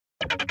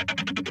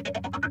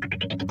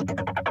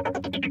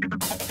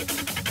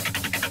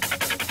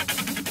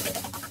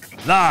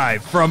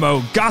Live from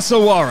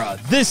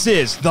Ogasawara, this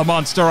is the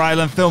Monster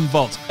Island Film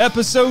Vault,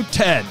 Episode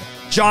 10,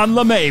 John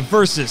LeMay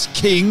vs.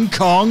 King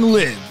Kong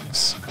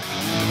Lives.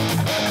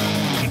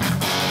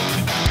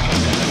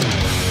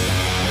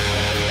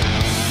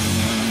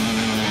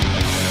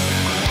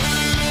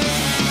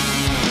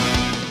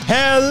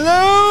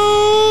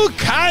 Hello,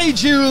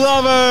 kaiju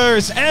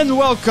lovers, and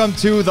welcome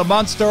to the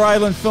Monster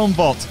Island Film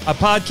Vault, a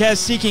podcast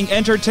seeking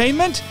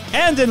entertainment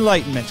and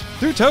enlightenment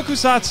through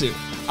tokusatsu.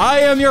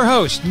 I am your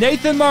host,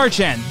 Nathan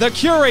Marchand, the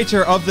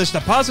curator of this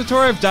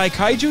depository of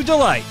Daikaiju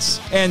delights.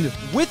 And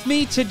with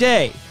me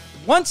today,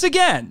 once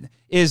again,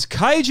 is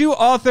kaiju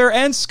author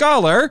and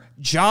scholar,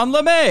 John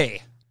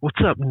LeMay.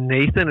 What's up,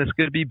 Nathan? It's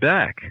good to be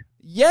back.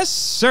 Yes,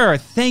 sir.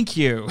 Thank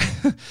you.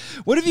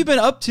 What have you been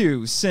up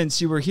to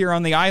since you were here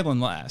on the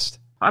island last?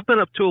 I've been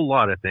up to a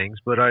lot of things,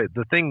 but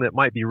the thing that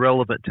might be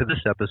relevant to this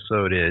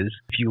episode is,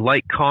 if you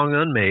like Kong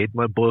Unmade,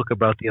 my book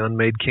about the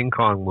unmade King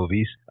Kong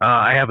movies,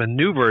 I have a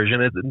new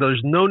version.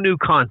 There's no new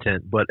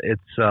content, but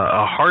it's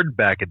a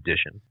hardback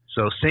edition.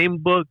 So same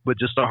book, but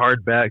just a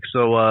hardback.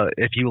 So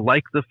if you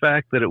like the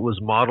fact that it was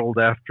modeled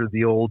after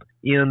the old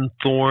Ian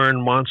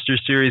Thorne Monster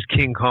Series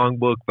King Kong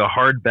book, the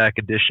hardback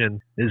edition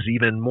is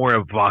even more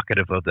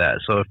evocative of that.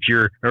 So if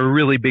you're a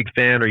really big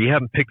fan or you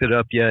haven't picked it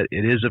up yet,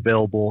 it is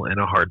available in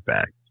a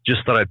hardback.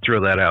 Just thought I'd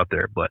throw that out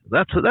there, but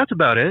that's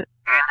about it.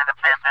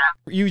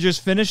 You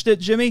just finished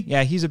it, Jimmy?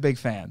 Yeah, he's a big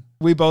fan.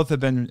 We both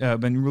have been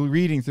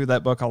reading through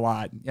that book a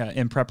lot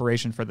in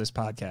preparation for this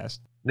podcast.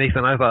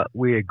 Nathan, I thought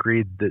we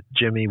agreed that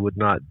Jimmy would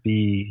not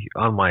be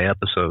on my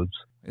episodes.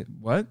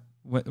 What?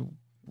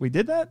 We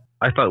did that?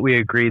 I thought we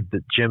agreed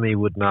that Jimmy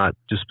would not,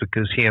 just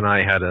because he and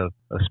I had a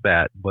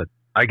spat, but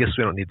I guess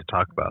we don't need to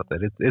talk about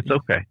that. It's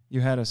okay.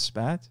 You had a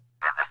spat?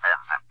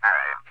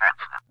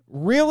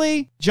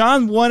 Really?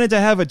 John wanted to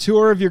have a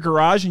tour of your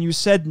garage and you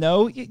said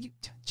no?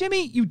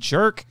 Jimmy, you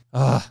jerk.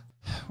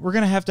 We're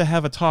going to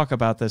have a talk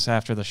about this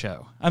after the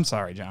show. I'm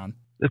sorry, John.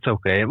 It's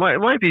okay. It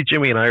might be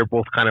Jimmy and I are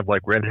both kind of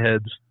like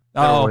redheads.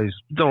 Don't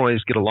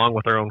always get along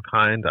with our own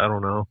kind. I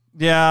don't know.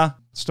 Yeah.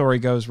 Story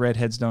goes,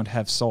 redheads don't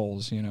have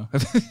souls, you know.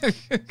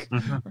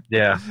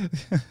 Yeah.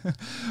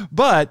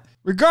 But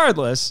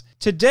regardless,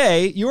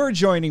 today you are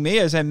joining me,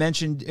 as I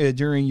mentioned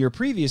during your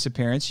previous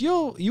appearance.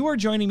 You are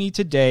joining me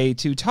today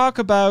to talk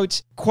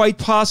about quite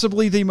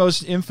possibly the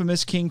most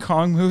infamous King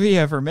Kong movie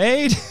ever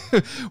made.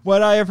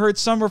 What I have heard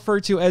some refer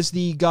to as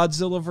the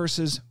Godzilla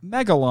vs.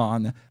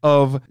 Megalon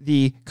of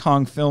the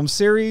Kong film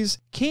series,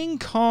 King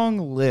Kong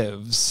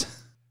Lives.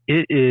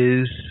 It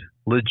is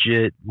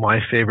legit my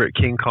favorite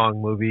King Kong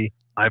movie.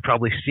 I've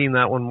probably seen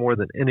that one more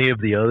than any of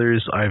the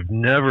others. I've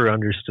never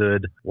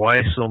understood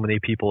why so many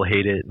people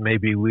hate it.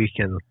 Maybe we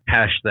can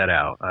hash that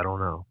out. I don't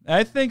know.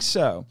 I think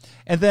so.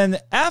 And then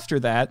after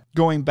that,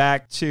 going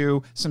back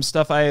to some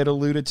stuff I had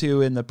alluded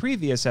to in the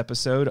previous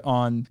episode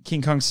on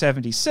King Kong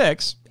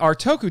 76, our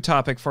Toku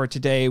topic for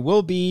today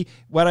will be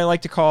what I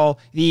like to call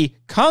the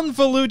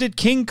convoluted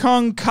King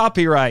Kong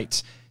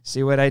copyright.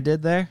 See what I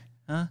did there?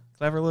 Huh?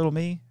 Clever little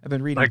me? I've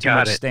been reading too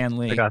much Stan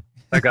Lee.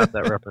 I got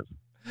that reference.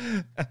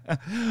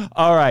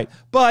 All right.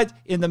 But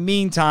in the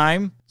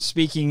meantime,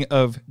 speaking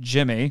of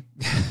Jimmy,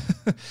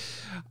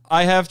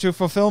 I have to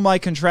fulfill my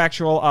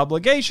contractual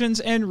obligations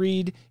and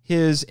read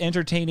his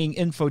entertaining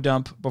info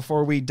dump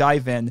before we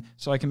dive in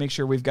so I can make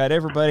sure we've got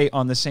everybody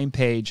on the same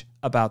page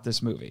about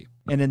this movie.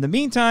 And in the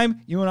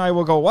meantime, you and I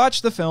will go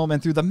watch the film,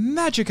 and through the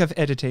magic of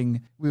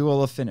editing, we will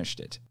have finished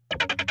it.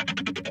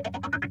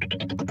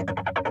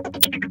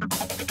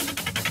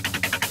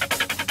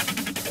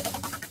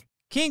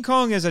 King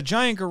Kong is a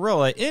giant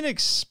gorilla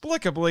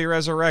inexplicably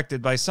resurrected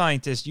by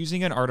scientists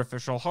using an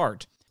artificial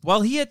heart.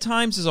 While he at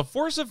times is a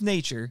force of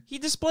nature, he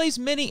displays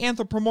many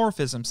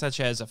anthropomorphisms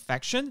such as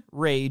affection,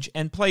 rage,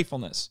 and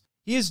playfulness.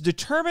 He is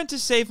determined to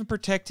save and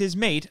protect his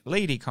mate,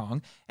 Lady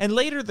Kong, and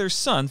later their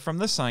son from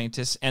the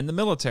scientists and the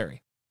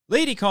military.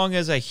 Lady Kong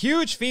is a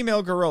huge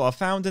female gorilla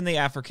found in the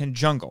African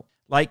jungle.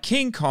 Like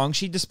King Kong,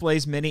 she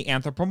displays many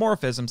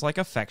anthropomorphisms like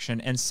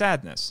affection and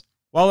sadness.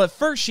 While at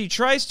first she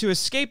tries to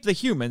escape the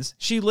humans,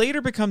 she later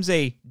becomes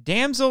a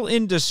damsel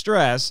in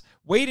distress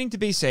waiting to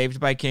be saved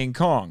by King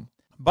Kong.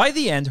 By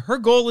the end, her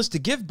goal is to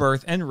give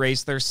birth and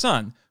raise their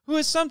son, who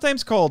is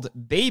sometimes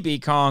called Baby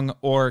Kong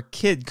or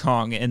Kid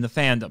Kong in the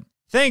fandom.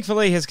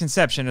 Thankfully, his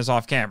conception is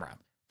off camera.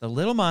 The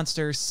little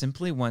monster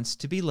simply wants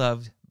to be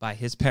loved by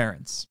his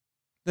parents.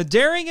 The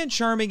daring and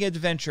charming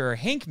adventurer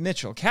Hank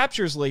Mitchell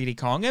captures Lady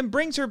Kong and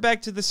brings her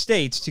back to the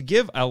States to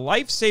give a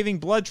life-saving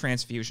blood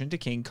transfusion to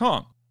King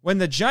Kong. When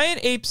the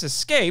giant apes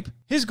escape,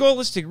 his goal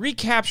is to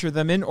recapture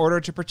them in order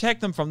to protect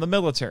them from the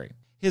military.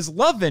 His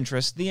love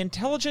interest, the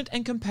intelligent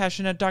and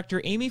compassionate Dr.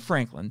 Amy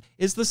Franklin,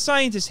 is the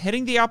scientist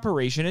heading the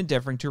operation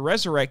endeavoring to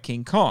resurrect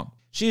King Kong.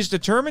 She is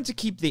determined to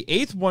keep the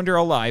Eighth Wonder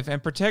alive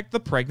and protect the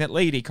pregnant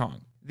Lady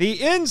Kong.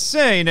 The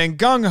insane and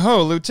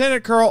gung-ho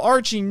Lieutenant Colonel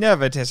Archie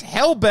Nevitt is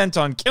hell-bent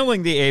on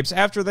killing the apes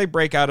after they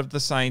break out of the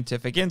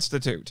Scientific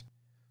Institute.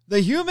 The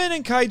human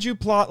and kaiju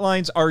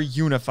plotlines are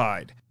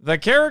unified. The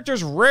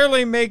characters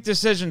rarely make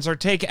decisions or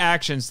take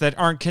actions that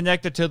aren't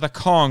connected to the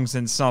Kongs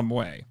in some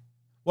way.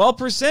 While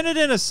presented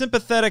in a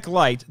sympathetic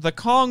light, the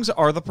Kongs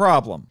are the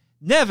problem.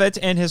 Nevitt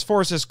and his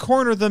forces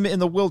corner them in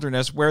the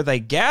wilderness where they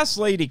gas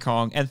Lady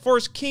Kong and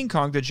force King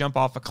Kong to jump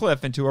off a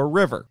cliff into a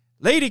river.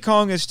 Lady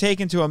Kong is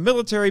taken to a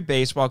military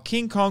base while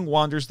King Kong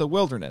wanders the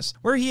wilderness,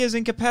 where he is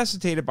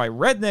incapacitated by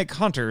redneck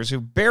hunters who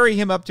bury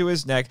him up to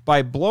his neck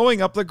by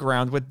blowing up the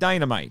ground with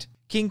dynamite.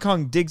 King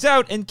Kong digs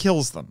out and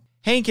kills them.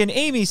 Hank and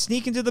Amy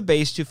sneak into the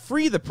base to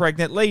free the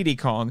pregnant Lady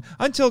Kong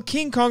until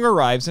King Kong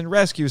arrives and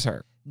rescues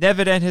her.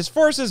 Nevitt and his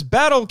forces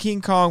battle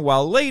King Kong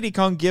while Lady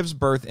Kong gives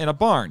birth in a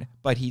barn,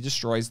 but he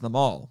destroys them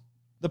all.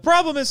 The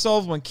problem is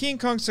solved when King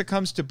Kong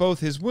succumbs to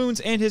both his wounds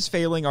and his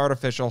failing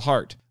artificial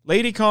heart.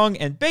 Lady Kong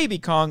and Baby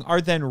Kong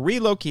are then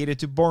relocated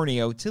to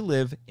Borneo to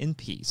live in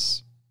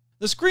peace.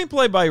 The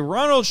screenplay by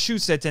Ronald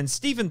Shusett and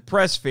Stephen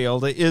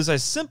Pressfield is a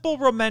simple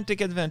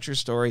romantic adventure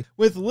story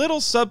with little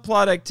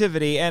subplot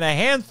activity and a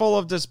handful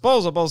of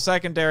disposable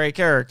secondary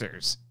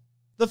characters.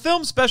 The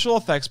film's special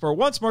effects were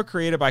once more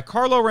created by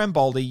Carlo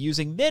Rambaldi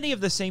using many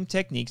of the same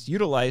techniques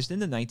utilized in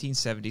the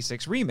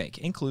 1976 remake,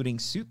 including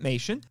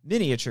suitmation,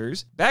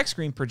 miniatures,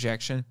 backscreen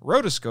projection,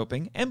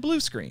 rotoscoping, and blue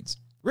screens.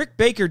 Rick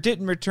Baker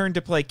didn't return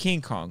to play King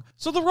Kong,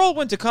 so the role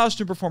went to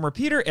costume performer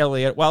Peter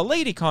Elliott, while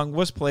Lady Kong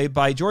was played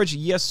by George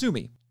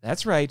Yasumi.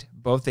 That's right,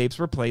 both apes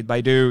were played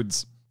by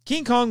dudes.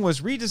 King Kong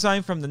was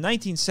redesigned from the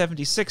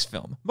 1976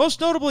 film,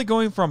 most notably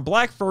going from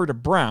black fur to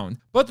brown,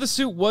 but the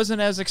suit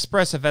wasn't as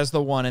expressive as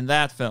the one in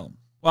that film.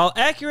 While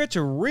accurate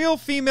to real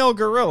female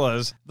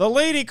gorillas, the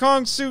Lady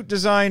Kong suit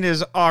design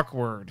is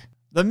awkward.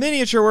 The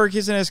miniature work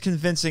isn't as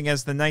convincing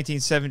as the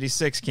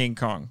 1976 King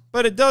Kong,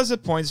 but it does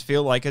at points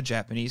feel like a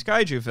Japanese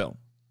kaiju film.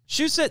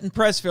 Shusett and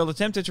Pressfield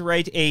attempted to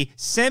write a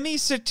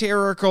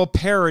semi-satirical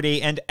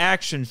parody and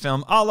action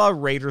film a la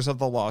Raiders of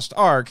the Lost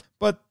Ark,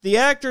 but the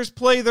actors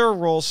play their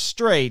roles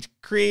straight,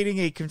 creating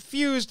a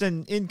confused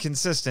and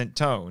inconsistent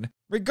tone.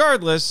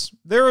 Regardless,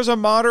 there is a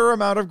moderate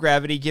amount of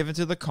gravity given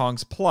to the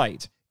Kong's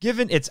plight.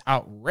 Given its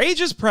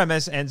outrageous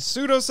premise and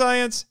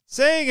pseudoscience,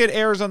 saying it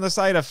airs on the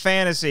side of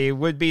fantasy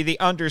would be the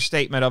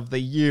understatement of the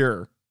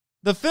year.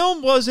 The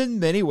film was in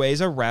many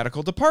ways a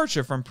radical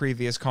departure from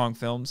previous Kong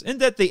films in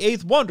that the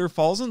Eighth Wonder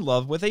falls in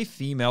love with a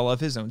female of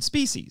his own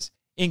species.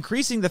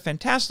 Increasing the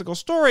fantastical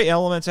story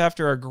elements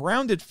after a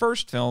grounded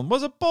first film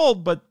was a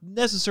bold but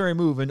necessary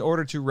move in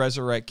order to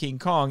resurrect King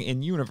Kong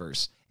in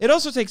universe. It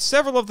also takes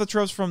several of the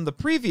tropes from the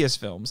previous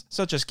films,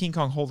 such as King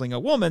Kong holding a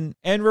woman,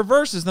 and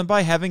reverses them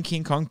by having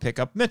King Kong pick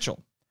up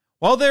Mitchell.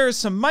 While there is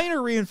some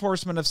minor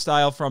reinforcement of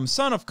style from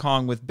Son of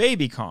Kong with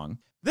Baby Kong,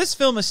 this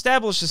film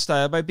established the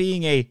style by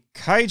being a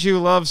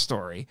kaiju love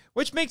story,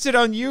 which makes it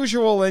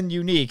unusual and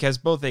unique as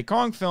both a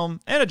Kong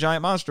film and a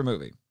giant monster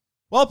movie.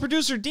 While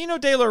producer Dino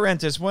De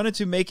Laurentiis wanted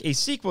to make a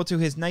sequel to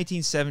his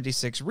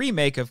 1976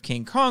 remake of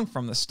King Kong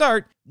from the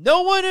start,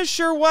 no one is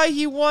sure why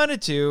he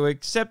wanted to,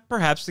 except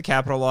perhaps to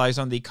capitalize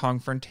on the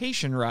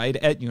Kongfrontation ride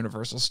at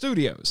Universal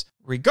Studios.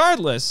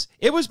 Regardless,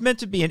 it was meant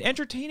to be an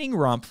entertaining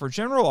romp for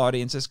general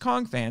audiences,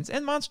 Kong fans,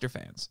 and monster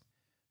fans.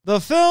 The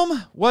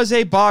film was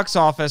a box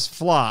office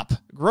flop,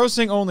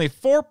 grossing only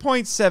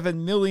 $4.7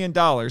 million,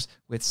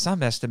 with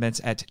some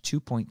estimates at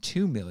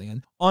 $2.2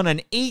 million, on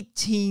an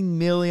 $18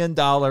 million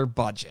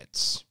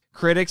budget.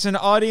 Critics and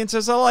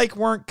audiences alike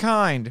weren't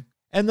kind,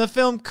 and the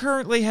film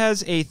currently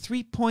has a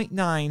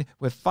 3.9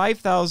 with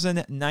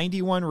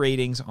 5,091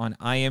 ratings on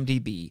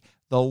IMDb,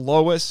 the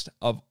lowest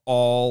of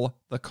all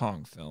the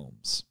Kong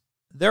films.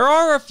 There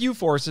are a few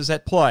forces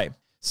at play.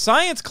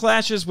 Science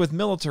clashes with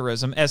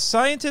militarism as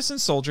scientists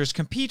and soldiers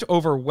compete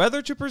over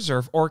whether to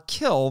preserve or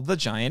kill the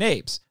giant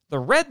apes.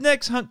 The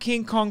rednecks hunt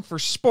King Kong for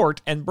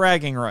sport and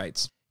bragging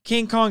rights.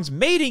 King Kong's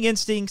mating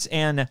instincts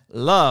and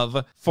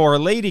love for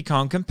Lady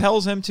Kong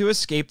compels him to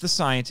escape the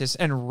scientists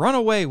and run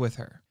away with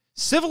her.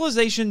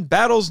 Civilization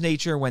battles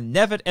nature when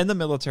Nevitt and the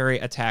military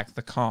attack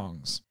the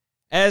Kongs.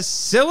 As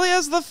silly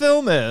as the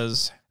film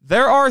is,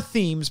 there are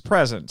themes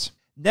present.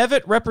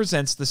 Nevitt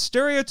represents the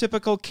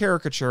stereotypical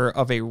caricature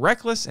of a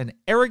reckless and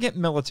arrogant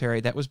military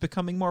that was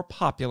becoming more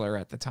popular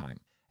at the time.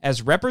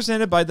 As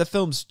represented by the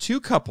film's two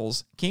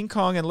couples, King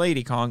Kong and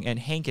Lady Kong and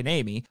Hank and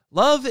Amy,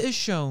 love is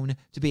shown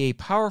to be a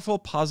powerful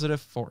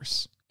positive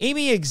force.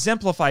 Amy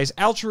exemplifies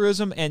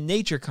altruism and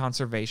nature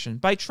conservation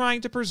by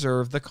trying to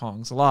preserve the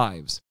Kong's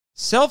lives.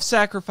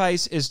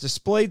 Self-sacrifice is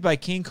displayed by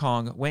King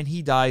Kong when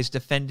he dies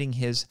defending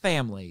his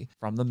family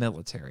from the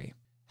military.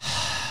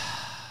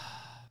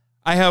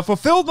 I have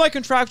fulfilled my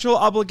contractual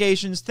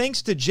obligations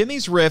thanks to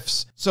Jimmy's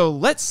riffs, so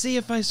let's see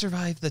if I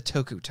survive the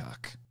Toku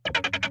Talk.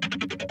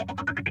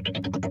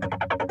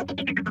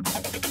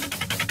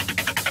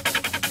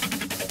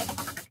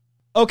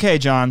 Okay,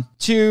 John,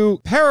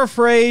 to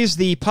paraphrase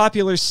the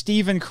popular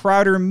Steven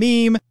Crowder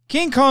meme,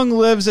 King Kong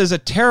Lives is a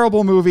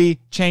terrible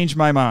movie, change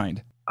my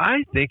mind.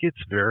 I think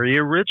it's very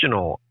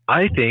original.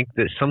 I think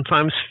that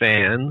sometimes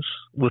fans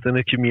within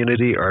a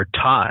community are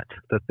taught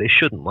that they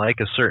shouldn't like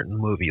a certain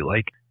movie.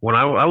 Like when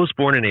I was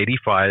born in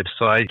 85,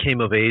 so I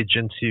came of age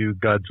into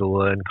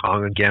Godzilla and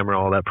Kong and Gamera,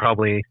 all that,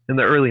 probably in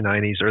the early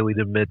 90s, early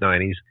to mid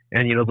 90s.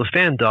 And, the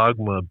fan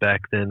dogma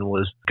back then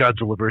was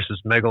Godzilla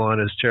versus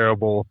Megalon is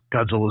terrible.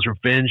 Godzilla's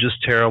Revenge is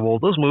terrible.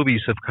 Those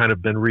movies have kind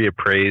of been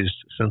reappraised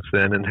since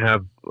then and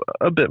have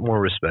a bit more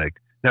respect.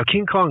 Now,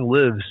 King Kong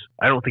Lives,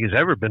 I don't think has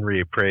ever been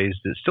reappraised.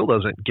 It still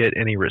doesn't get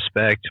any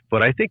respect,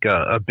 but I think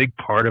a big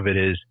part of it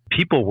is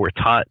people were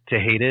taught to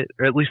hate it,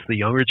 or at least the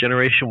younger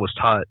generation was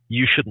taught,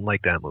 you shouldn't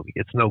like that movie.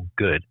 It's no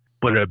good.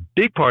 But a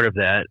big part of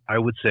that, I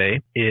would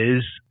say,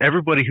 is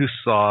everybody who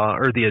saw,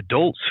 or the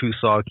adults who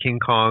saw King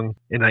Kong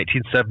in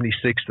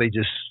 1976, they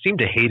just seemed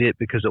to hate it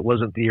because it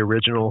wasn't the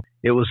original.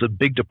 It was a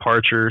big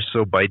departure,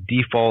 so by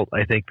default,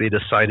 I think they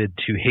decided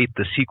to hate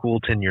the sequel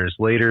 10 years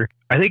later.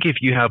 I think if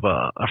you have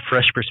a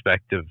fresh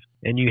perspective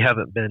and you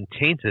haven't been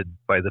tainted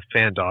by the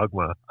fan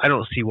dogma, I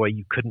don't see why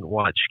you couldn't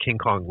watch King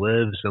Kong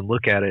Lives and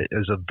look at it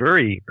as a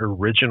very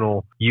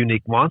original,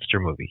 unique monster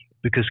movie.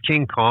 Because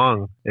King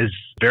Kong is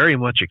very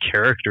much a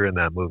character in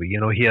that movie.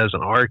 He has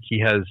an arc. He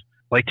has,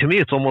 to me,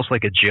 it's almost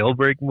like a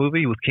jailbreak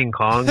movie with King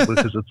Kong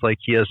because it's like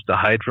he has to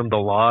hide from the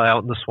law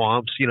out in the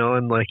swamps,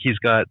 and he's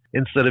got,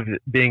 instead of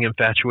being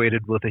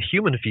infatuated with a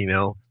human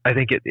female, I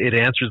think it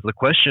answers the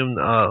question,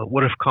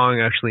 what if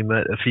Kong actually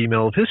met a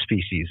female of his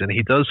species and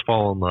he does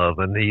fall in love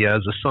and he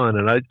has a son?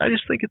 And I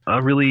just think it's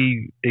a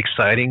really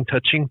exciting,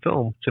 touching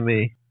film to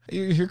me.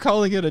 You're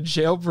calling it a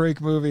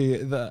jailbreak movie.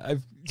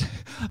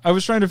 I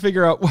was trying to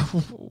figure out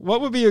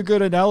what would be a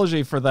good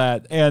analogy for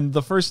that. And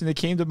the first thing that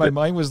came to my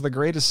mind was The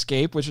Great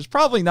Escape, which is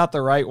probably not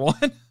the right one.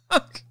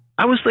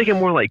 I was thinking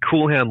more like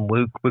Cool Hand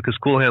Luke, because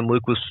Cool Hand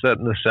Luke was set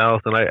in the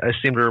South, and I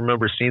seem to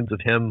remember scenes of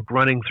him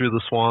running through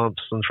the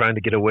swamps and trying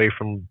to get away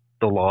from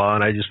the law.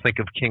 And I just think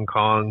of King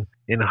Kong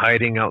in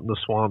hiding out in the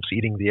swamps,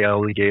 eating the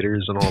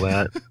alligators and all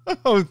that.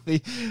 Oh,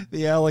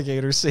 the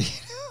alligator scene.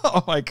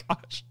 Oh my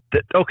gosh.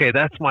 Okay,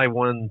 that's my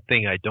one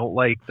thing I don't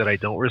like, that I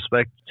don't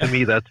respect. To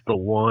me, that's the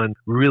one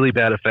really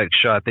bad effect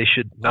shot. They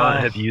should not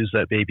have used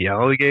that baby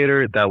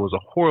alligator. That was a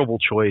horrible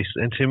choice.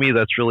 And to me,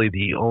 that's really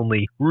the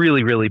only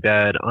really, really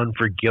bad,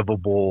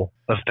 unforgivable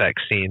effect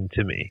scene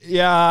to me.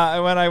 Yeah,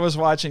 when I was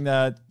watching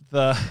that,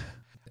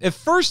 at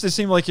first it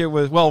seemed like it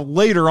was, well,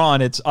 later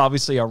on it's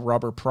obviously a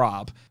rubber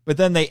prop, but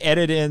then they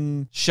edit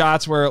in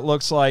shots where it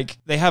looks like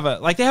they have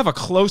a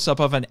close-up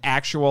of an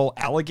actual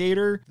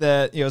alligator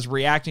that is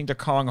reacting to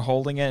Kong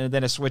holding it, and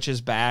then it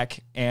switches back,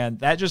 and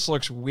that just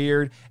looks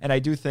weird. And I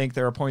do think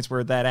there are points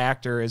where that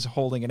actor is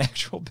holding an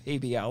actual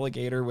baby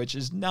alligator, which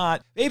is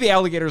not. Baby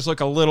alligators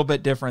look a little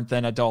bit different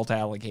than adult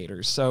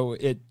alligators, so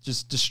it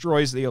just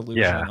destroys the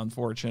illusion,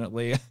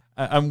 unfortunately.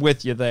 I'm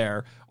with you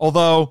there.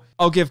 Although,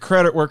 I'll give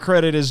credit where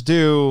credit is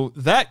due.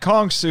 That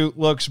Kong suit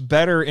looks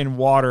better in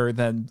water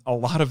than a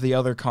lot of the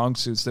other Kong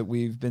suits that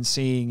we've been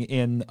seeing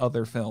in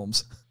other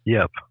films.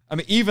 Yep. I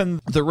mean,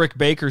 even the Rick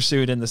Baker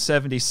suit in the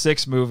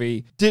 76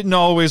 movie didn't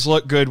always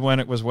look good when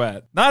it was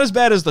wet. Not as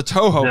bad as the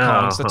Toho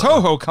Kongs. The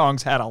Toho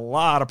Kongs had a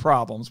lot of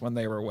problems when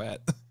they were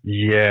wet.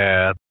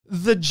 Yeah.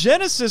 The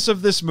genesis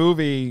of this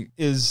movie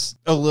is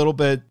a little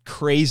bit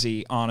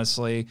crazy,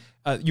 honestly.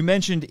 You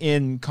mentioned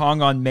in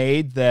Kong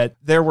Unmade that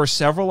there were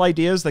several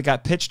ideas that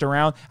got pitched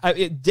around.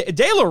 De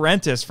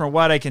Laurentiis, from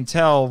what I can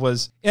tell,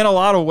 was in a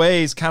lot of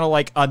ways kind of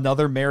like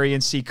another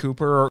Merian C.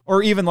 Cooper,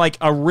 or even like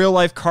a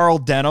real-life Carl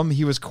Denham.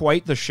 He was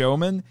quite the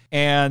showman,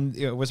 and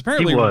it was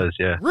apparently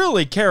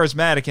really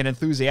charismatic and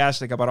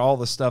enthusiastic about all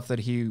the stuff that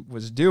he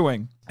was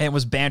doing, and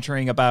was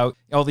bantering about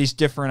all these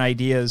different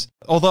ideas.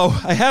 Although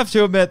I have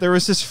to admit, there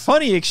was this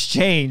funny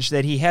exchange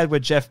that he had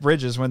with Jeff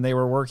Bridges when they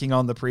were working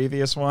on the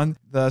previous one.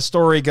 The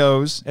story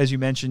goes, as you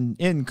mentioned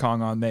in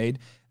Kong Unmade,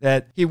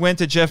 that he went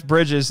to Jeff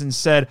Bridges and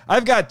said,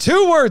 "I've got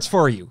 2 words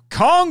for you,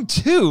 Kong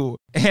 2.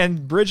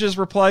 And Bridges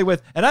replied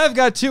with, "And I've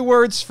got 2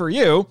 words for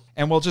you."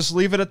 And we'll just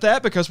leave it at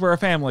that because we're a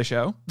family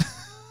show.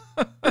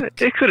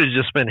 It could have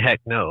just been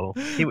heck no,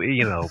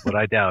 but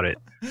I doubt it.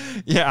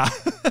 Yeah,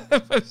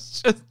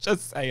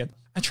 just saying.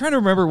 I'm trying to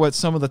remember what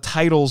some of the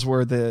titles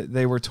were that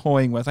they were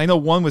toying with. I know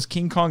one was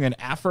King Kong in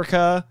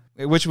Africa,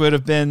 which would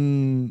have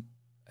been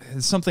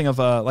something of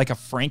a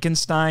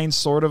Frankenstein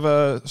sort of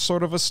a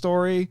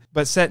story,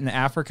 but set in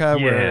Africa,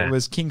 where it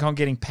was King Kong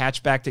getting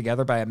patched back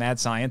together by a mad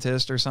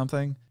scientist or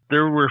something.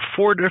 There were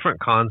 4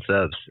 different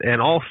concepts,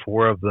 and all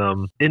 4 of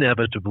them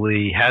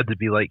inevitably had to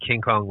be like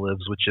King Kong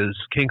Lives, which is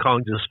King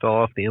Kong just fell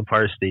off the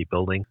Empire State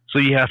Building, so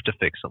you have to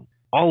fix him.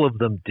 All of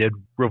them did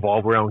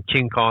revolve around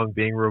King Kong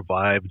being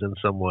revived in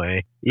some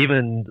way.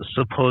 Even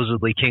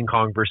supposedly King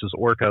Kong versus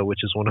Orca, which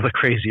is one of the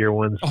crazier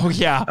ones. Oh,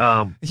 yeah.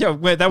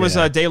 That was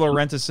De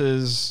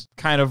Laurentiis'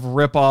 kind of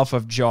rip-off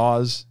of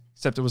Jaws,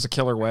 except it was a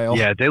killer whale.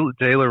 Yeah, De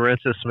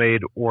Laurentiis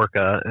made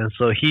Orca, and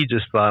so he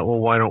just thought, well,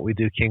 why don't we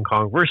do King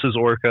Kong versus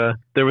Orca?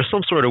 There was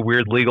some sort of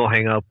weird legal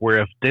hang-up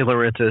where if De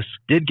Laurentiis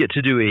did get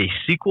to do a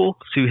sequel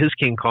to his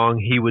King Kong,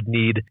 he would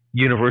need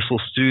Universal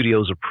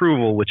Studios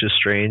approval, which is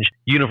strange.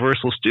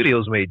 Universal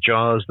Studios made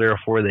Jaws,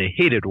 therefore they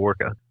hated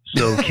Orca.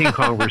 So King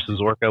Kong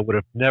versus Orca would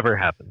have never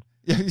happened.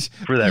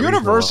 for that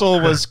Universal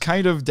reason was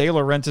kind of De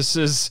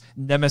Laurentiis's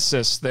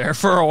nemesis there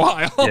for a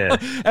while. Yeah.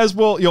 As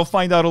you'll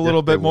find out a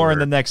little bit more in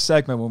were. the next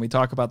segment when we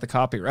talk about the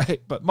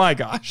copyright. But my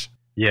gosh.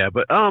 Yeah,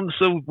 but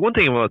so one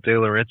thing about De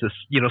Laurentiis,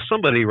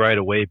 somebody right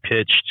away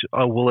pitched,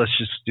 oh, well, let's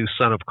just do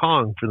Son of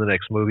Kong for the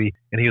next movie.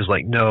 And he was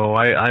like, no,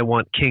 I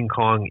want King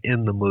Kong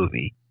in the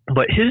movie.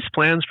 But his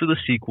plans for the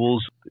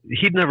sequels,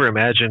 he'd never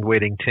imagined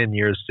waiting 10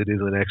 years to do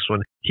the next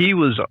one. He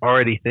was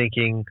already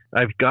thinking,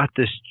 I've got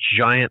this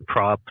giant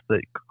prop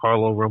that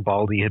Carlo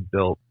Rambaldi had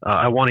built.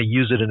 I want to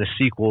use it in a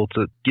sequel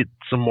to get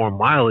some more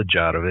mileage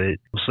out of it.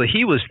 So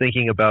he was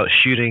thinking about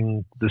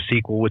shooting the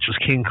sequel, which was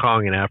King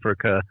Kong in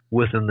Africa,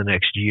 within the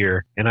next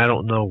year. And I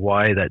don't know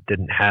why that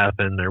didn't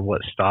happen or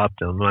what stopped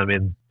him. I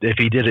mean, if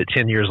he did it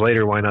 10 years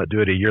later, why not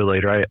do it a year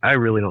later? I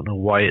really don't know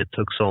why it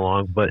took so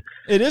long. But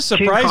it is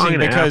surprising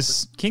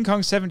because King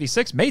Kong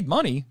 76 made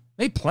money,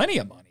 made plenty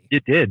of money.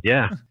 It did,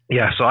 yeah.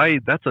 Yeah, so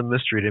that's a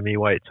mystery to me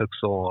why it took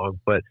so long.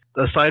 But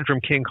aside from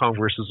King Kong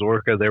versus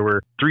Orca, there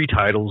were 3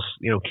 titles,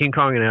 King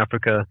Kong in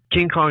Africa,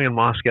 King Kong in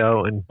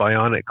Moscow, and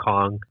Bionic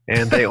Kong.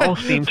 And they all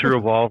seem to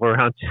revolve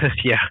around,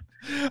 yeah.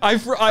 I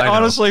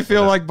honestly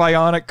feel like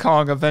Bionic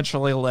Kong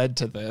eventually led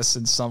to this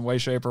in some way,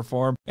 shape, or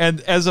form.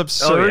 And as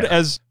absurd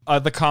as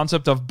the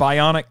concept of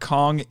Bionic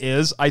Kong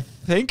is, I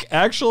think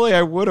actually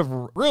I would have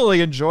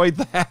really enjoyed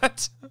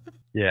that.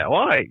 Yeah,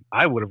 well,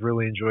 I would have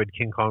really enjoyed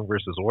King Kong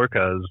versus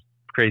Orca, as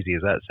crazy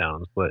as that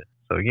sounds. But,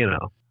 so,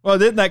 Well,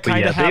 didn't that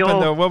kind of happen,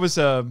 though? What was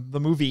the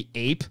movie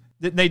Ape?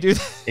 Didn't they do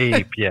that?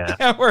 Ape, yeah.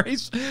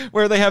 Yeah,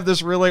 where they have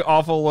this really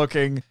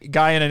awful-looking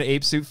guy in an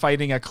ape suit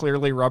fighting a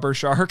clearly rubber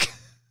shark.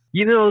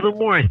 The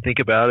more I think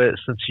about it,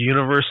 since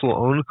Universal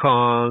owned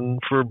Kong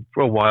for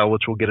a while,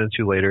 which we'll get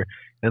into later,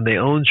 and they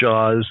own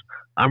Jaws,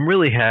 I'm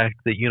really hacked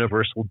that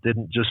Universal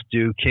didn't just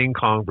do King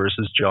Kong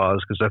versus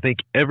Jaws, because I think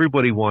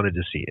everybody wanted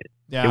to see it.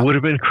 Yeah. It would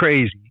have been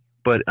crazy,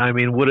 but I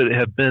mean, would it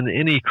have been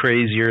any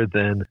crazier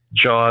than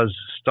Jaws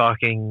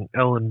stalking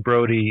Ellen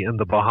Brody in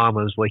the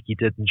Bahamas like he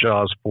did in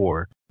Jaws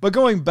 4? But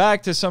going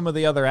back to some of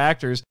the other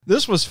actors,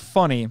 this was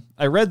funny.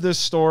 I read this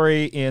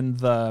story in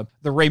the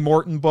Ray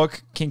Morton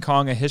book, King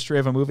Kong, A History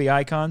of a Movie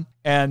Icon.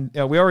 And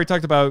we already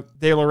talked about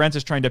De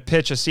Laurentiis trying to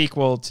pitch a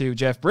sequel to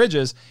Jeff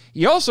Bridges.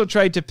 He also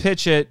tried to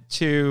pitch it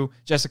to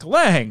Jessica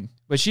Lange,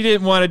 but she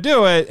didn't want to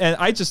do it. And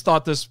I just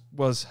thought this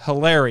was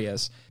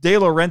hilarious. De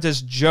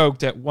Laurentiis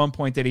joked at one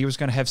point that he was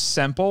going to have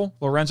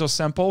Lorenzo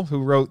Semple,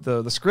 who wrote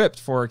the script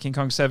for King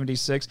Kong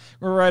 76.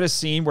 We're at a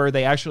scene where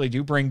they actually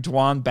do bring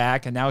Dwan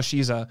back, and now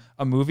she's a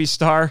movie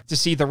star, to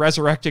see the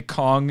resurrected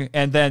Kong,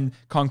 and then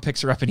Kong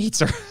picks her up and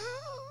eats her.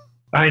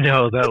 I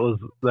know, that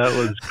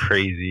was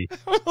crazy.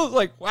 I was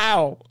like,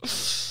 wow.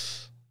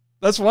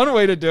 That's one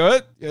way to do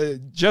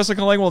it.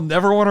 Jessica Lange will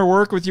never want to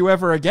work with you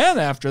ever again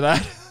after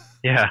that.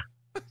 Yeah.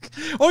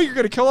 Oh, you're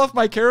going to kill off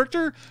my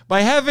character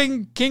by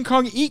having King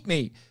Kong eat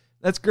me.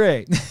 That's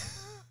great.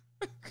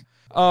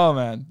 Oh,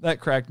 man, that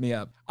cracked me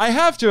up. I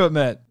have to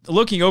admit,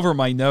 looking over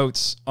my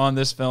notes on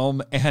this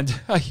film,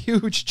 and a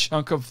huge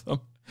chunk of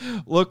them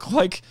look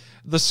like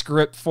the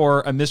script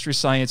for a Mystery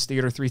Science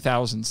Theater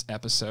 3000s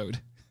episode.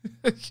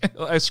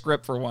 A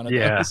script for one of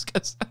those,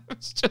 because I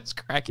was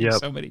just cracking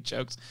so many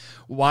jokes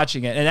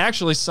watching it. And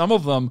actually, some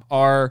of them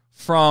are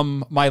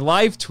from my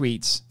live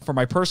tweets for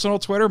my personal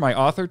Twitter, my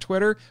author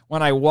Twitter,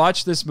 when I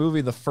watched this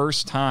movie the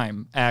first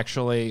time,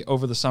 actually,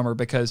 over the summer,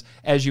 because,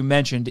 as you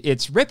mentioned,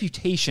 its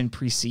reputation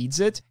precedes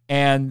it.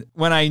 And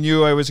when I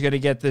knew I was going to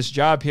get this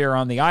job here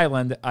on the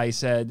island, I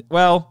said,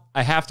 well,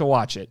 I have to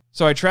watch it.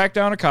 So I tracked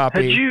down a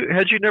copy.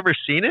 Had you never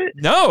seen it?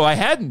 No, I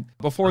hadn't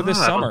before this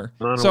summer.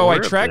 So I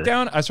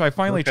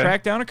finally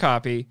tracked down a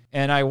copy,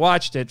 and I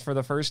watched it for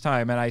the first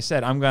time. And I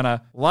said, I'm going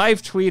to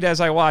live tweet as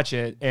I watch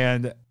it,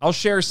 and I'll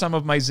share some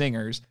of my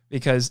zingers,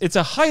 because it's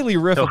a highly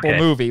riffable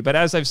movie. But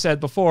as I've said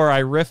before, I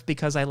riff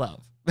because I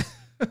love.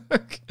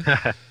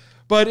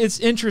 But it's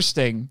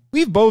interesting.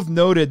 We've both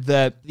noted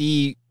that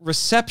the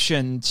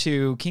reception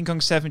to King Kong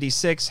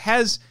 76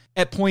 has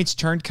at points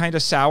turned kind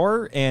of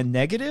sour and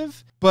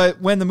negative.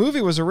 But when the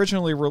movie was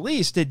originally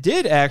released, it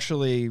did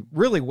actually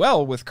really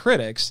well with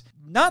critics.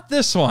 Not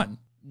this one.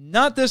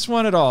 Not this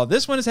one at all.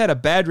 This one has had a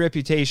bad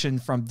reputation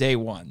from day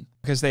one,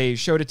 because they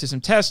showed it to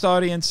some test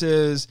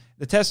audiences.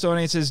 The test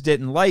audiences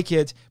didn't like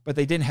it, but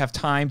they didn't have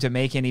time to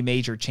make any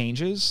major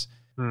changes.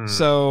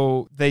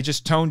 So they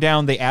just toned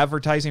down the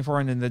advertising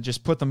for it, and then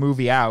just put the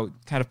movie out,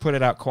 kind of put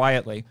it out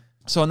quietly.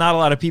 So not a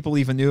lot of people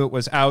even knew it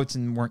was out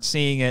and weren't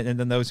seeing it, and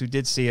then those who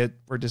did see it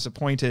were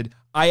disappointed.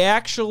 I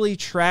actually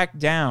tracked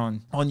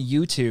down on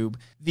YouTube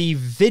the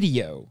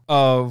video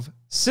of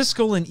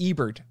Siskel and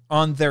Ebert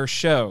on their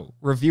show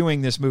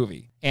reviewing this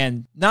movie.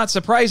 And not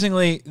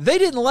surprisingly, they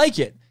didn't like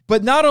it.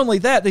 But not only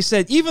that, they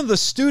said even the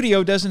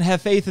studio doesn't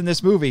have faith in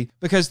this movie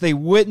because they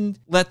wouldn't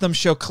let them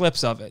show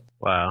clips of it.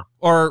 Wow.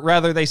 Or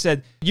rather, they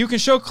said, you can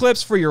show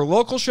clips for your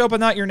local show, but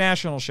not your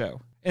national show.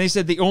 And they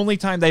said the only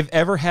time they've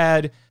ever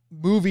had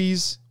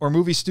movies, or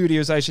movie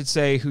studios, I should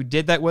say, who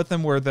did that with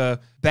them were the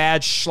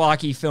bad,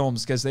 schlocky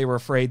films because they were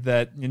afraid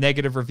that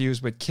negative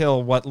reviews would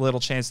kill what little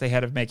chance they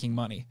had of making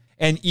money.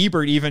 And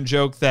Ebert even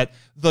joked that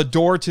the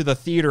door to the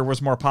theater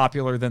was more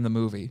popular than the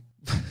movie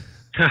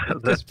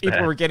because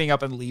people were getting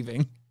up and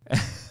leaving.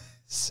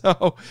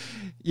 So,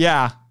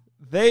 yeah,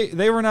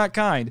 they were not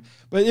kind.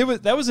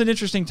 But that was an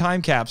interesting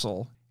time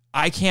capsule.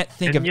 I can't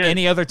think of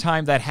any other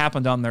time that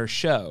happened on their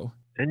show.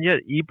 And yet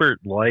Ebert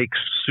likes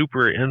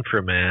Super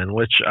Inframan,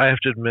 which I have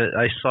to admit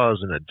I saw as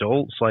an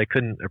adult, so I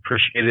couldn't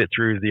appreciate it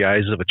through the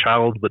eyes of a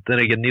child. But then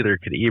again, neither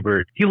could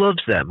Ebert. He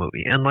loves that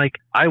movie. And like,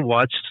 I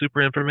watched Super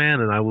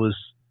Inframan and I was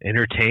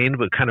entertained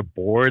but kind of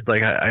bored.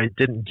 Like, I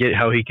didn't get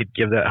how he could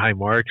give that high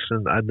marks.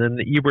 And then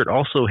Ebert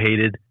also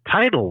hated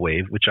Tidal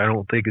Wave, which I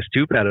don't think is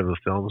too bad of a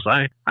film. So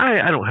I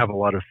don't have a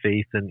lot of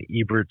faith in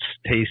Ebert's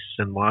tastes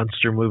in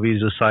monster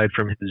movies aside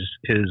from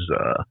his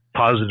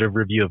positive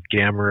review of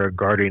Gamera,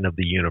 Guardian of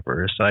the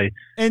Universe. I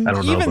don't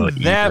know about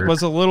that. Ebert.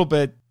 Was a little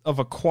bit of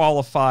a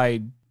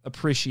qualified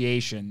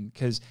appreciation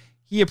because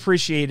he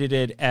appreciated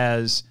it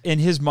as, in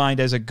his mind,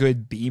 as a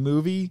good B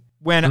movie.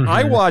 When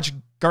I watch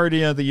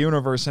Guardian of the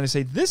Universe and I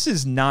say, this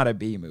is not a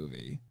B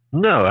movie.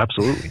 No,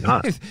 absolutely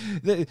not.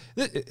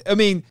 I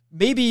mean,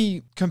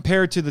 maybe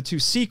compared to the two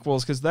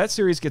sequels, because that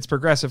series gets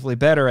progressively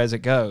better as it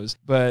goes.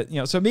 But,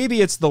 so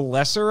maybe it's the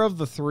lesser of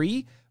the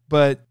three,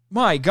 but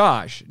my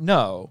gosh,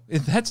 no,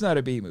 that's not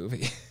a B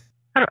movie.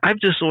 I've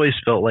just always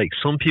felt like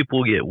some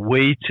people get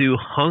way too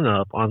hung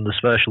up on the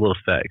special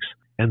effects.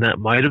 And that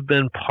might have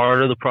been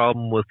part of the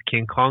problem with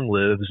King Kong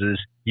Lives is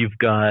you've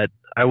got,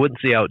 I wouldn't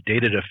say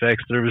outdated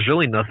effects. There was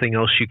really nothing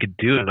else you could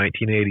do in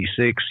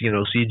 1986.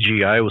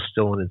 CGI was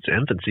still in its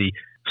infancy.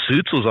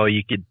 Suits was all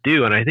you could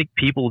do. And I think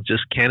people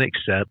just can't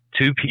accept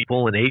two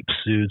people in ape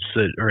suits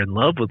that are in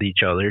love with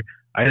each other.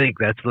 I think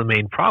that's the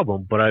main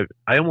problem. But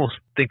I almost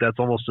think that's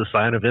almost a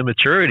sign of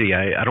immaturity.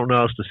 I don't know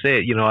how else to say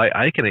it.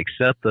 I can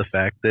accept the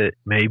fact that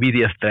maybe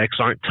the effects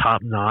aren't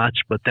top notch,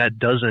 but that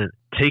doesn't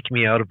take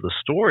me out of the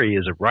story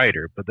as a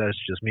writer. But that's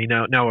just me.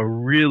 Now a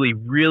really,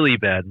 really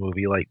bad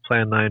movie like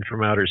Plan 9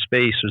 from Outer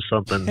Space or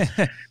something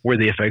where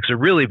the effects are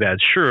really bad,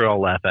 sure, I'll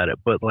laugh at it.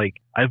 But like,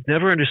 I've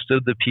never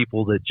understood the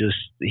people that just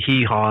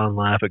hee-haw and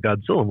laugh at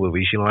Godzilla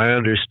movies. I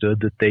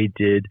understood that they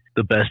did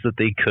the best that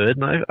they could,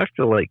 and I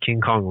feel like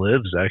King Kong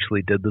Lives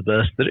actually did the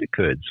best that it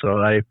could. So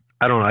I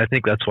don't know. I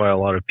think that's why a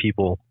lot of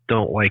people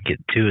don't like it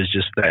too, is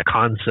just that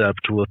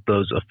concept with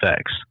those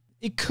effects.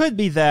 It could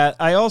be that.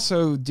 I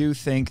also do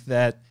think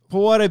that,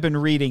 for what I've been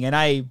reading, and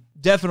I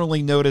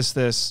definitely noticed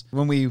this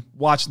when we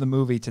watched the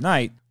movie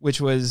tonight,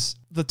 which was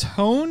the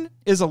tone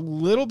is a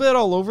little bit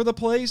all over the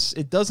place.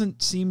 It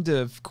doesn't seem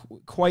to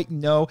quite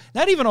know.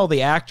 Not even all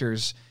the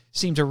actors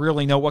seem to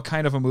really know what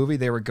kind of a movie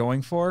they were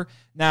going for.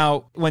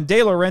 Now, when De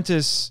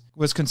Laurentiis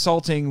was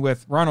consulting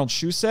with Ronald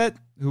Shusett,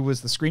 who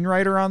was the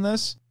screenwriter on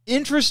this,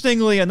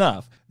 interestingly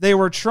enough, they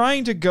were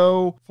trying to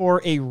go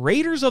for a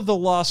Raiders of the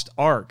Lost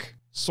Ark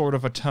sort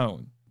of a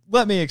tone.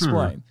 Let me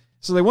explain.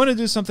 So they wanted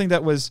to do something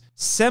that was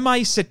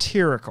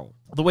semi-satirical.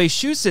 The way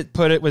Shusett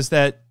put it was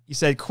that he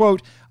said,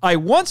 quote, I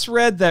once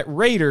read that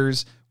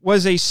Raiders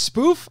was a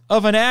spoof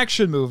of an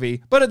action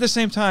movie, but at the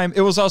same time,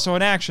 it was also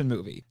an action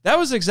movie. That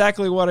was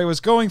exactly what I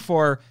was going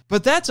for,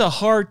 but that's a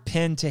hard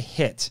pin to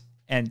hit,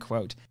 end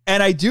quote.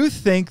 And I do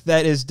think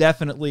that is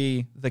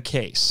definitely the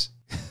case.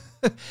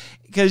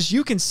 Because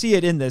you can see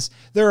it in this.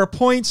 There are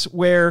points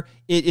where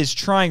it is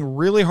trying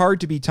really hard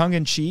to be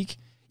tongue-in-cheek,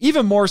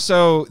 even more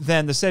so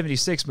than the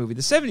 76 movie.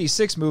 The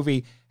 76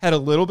 movie had a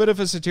little bit of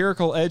a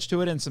satirical edge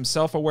to it and some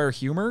self-aware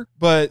humor,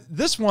 but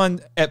this one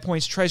at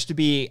points tries to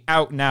be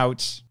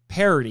out-and-out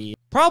parody.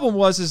 Problem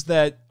is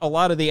that a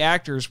lot of the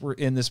actors were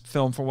in this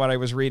film, from what I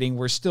was reading,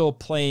 were still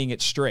playing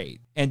it straight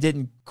and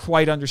didn't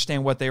quite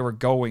understand what they were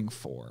going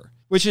for,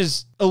 which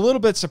is a little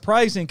bit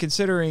surprising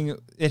considering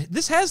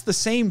this has the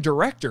same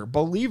director,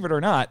 believe it or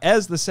not,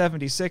 as the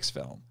 76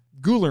 film,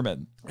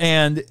 Guillermin.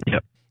 And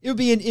it would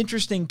be an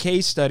interesting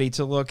case study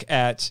to look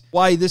at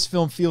why this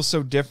film feels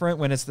so different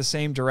when it's the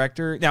same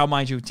director. Now,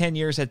 mind you, 10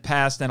 years had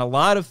passed and a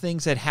lot of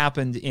things had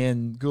happened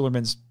in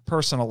Guillermin's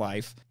personal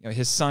life.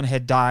 His son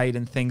had died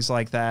and things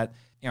like that.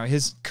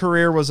 His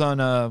career was on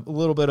a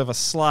little bit of a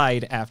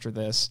slide after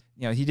this.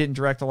 He didn't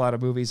direct a lot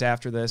of movies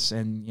after this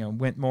and,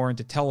 went more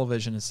into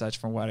television and such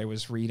from what I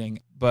was reading.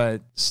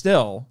 But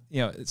still,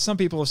 some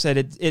people have said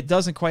it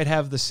doesn't quite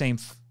have the same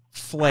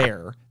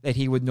flair that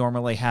he would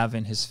normally have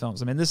in his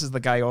films. I mean, this is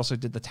the guy who also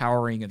did the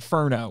Towering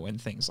Inferno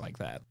and things like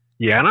that.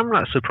 Yeah, and I'm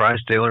not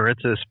surprised De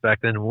Laurentiis back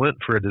then went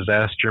for a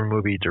disaster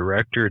movie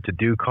director to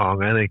do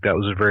Kong. I think that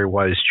was a very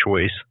wise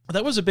choice.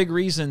 That was a big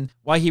reason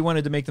why he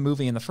wanted to make the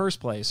movie in the first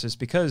place, is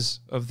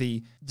because of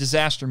the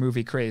disaster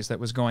movie craze that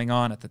was going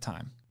on at the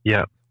time.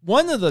 Yeah.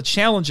 One of the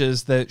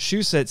challenges that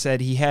Shusett said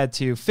he had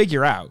to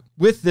figure out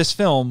with this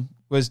film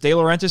was De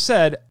Laurentiis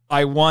said,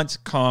 I want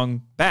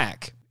Kong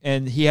back.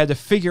 And he had to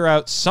figure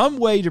out some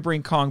way to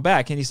bring Kong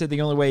back. And he said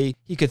the only way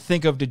he could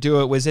think of to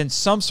do it was in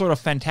some sort of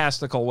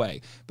fantastical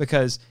way,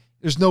 because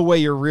there's no way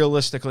you're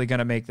realistically going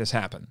to make this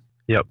happen.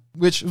 Yep.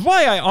 Which is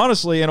why I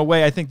honestly, in a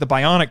way, I think the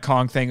Bionic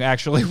Kong thing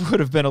actually would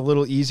have been a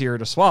little easier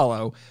to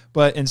swallow.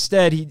 But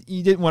instead, he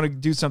didn't want to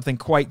do something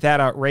quite that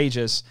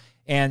outrageous.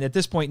 And at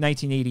this point,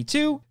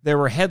 1982, there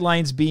were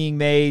headlines being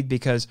made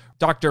because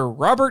Dr.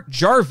 Robert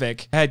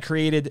Jarvik had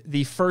created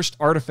the first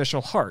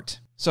artificial heart.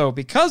 So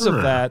because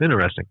of that...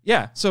 Interesting.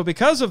 Yeah, so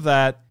because of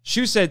that,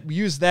 Shusett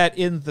used that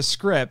in the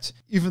script,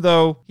 even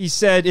though he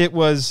said it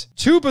was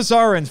too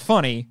bizarre and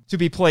funny to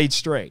be played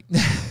straight.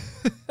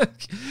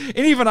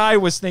 And even I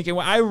was thinking,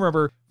 well, I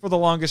remember for the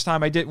longest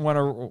time I didn't want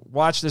to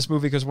watch this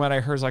movie because when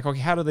I heard, like, okay,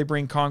 how do they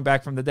bring Kong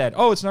back from the dead?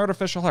 Oh, it's an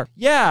artificial heart.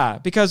 Yeah,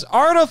 because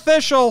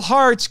artificial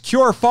hearts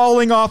cure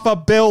falling off a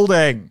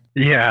building.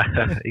 Yeah,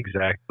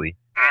 exactly.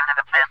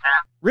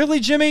 Really,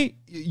 Jimmy?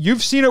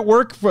 You've seen it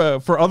work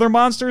for other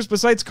monsters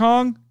besides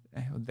Kong?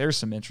 There's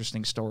some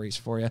interesting stories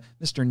for you.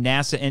 Mr.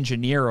 NASA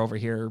engineer over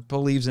here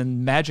believes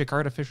in magic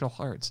artificial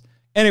hearts.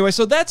 Anyway,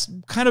 so that's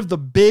kind of the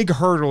big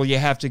hurdle you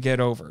have to get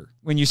over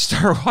when you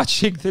start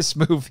watching this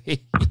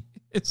movie.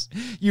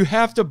 You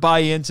have to buy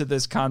into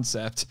this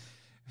concept.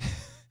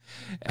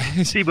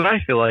 See, but I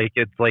feel like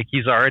it's like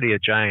he's already a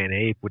giant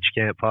ape, which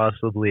can't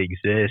possibly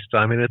exist.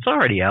 I mean, it's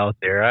already out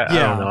there. I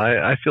don't know.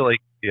 I feel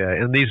like,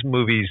 in these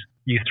movies,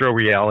 you throw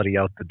reality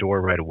out the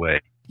door right away.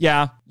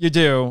 Yeah, you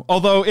do.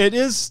 Although it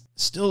is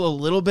still a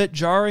little bit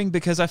jarring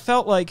because I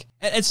felt like,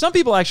 and some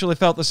people actually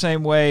felt the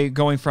same way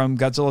going from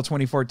Godzilla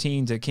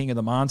 2014 to King of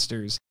the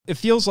Monsters. It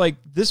feels like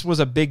this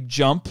was a big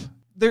jump.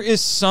 There is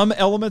some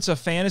elements of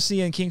fantasy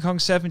in King Kong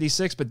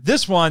 76, but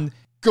this one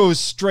goes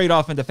straight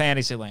off into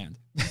Fantasyland.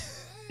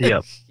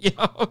 Yep.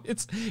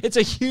 It's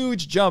a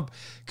huge jump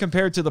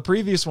compared to the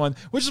previous one,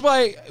 which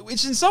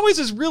in some ways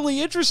is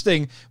really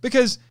interesting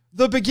because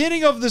the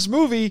beginning of this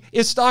movie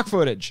is stock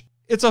footage.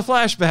 It's a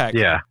flashback.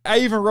 Yeah. I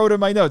even wrote in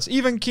my notes,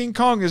 even King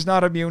Kong is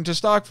not immune to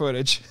stock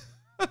footage.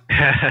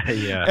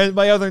 Yeah. And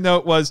my other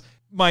note was,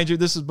 mind you,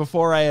 this is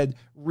before I had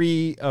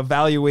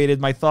reevaluated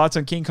my thoughts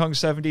on King Kong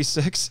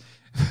 76.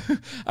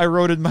 I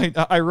wrote in,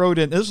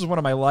 this was one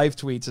of my live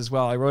tweets as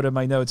well. I wrote in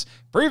my notes,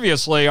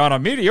 previously on a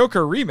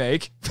mediocre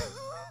remake.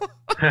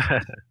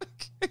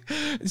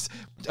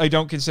 I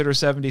don't consider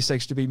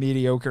 76 to be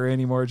mediocre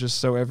anymore, just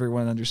so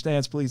everyone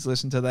understands. Please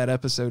listen to that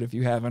episode if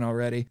you haven't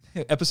already.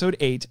 Episode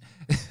 8.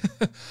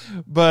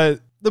 But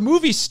the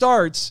movie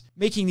starts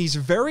making these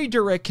very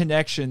direct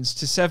connections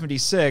to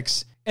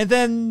 76, and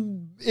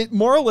then it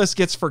more or less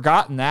gets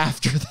forgotten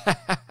after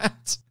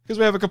that. Because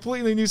we have a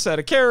completely new set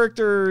of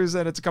characters,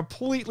 and it's a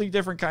completely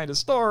different kind of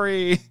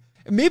story.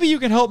 Maybe you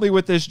can help me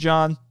with this,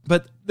 John,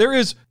 but there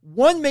is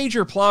one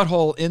major plot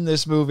hole in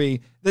this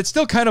movie that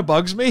still kind of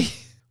bugs me,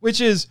 which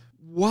is,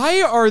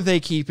 why are they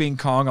keeping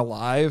Kong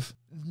alive?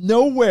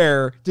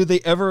 Nowhere do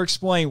they ever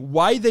explain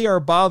why they are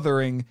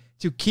bothering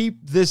to keep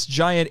this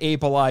giant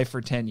ape alive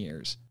for 10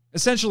 years,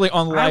 essentially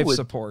on life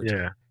support.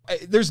 Yeah.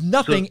 There's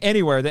nothing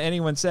anywhere that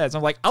anyone says.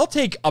 I'm like, I'll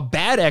take a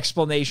bad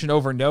explanation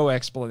over no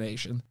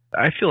explanation.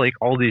 I feel like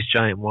all these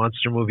giant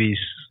monster movies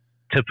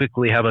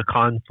typically have a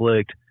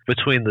conflict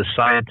between the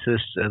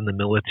scientists and the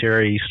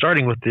military,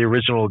 starting with the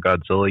original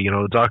Godzilla. You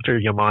know, Dr.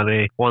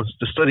 Yamane wants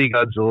to study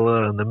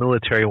Godzilla and the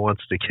military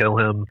wants to kill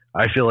him.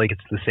 I feel like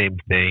it's the same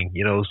thing.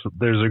 You know, so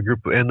there's a group,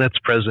 and that's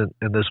present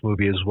in this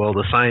movie as well.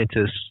 The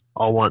scientists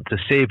all want to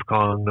save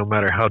Kong no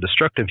matter how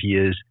destructive he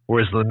is,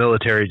 whereas the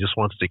military just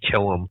wants to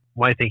kill him.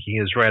 My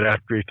thinking is right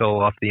after he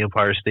fell off the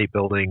Empire State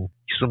Building,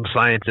 some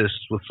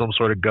scientists with some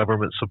sort of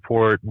government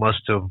support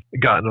must have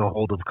gotten a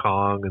hold of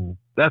Kong, and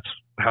that's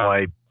how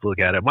I look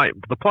at it.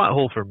 The plot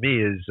hole for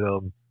me is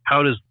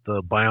how does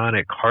the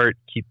bionic heart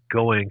keep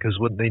going? Because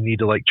wouldn't they need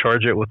to like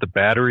charge it with a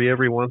battery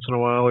every once in a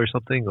while or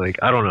something? Like,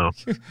 I don't know.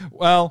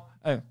 Well,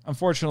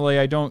 unfortunately,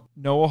 I don't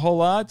know a whole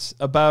lot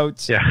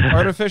about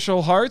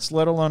artificial hearts,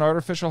 let alone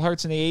artificial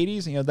hearts in the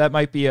 80s. You know, that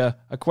might be a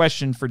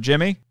question for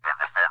Jimmy.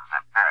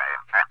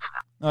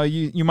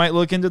 You might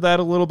look into that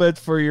a little bit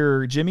for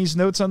your Jimmy's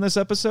notes on this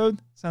episode.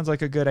 Sounds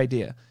like a good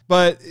idea.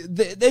 But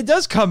it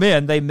does come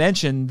in. They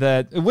mention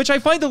that, which I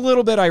find a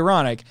little bit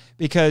ironic,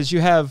 because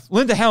you have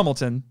Linda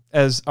Hamilton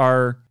as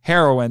our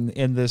heroine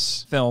in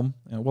this film.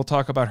 We'll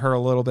talk about her a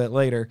little bit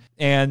later.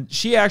 And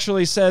she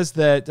actually says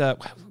that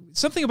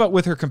something about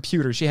with her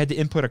computer, she had to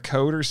input a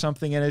code or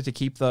something in it to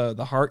keep the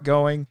heart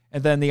going.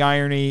 And then the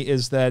irony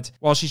is that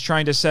while she's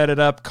trying to set it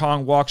up,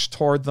 Kong walks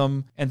toward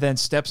them and then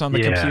steps on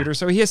the computer.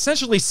 So he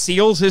essentially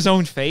seals his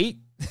own fate.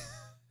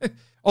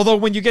 Although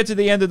when you get to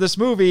the end of this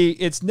movie,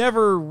 it's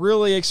never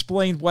really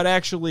explained what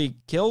actually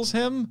kills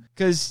him,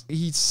 because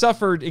he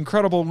suffered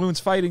incredible wounds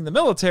fighting the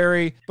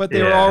military, but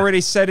they were already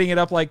setting it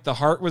up like the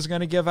heart was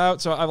going to give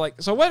out. So I'm like,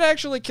 so what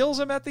actually kills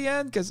him at the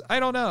end? Because I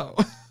don't know.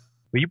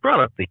 Well, you brought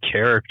up the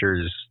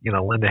characters. You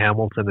know, Linda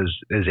Hamilton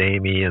is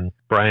Amy, and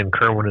Brian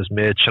Kerwin is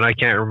Mitch, and I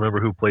can't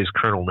remember who plays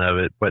Colonel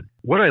Nevitt. But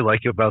what I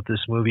like about this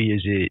movie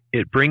is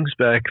it brings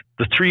back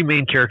the three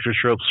main character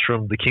tropes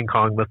from the King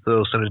Kong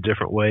mythos in a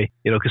different way.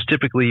 You know, because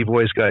typically you've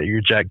always got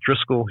your Jack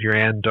Driscoll, your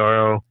Ann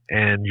Darrow,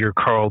 and your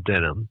Carl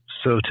Denham.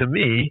 So to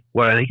me,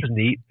 what I think is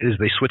neat is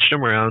they switched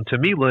them around. To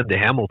me, Linda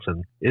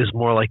Hamilton is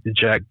more like the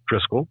Jack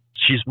Driscoll.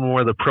 She's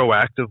more the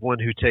proactive one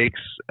who takes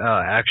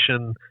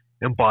action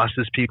and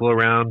bosses people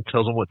around,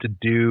 tells them what to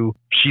do.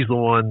 She's the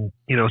one,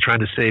 you know, trying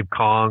to save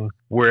Kong.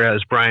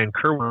 Whereas Brian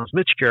Kerwin's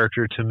Mitch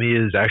character, to me,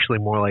 is actually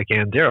more like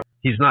Ann Darrow.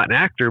 He's not an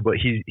actor, but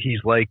he's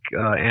like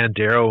Ann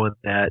Darrow in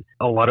that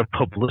a lot of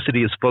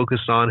publicity is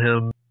focused on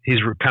him. He's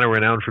kind of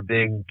renowned for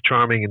being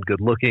charming and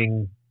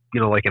good-looking,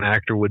 you know, like an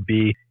actor would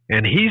be.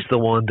 And he's the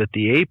one that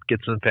the ape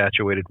gets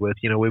infatuated with.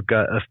 You know, we've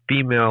got a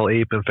female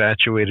ape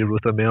infatuated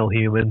with a male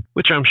human,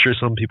 which I'm sure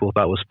some people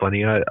thought was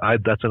funny.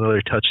 That's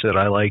another touch that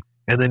I like.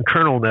 And then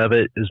Colonel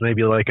Nevitt is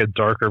maybe like a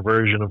darker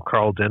version of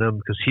Carl Denham,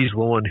 because he's the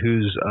one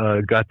who's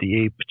got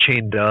the ape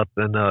chained up,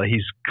 and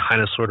he's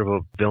kind of sort of a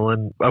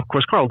villain. Of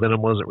course, Carl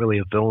Denham wasn't really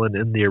a villain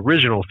in the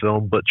original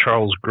film, but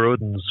Charles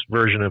Grodin's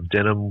version of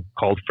Denham,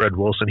 called Fred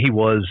Wilson, he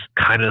was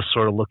kind of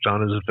sort of looked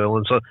on as a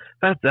villain. So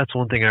that's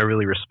one thing I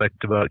really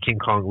respect about King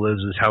Kong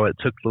Lives, is how it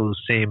took those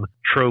same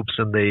tropes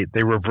and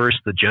they reversed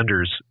the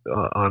genders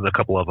on a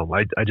couple of them.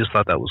 I just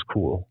thought that was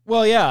cool.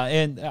 Well, yeah,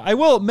 and I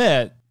will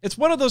admit, it's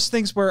one of those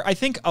things where I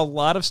think a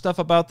lot of stuff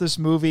about this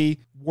movie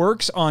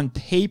works on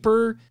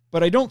paper,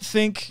 but I don't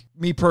think,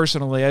 me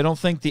personally, I don't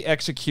think the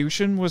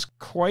execution was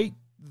quite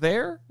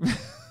there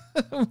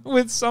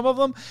with some of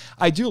them.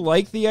 I do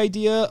like the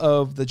idea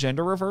of the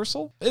gender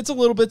reversal. It's a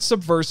little bit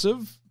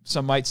subversive.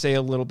 Some might say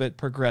a little bit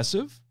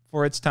progressive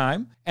for its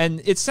time.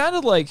 And it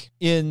sounded like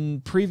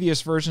in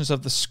previous versions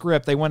of the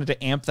script, they wanted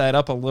to amp that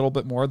up a little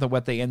bit more than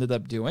what they ended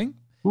up doing.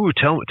 Ooh,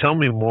 tell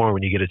me more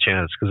when you get a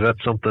chance, because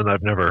that's something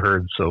I've never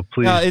heard. So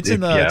please, it's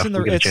in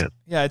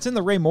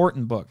the Ray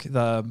Morton book.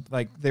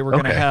 They were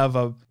going to have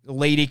a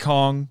Lady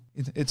Kong.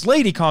 It's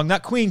Lady Kong,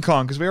 not Queen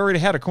Kong, because we already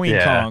had a Queen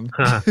Kong.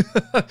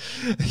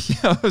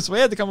 So we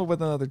had to come up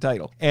with another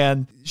title.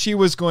 And she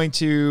was going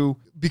to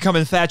become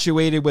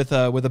infatuated with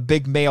a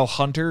big male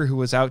hunter who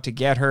was out to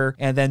get her,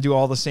 and then do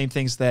all the same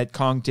things that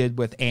Kong did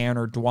with Anne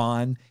or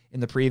Dwan in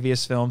the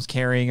previous films,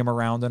 carrying him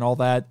around and all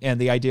that. And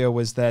the idea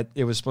was that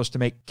it was supposed to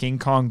make King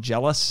Kong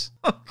jealous.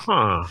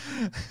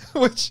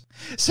 Which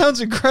sounds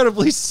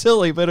incredibly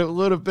silly, but it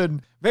would have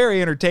been very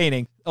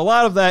entertaining. A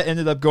lot of that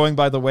ended up going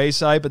by the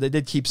wayside, but they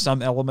did keep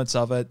some elements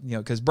of it, you know,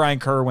 because Brian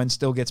Kerwin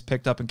still gets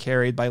picked up and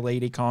carried by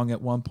Lady Kong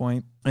at one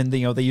point. And,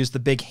 you know, they used the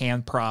big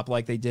hand prop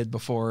like they did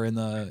before in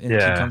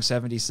King Kong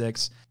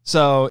 76.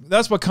 So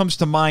that's what comes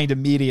to mind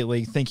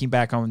immediately thinking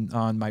back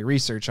on my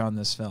research on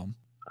this film.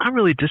 I'm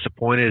really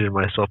disappointed in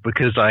myself,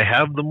 because I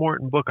have the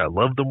Morton book. I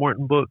love the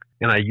Morton book,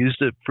 and I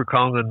used it for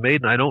Kong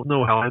Unmade, and I don't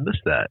know how I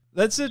missed that.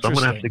 That's interesting. So I'm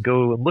going to have to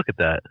go and look at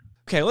that.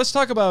 Okay, let's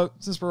talk about,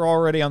 since we're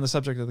already on the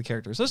subject of the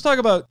characters, let's talk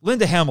about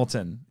Linda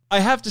Hamilton. I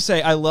have to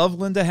say, I love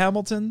Linda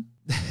Hamilton.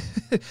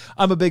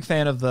 I'm a big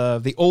fan of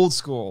the old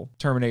school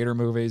Terminator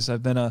movies.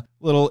 I've been a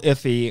little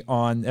iffy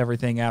on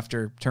everything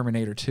after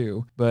Terminator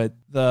 2, but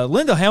the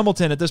Linda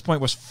Hamilton at this point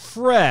was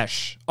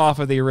fresh off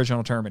of the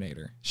original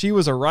Terminator. She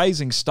was a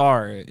rising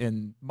star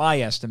in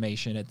my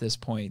estimation at this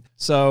point.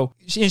 So,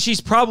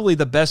 she's probably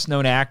the best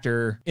known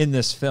actor in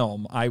this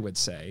film, I would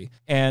say.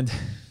 And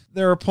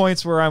there are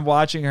points where I'm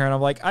watching her and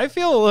I'm like, I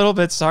feel a little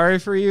bit sorry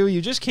for you.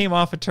 You just came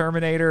off a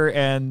Terminator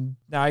and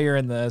now you're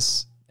in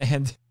this.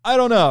 And I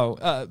don't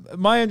know.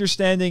 My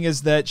understanding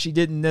is that she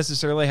didn't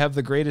necessarily have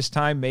the greatest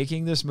time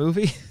making this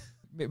movie.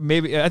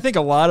 Maybe I think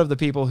a lot of the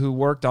people who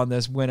worked on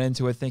this went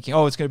into it thinking,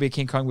 oh, it's going to be a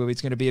King Kong movie.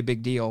 It's going to be a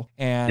big deal.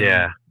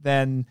 And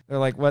then they're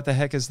like, what the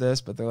heck is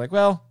this? But they're like,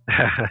 well,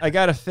 I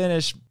got to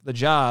finish the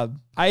job.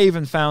 I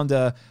even found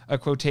a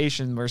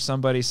quotation where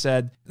somebody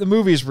said, the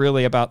movie's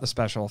really about the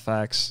special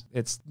effects.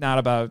 It's not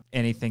about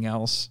anything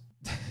else.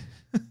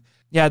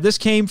 Yeah, this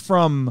came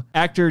from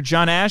actor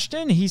John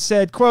Ashton. He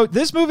said, quote,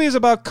 "This movie is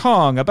about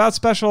Kong, about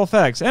special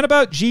effects, and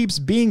about Jeeps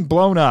being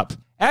blown up.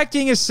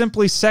 Acting is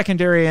simply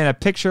secondary in a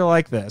picture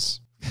like this."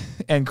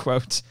 End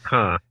quote.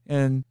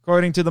 And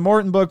according to the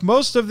Morton book,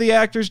 most of the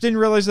actors didn't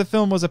realize the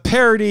film was a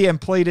parody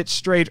and played it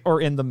straight or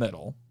in the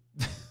middle.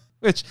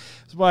 Which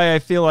is why I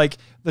feel like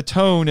the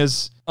tone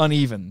is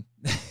uneven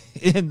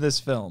in this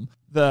film.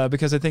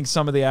 Because I think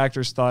some of the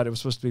actors thought it was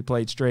supposed to be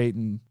played straight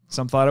and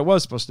some thought it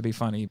was supposed to be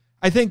funny.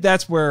 I think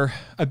that's where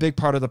a big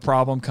part of the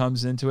problem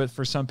comes into it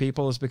for some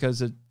people, is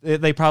because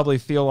they probably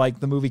feel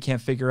like the movie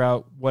can't figure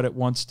out what it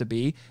wants to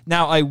be.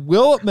 Now, I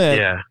will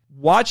admit,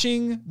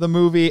 watching the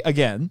movie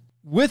again,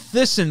 with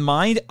this in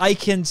mind, I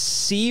can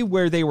see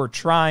where they were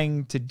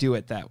trying to do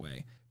it that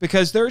way.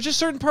 Because there are just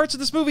certain parts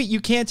of this movie you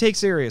can't take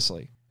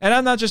seriously. And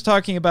I'm not just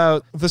talking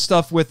about the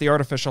stuff with the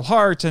artificial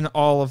heart and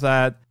all of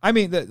that. I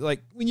mean,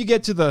 like when you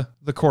get to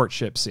the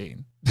courtship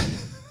scene,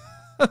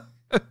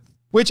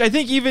 which I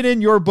think even in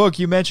your book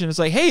you mentioned, it's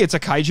like, hey, it's a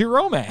kaiju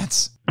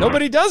romance.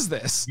 Nobody does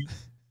this.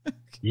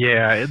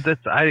 Yeah,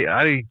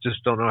 I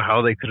just don't know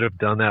how they could have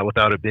done that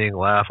without it being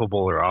laughable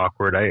or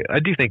awkward. I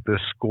do think the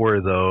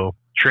score, though,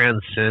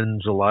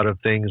 transcends a lot of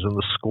things, and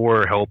the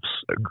score helps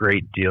a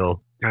great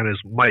deal. Kind of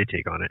is my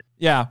take on it.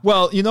 Yeah.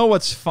 Well, you know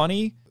what's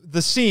funny?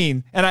 The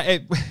scene,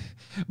 and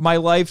my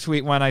live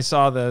tweet when I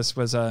saw this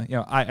was,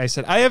 I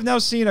said, I have now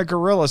seen a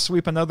gorilla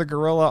sweep another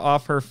gorilla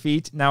off her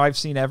feet. Now I've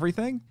seen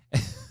everything.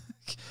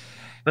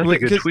 That's a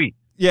good tweet.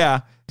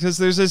 Yeah, because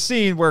there's a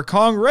scene where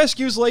Kong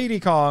rescues Lady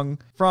Kong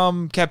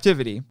from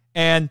captivity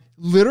and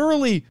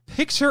literally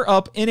picks her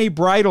up in a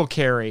bridal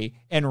carry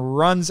and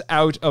runs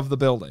out of the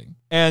building.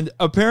 And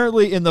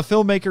apparently in the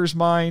filmmaker's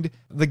mind,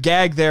 the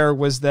gag there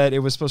was that it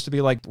was supposed to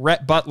be like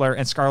Rhett Butler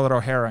and Scarlett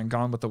O'Hara in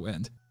Gone with the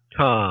Wind.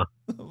 Huh.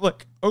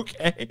 Like,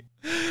 okay.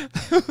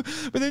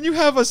 But then you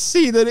have a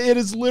scene that it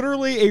is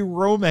literally a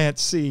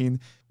romance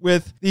scene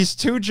with these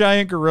two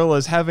giant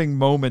gorillas having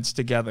moments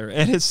together.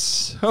 And it's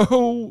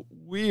so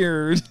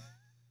weird.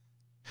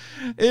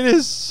 It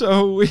is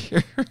so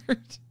weird.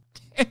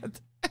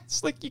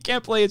 It's like you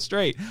can't play it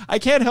straight. I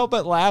can't help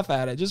but laugh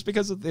at it just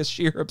because of the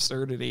sheer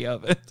absurdity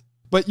of it.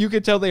 But you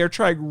can tell they are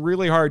trying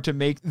really hard to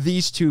make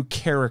these two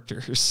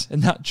characters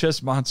and not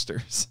just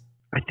monsters.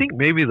 I think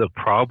maybe the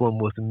problem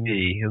with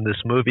me in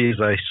this movie is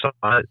I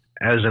saw it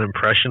as an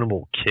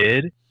impressionable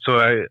kid. So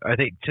I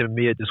think to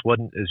me it just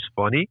wasn't as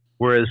funny.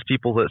 Whereas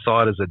people that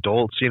saw it as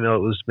adults, it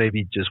was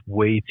maybe just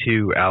way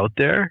too out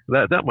there.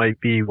 That might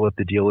be what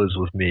the deal is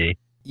with me.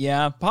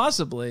 Yeah,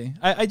 possibly.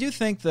 I do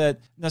think that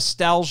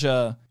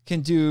nostalgia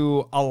can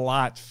do a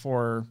lot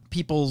for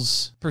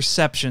people's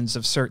perceptions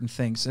of certain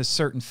things, as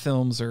certain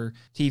films or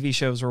TV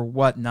shows or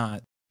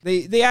whatnot.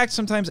 They act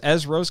sometimes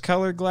as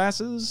rose-colored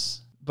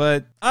glasses,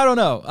 but I don't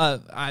know.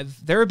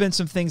 There have been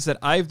some things that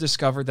I've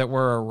discovered that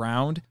were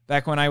around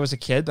back when I was a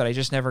kid, but I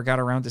just never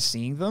got around to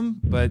seeing them.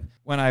 But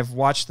when I've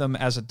watched them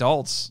as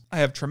adults, I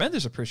have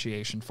tremendous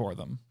appreciation for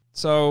them.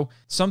 So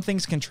some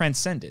things can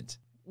transcend it.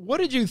 What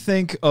did you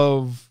think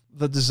of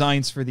the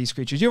designs for these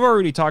creatures? You've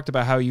already talked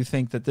about how you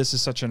think that this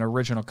is such an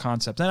original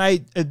concept. And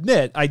I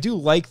admit, I do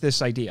like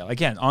this idea.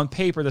 Again, on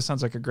paper, this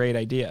sounds like a great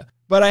idea.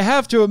 But I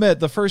have to admit,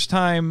 the first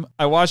time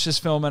I watched this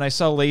film and I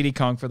saw Lady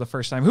Kong for the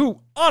first time,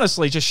 who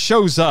honestly just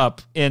shows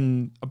up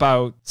in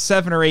about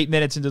 7 or 8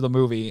 minutes into the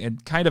movie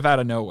and kind of out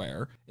of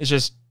nowhere, it's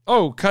just,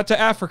 oh, cut to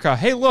Africa.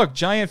 Hey, look,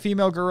 giant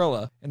female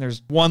gorilla. And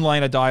there's one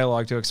line of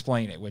dialogue to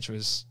explain it, which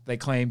was they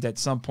claimed at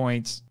some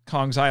point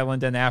Kong's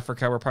Island and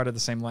Africa were part of the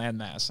same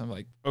landmass. I'm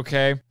like,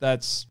 okay,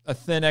 that's a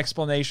thin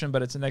explanation,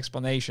 but it's an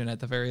explanation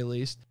at the very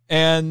least.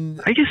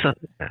 And I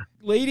guess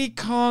Lady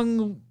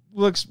Kong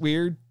looks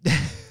weird.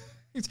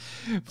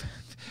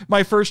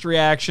 My first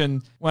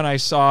reaction when I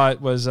saw it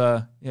was,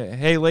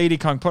 hey, Lady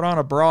Kong, put on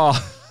a bra.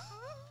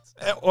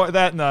 Or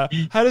that,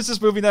 how does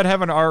this movie not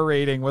have an R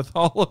rating with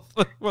all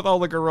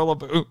the gorilla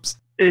boobs?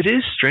 It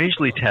is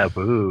strangely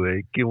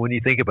taboo when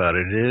you think about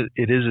it.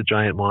 It is a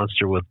giant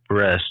monster with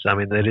breasts. I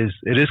mean, it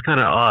is kind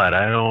of odd.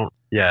 I don't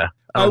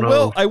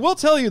know. I will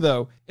tell you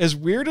though, as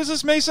weird as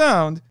this may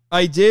sound,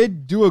 I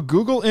did do a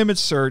Google image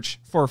search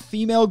for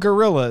female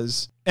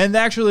gorillas, and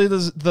actually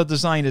the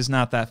design is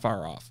not that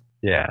far off.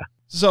 Yeah.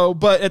 So,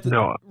 but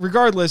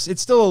regardless,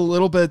 it's still a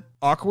little bit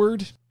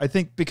awkward, I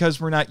think,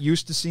 because we're not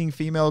used to seeing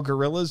female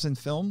gorillas in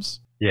films.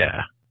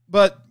 Yeah.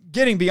 But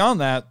getting beyond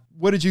that,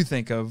 what did you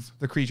think of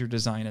the creature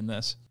design in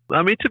this?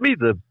 I mean, to me,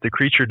 the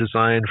creature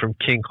design from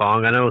King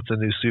Kong, I know it's a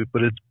new suit,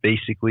 but it's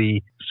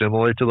basically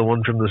similar to the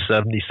one from the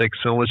 76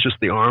 film. It's just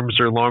the arms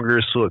are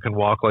longer so it can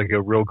walk like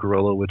a real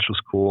gorilla, which was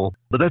cool.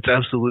 But that's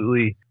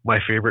absolutely my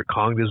favorite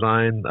Kong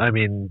design. I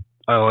mean,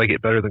 I like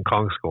it better than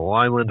Kong Skull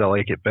Island. I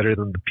like it better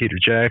than the Peter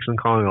Jackson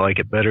Kong. I like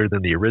it better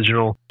than the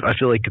original. I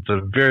feel like it's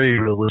a very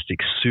realistic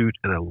suit,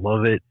 and I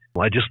love it.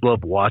 I just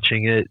love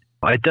watching it.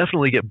 I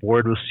definitely get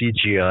bored with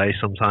CGI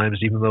sometimes,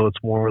 even though it's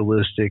more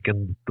realistic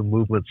and the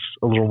movement's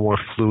a little more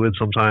fluid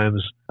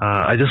sometimes.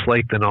 I just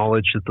like the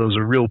knowledge that those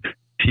are real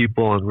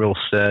people and real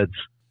sets.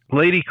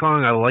 Lady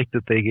Kong, I like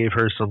that they gave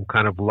her some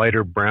kind of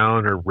lighter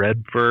brown or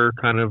red fur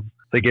kind of.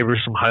 They gave her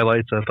some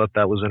highlights. I thought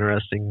that was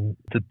interesting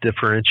to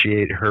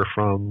differentiate her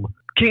from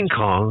King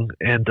Kong.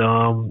 And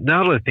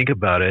now that I think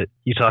about it,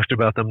 you talked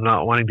about them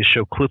not wanting to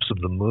show clips of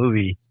the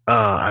movie.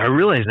 I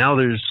realize now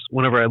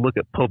whenever I look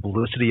at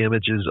publicity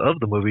images of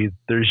the movie,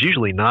 there's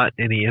usually not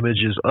any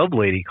images of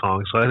Lady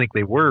Kong. So I think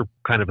they were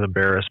kind of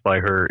embarrassed by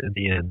her in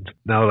the end,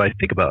 now that I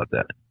think about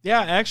that.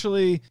 Yeah,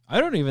 actually, I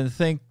don't even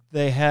think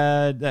they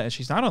had that.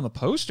 She's not on the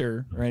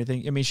poster or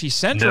anything. I mean, she's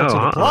central to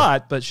the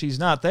plot, but she's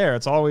not there.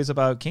 It's always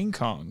about King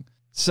Kong.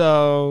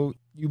 So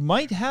you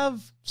might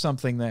have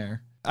something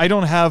there. I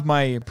don't have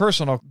my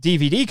personal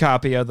DVD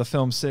copy of the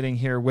film sitting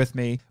here with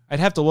me.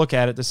 I'd have to look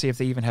at it to see if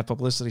they even have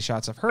publicity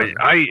shots of her.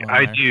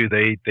 I do.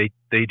 They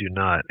do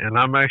not. And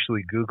I'm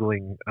actually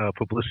Googling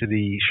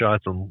publicity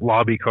shots on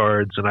lobby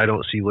cards, and I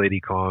don't see Lady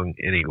Kong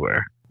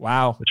anywhere.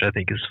 Wow. Which I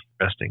think is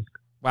interesting.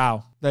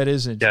 Wow, that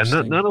is Yeah,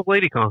 interesting. none of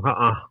Lady Kong.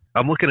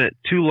 I'm looking at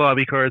 2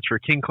 lobby cards for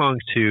King Kong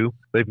 2.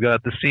 They've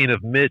got the scene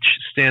of Mitch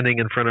standing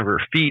in front of her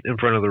feet in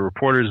front of the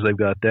reporters. They've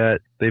got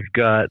that. They've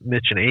got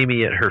Mitch and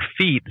Amy at her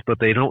feet, but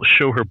they don't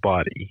show her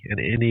body in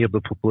any of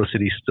the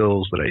publicity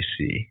stills that I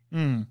see.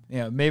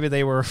 Yeah, maybe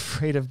they were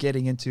afraid of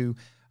getting into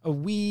a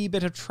wee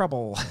bit of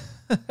trouble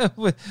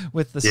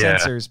with the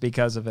censors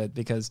because of it,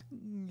 because,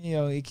 you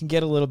know, it can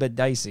get a little bit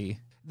dicey.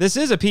 This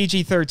is a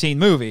PG-13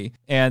 movie,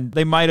 and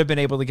they might have been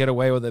able to get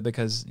away with it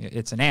because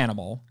it's an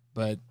animal,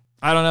 but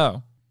I don't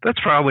know. That's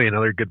probably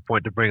another good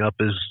point to bring up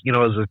is, you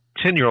know, as a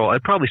 10-year-old, I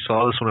probably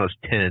saw this when I was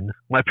 10.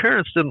 My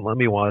parents didn't let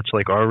me watch,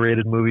 like,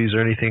 R-rated movies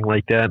or anything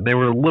like that, and they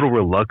were a little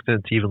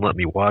reluctant to even let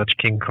me watch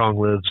King Kong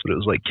Lives, but it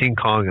was like King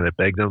Kong, and I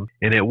begged them.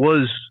 And it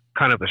was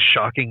kind of a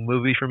shocking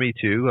movie for me,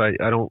 too.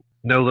 I don't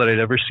know that I'd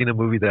ever seen a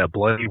movie that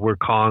bloody where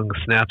Kong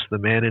snaps the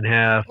man in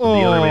half,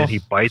 and the other man, he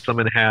bites him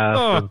in half.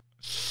 And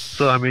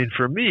so, I mean,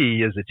 for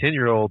me, as a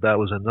 10-year-old, that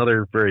was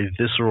another very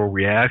visceral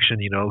reaction,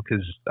 you know,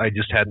 because I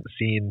just hadn't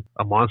seen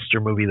a monster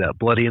movie that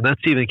bloody. And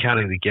that's even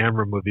counting the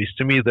Gamera movies.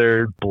 To me,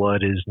 their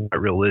blood is not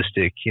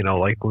realistic. You know,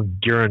 like when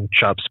Gurren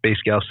chops Space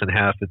Gauss in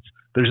half,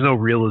 there's no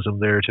realism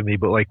there to me.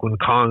 But like when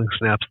Kong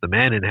snaps the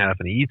man in half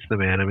and he eats the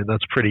man, I mean,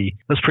 that's pretty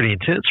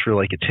intense for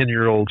like a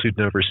 10-year-old who'd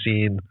never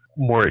seen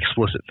more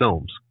explicit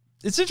films.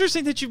 It's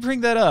interesting that you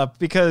bring that up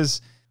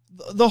because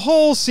the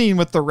whole scene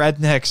with the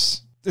rednecks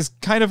is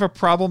kind of a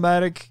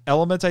problematic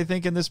element, I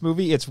think, in this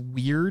movie. It's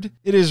weird.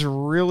 It is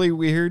really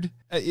weird.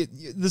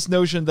 This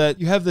notion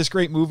that you have this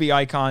great movie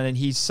icon and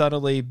he's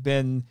suddenly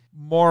been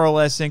more or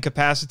less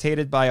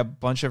incapacitated by a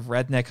bunch of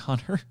redneck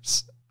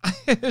hunters.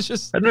 It's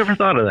just, I've never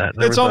thought of that.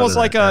 It's almost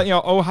like a, you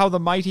know, oh, how the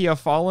mighty have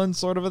fallen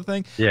sort of a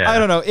thing. Yeah. I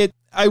don't know.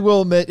 I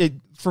will admit it,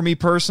 for me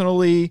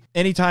personally,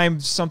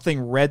 anytime something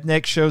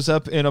redneck shows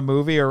up in a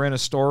movie or in a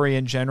story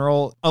in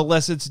general,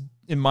 unless it's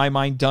in my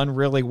mind done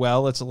really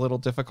well, it's a little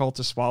difficult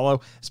to swallow,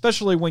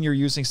 especially when you're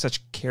using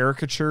such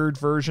caricatured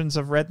versions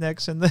of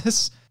rednecks in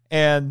this.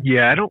 And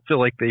yeah, I don't feel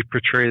like they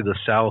portray the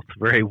South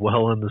very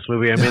well in this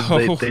movie. I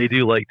mean, they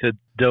do like to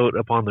dote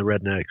upon the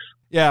rednecks.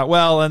 Yeah,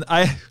 well, and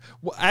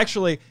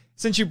actually,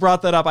 since you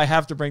brought that up, I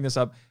have to bring this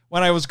up.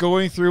 When I was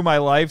going through my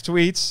live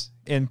tweets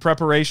in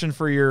preparation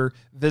for your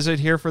visit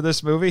here for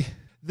this movie,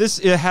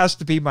 it has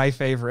to be my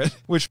favorite,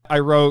 which I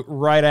wrote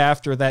right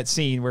after that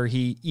scene where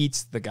he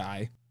eats the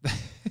guy.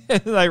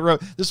 And I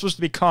wrote, this was supposed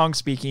to be Kong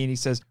speaking, and he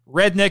says,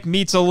 redneck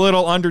meat's a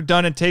little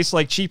underdone and tastes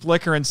like cheap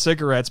liquor and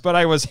cigarettes, but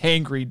I was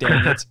hangry,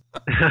 dang it.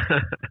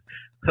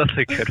 That's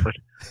a good one.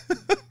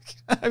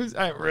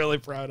 I'm really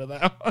proud of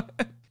that one.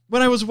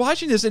 When I was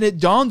watching this, and it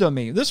dawned on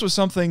me, this was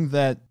something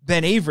that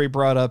Ben Avery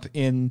brought up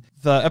in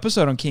the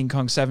episode on King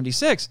Kong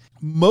 76.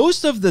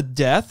 Most of the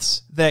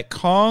deaths that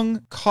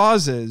Kong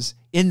causes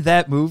in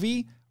that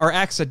movie are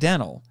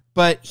accidental.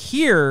 But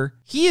here,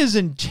 he is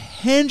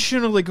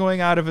intentionally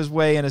going out of his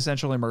way and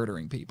essentially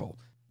murdering people.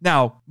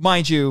 Now,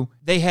 mind you,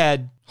 they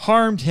had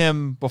harmed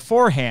him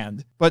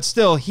beforehand, but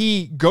still,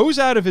 he goes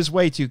out of his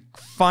way to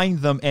find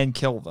them and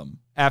kill them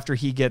after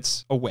he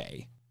gets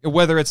away.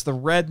 Whether it's the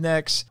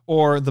rednecks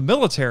or the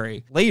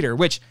military later,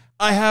 which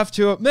I have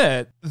to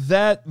admit,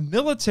 that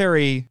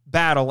military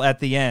battle at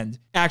the end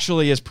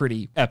actually is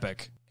pretty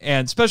epic.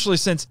 And especially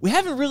since we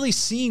haven't really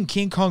seen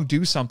King Kong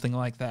do something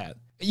like that.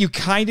 You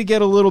kind of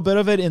get a little bit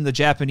of it in the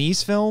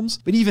Japanese films,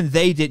 but even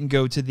they didn't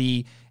go to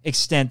the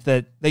extent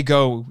that they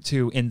go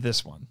to in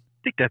this one.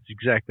 I think that's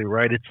exactly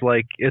right. It's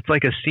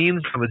like a scene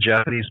from a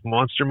Japanese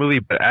monster movie,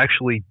 but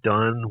actually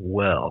done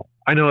well.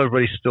 I know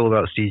everybody's still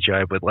about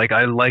CGI, but like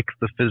I like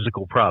the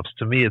physical props.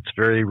 To me, it's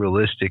very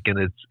realistic in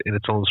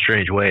its own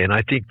strange way, and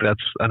I think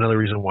that's another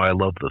reason why I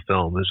love the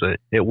film. Is that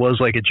it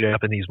was like a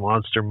Japanese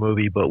monster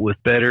movie, but with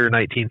better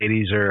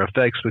 1980s era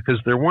effects,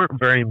 because there weren't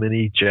very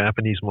many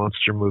Japanese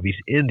monster movies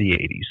in the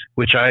 80s,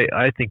 which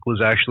I think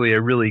was actually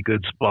a really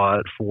good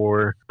spot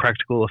for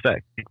practical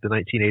effect. I think the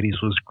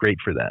 1980s was great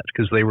for that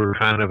because they were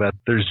kind of at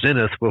their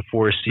zenith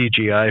before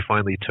CGI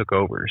finally took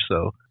over.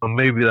 So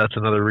maybe that's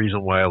another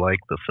reason why I like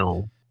the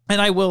film. And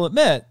I will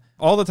admit,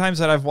 all the times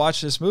that I've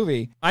watched this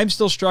movie, I'm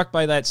still struck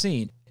by that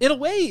scene. In a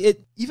way,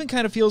 it even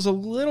kind of feels a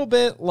little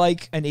bit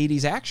like an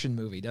 80s action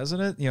movie, doesn't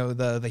it? You know,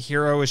 the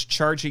hero is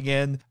charging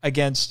in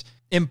against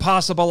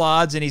impossible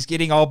odds and he's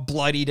getting all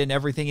bloodied and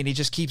everything, and he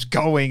just keeps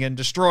going and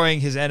destroying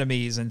his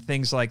enemies and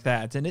things like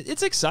that. And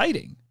it's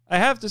exciting, I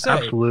have to say.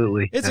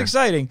 Absolutely. It's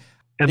exciting.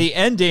 And the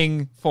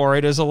ending for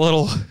it is a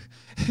little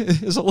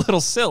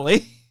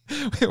silly.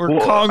 Where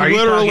Kong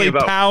literally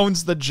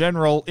pounds the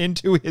general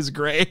into his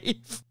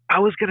grave. I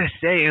was going to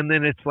say, and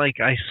then it's like,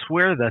 I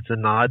swear that's a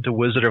nod to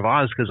Wizard of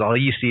Oz because all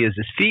you see is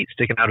his feet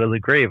sticking out of the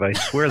grave. I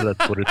swear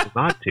that's what it's a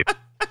nod to.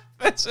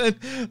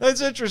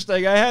 That's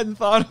interesting. I hadn't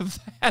thought of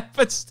that,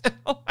 but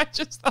still, I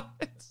just thought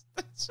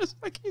it's just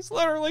like he's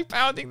literally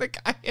pounding the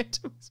guy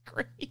into his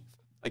grave.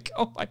 Like,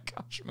 oh my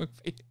gosh,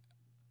 movie.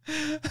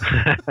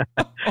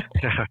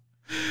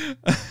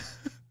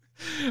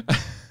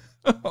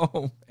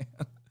 Oh man.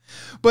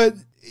 But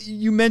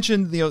you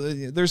mentioned,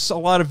 there's a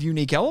lot of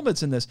unique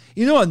elements in this.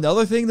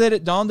 Another thing that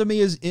it dawned on me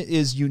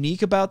is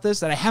unique about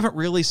this that I haven't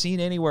really seen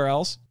anywhere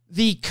else.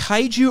 The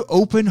kaiju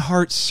open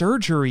heart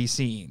surgery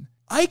scene.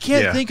 I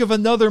can't think of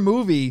another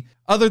movie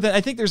other than,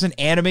 I think there's an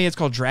anime, it's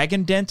called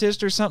Dragon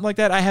Dentist or something like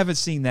that. I haven't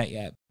seen that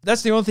yet.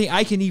 That's the only thing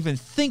I can even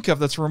think of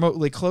that's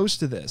remotely close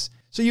to this.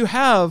 So you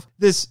have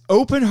this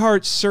open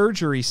heart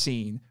surgery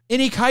scene in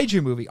a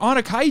kaiju movie on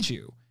a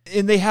kaiju.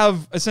 And they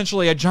have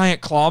essentially a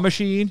giant claw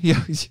machine.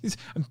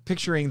 I'm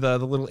picturing the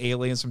little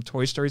aliens from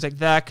Toy Story. He's like,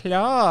 the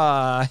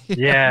claw.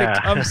 Yeah.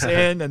 It comes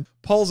in and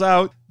pulls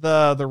out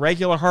the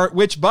regular heart,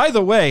 which, by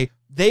the way,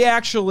 they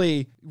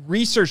actually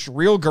researched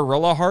real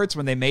gorilla hearts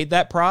when they made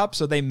that prop,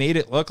 so they made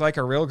it look like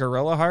a real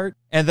gorilla heart.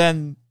 And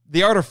then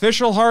the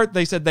artificial heart,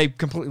 they said they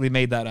completely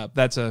made that up.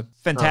 That's a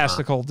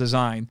fantastical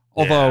design.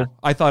 Although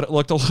I thought it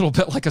looked a little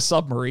bit like a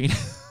submarine.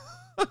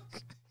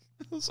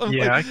 So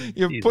I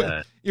you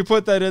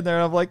put that in there,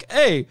 and I'm like,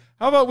 hey,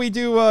 how about we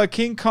do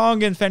King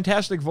Kong and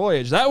Fantastic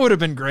Voyage? That would have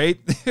been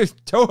great.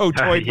 Toho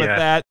toyed with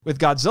that with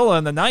Godzilla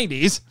in the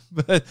 90s.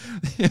 But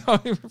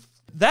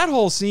that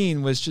whole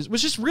scene was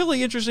just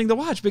really interesting to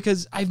watch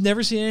because I've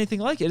never seen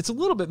anything like it. It's a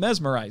little bit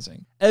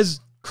mesmerizing. As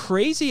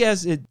crazy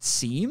as it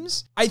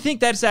seems, I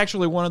think that's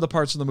actually one of the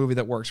parts of the movie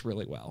that works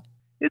really well.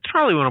 It's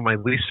probably one of my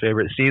least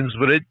favorite scenes,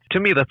 but to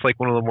me, that's like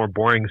one of the more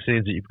boring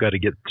scenes that you've got to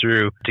get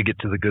through to get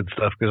to the good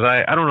stuff. Because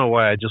I don't know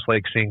why, I just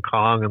like seeing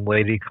Kong and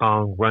Lady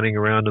Kong running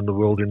around in the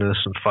wilderness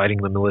and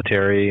fighting the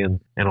military and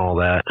all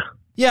that.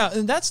 Yeah,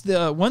 and that's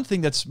the one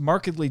thing that's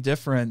markedly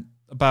different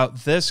about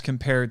this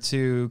compared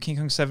to King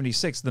Kong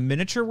 76. The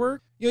miniature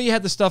work, you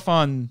had the stuff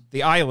on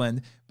the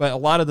island, but a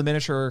lot of the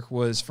miniature work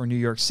was for New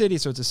York City,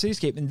 so it's a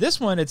cityscape. And this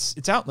one,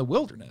 it's out in the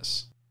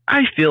wilderness.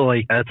 I feel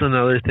like that's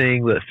another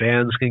thing that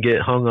fans can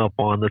get hung up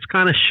on that's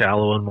kind of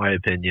shallow in my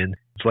opinion.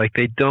 It's like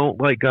they don't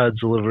like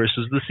Godzilla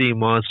versus the sea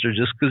monster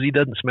just because he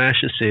doesn't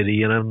smash a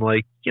city. And I'm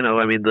like,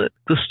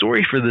 the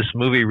story for this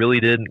movie really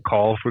didn't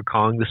call for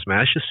Kong to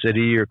smash a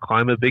city or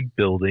climb a big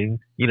building.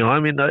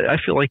 I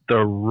feel like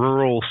the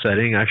rural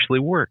setting actually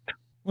worked.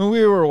 When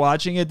we were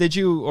watching it, did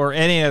you, or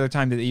any other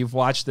time that you've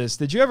watched this,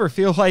 did you ever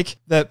feel like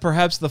that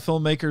perhaps the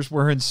filmmakers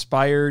were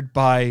inspired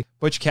by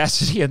Butch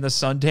Cassidy and the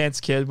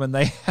Sundance Kid when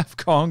they have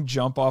Kong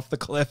jump off the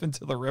cliff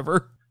into the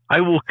river?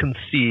 I will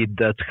concede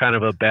that's kind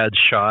of a bad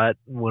shot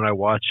when I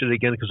watch it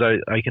again, because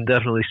I can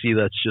definitely see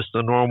that's just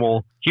a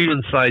normal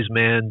human-sized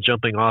man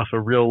jumping off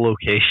a real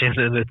location,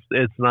 and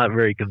it's not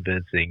very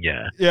convincing,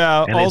 yeah.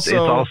 Yeah, and also... It's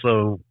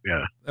also,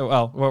 yeah. Oh,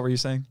 well, what were you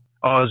saying?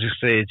 Oh, I was just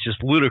saying, it's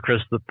just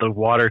ludicrous that the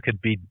water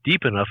could be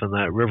deep enough in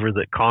that river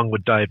that Kong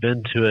would dive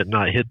into it,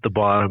 not hit the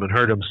bottom and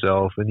hurt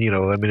himself. And,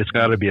 it's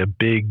got to be a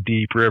big,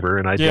 deep river.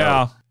 And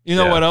You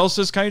know what else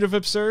is kind of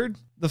absurd?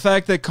 The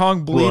fact that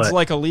Kong bleeds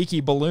like a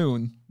leaky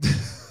balloon.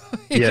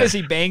 Because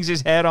he bangs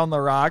his head on the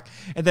rock,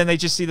 and then they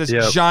just see this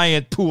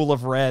giant pool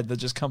of red that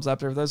just comes up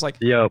there. There's like,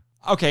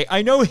 okay,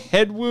 I know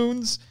head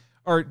wounds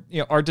are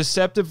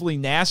deceptively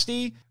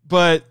nasty,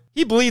 but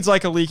he bleeds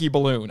like a leaky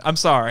balloon. I'm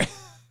sorry.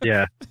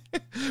 Yeah.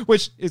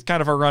 Which is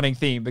kind of a running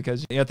theme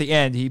because at the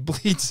end he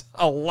bleeds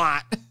a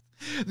lot.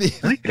 I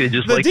think they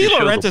just the like De to show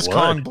Laurentiis the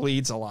blood. Kong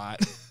bleeds a lot.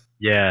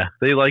 Yeah,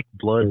 they liked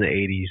blood in the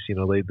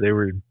 80s. They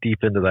were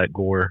deep into that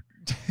gore.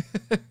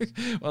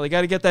 Well, they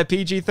got to get that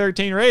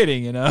PG-13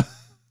 rating,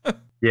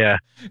 Yeah.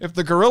 If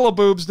the gorilla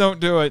boobs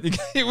don't do it,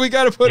 we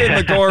got to put in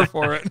the gore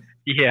for it.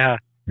 Yeah.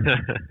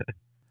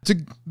 To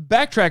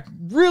backtrack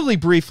really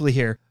briefly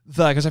here,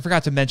 because I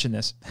forgot to mention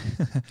this,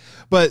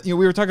 but we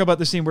were talking about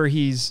the scene where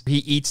he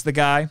eats the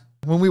guy.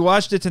 When we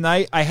watched it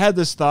tonight, I had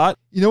this thought.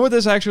 You know what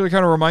this actually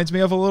kind of reminds me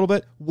of a little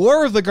bit?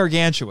 War of the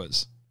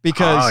Gargantuas.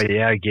 Because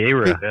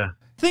Gaira.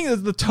 I think that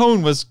the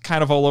tone was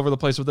kind of all over the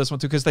place with this one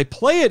too, because they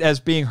play it as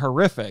being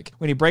horrific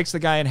when he breaks the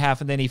guy in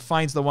half and then he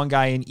finds the one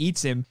guy and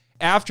eats him.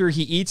 After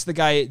he eats the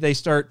guy, they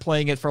start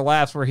playing it for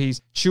laughs where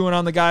he's chewing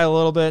on the guy a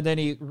little bit, and then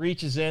he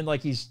reaches in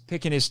like he's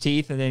picking his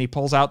teeth, and then he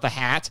pulls out the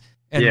hat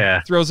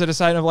and throws it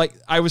aside. I'm like,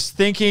 I was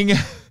thinking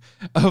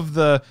of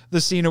the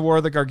scene of War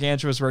of the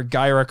Gargantuas where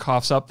Gaira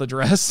coughs up the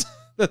dress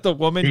that the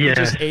woman he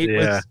just ate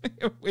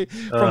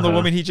from the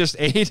woman he just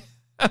ate.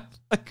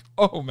 Like,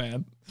 oh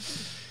man.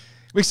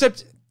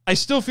 Except I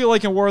still feel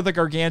like in War of the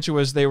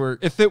Gargantuas,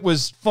 if it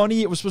was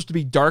funny, it was supposed to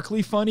be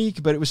darkly funny,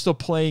 but it was still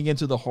playing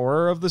into the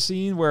horror of the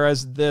scene.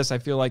 Whereas this, I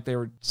feel like they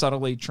were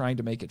subtly trying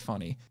to make it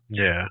funny.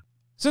 Yeah.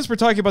 Since we're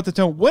talking about the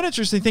tone, one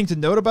interesting thing to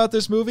note about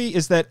this movie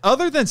is that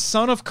other than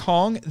Son of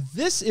Kong,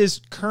 this is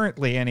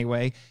currently,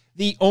 anyway,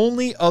 the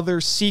only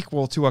other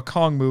sequel to a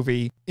Kong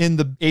movie in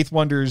the Eighth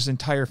Wonder's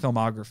entire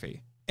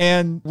filmography.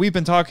 And we've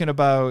been talking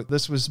about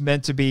this was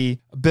meant to be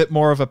a bit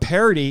more of a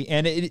parody,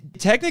 and it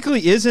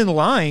technically is in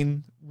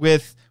line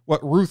with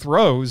what Ruth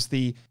Rose,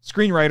 the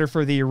screenwriter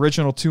for the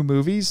original two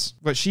movies,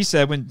 what she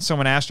said when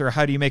someone asked her,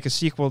 how do you make a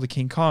sequel to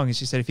King Kong? And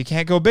she said, if you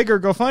can't go bigger,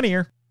 go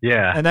funnier.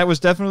 Yeah. And that was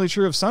definitely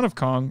true of Son of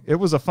Kong. It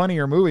was a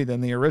funnier movie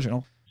than the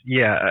original.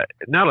 yeah,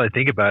 now that I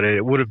think about it,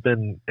 it would have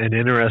been an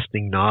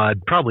interesting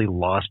nod, probably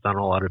lost on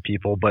a lot of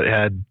people, but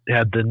had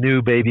the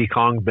new baby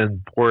Kong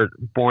been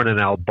born an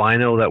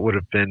albino, that would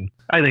have been,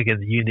 I think, a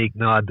unique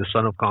nod to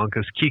Son of Kong,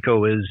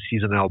 because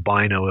he's an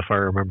albino, if I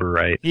remember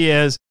right. He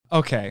is.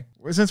 Okay,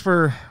 since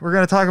we're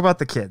going to talk about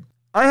the kid,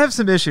 I have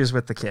some issues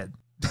with the kid.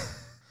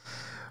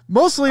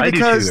 Mostly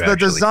because the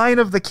design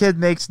of the kid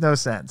makes no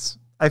sense.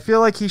 I feel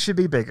like he should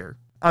be bigger.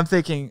 I'm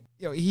thinking,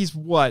 he's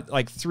what,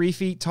 like 3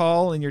 feet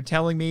tall, and you're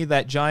telling me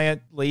that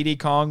giant Lady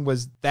Kong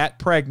was that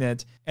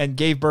pregnant and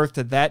gave birth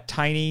to that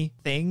tiny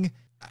thing?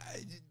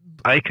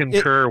 I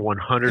concur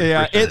 100%.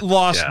 Yeah, it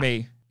lost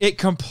me. It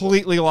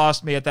completely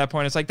lost me at that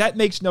point. It's like, that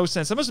makes no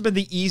sense. That must have been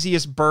the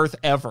easiest birth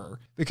ever,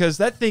 because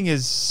that thing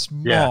is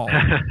small.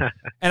 Yeah.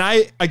 And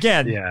I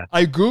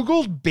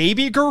Googled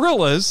baby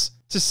gorillas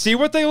to see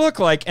what they look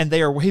like, and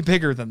they are way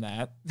bigger than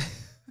that.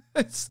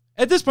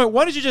 At this point,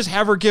 why don't you just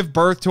have her give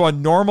birth to a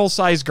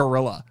normal-sized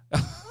gorilla?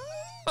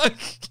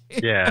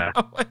 Yeah.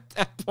 At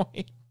that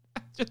point,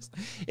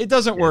 it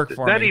doesn't work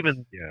for me.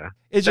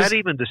 That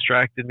even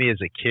distracted me as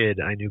a kid.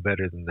 I knew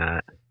better than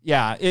that.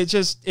 Yeah,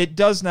 it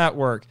does not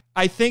work.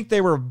 I think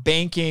they were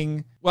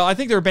banking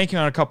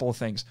on a couple of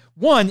things.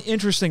 One,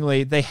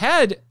 interestingly, they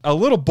had a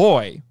little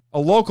boy, a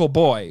local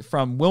boy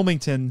from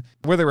Wilmington,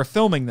 where they were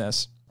filming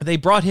this. They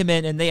brought him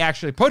in, and they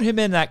actually put him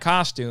in that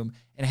costume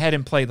and had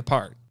him play the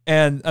part.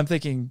 And I'm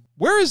thinking,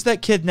 where is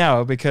that kid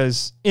now?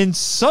 Because in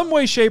some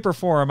way, shape, or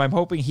form, I'm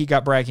hoping he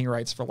got bragging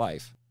rights for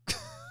life.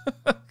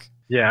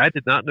 Yeah, I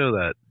did not know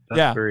that.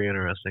 That's very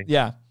interesting.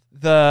 Yeah.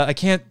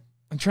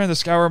 I'm trying to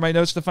scour my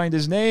notes to find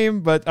his name,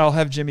 but I'll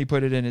have Jimmy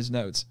put it in his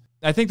notes.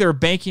 I think they were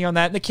banking on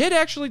that. And the kid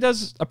actually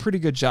does a pretty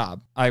good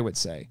job, I would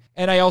say.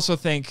 And I also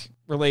think,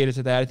 related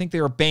to that, I think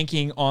they were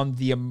banking on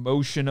the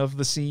emotion of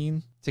the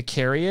scene to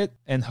carry it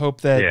and hope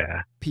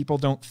that people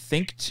don't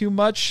think too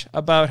much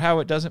about how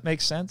it doesn't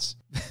make sense.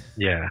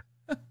 Yeah.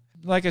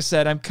 Like I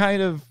said, I'm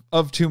kind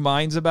of two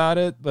minds about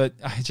it, but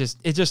it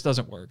just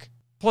doesn't work.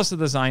 Plus the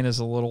design is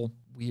a little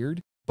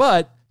weird.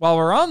 But while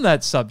we're on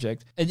that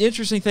subject, an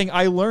interesting thing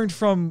I learned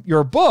from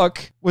your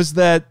book was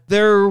that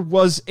there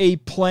was a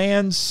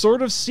planned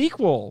sort of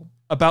sequel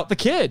about the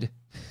kid.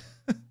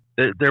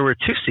 There were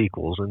 2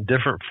 sequels in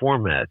different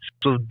formats.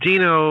 So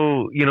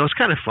Dino, it's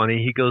kind of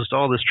funny. He goes to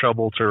all this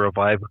trouble to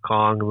revive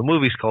Kong. The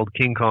movie's called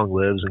King Kong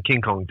Lives and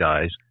King Kong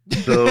Dies.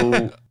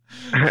 So,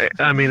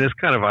 I mean, it's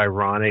kind of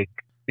ironic.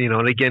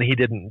 And again, he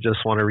didn't just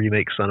want to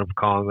remake Son of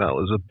Kong. That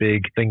was a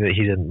big thing that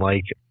he didn't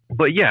like.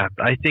 But yeah,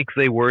 I think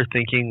they were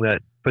thinking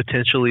that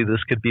potentially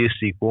this could be a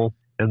sequel,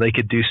 and they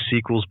could do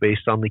sequels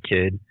based on the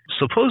kid.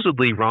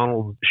 Supposedly,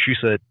 Ronald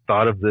Shusett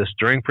thought of this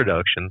during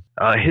production.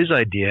 His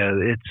idea,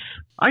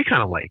 I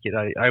kind of like it.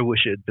 I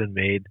wish it had been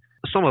made.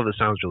 Some of it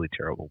sounds really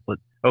terrible, but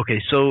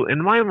okay. So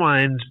in my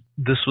mind,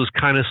 this was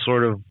kind of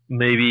sort of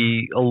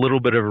maybe a little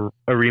bit of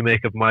a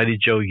remake of Mighty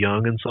Joe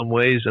Young in some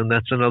ways, and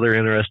that's another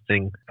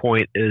interesting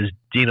point is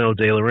Dino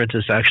De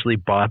Laurentiis actually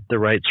bought the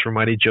rights for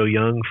Mighty Joe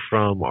Young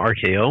from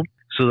RKO.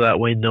 So that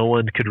way no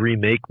one could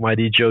remake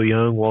Mighty Joe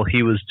Young while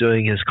he was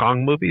doing his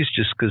Kong movies,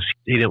 just because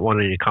he didn't want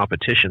any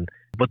competition.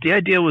 But the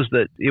idea was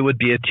that it would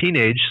be a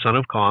teenage Son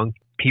of Kong.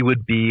 He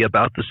would be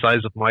about the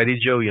size of Mighty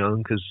Joe Young,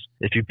 because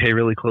if you pay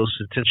really close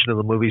attention to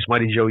the movies,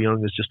 Mighty Joe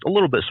Young is just a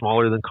little bit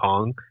smaller than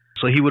Kong.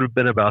 So he would have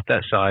been about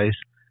that size.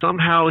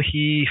 Somehow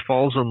he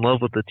falls in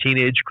love with a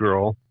teenage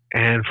girl.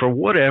 And for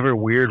whatever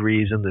weird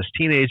reason, this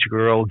teenage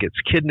girl gets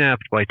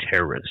kidnapped by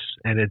terrorists.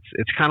 And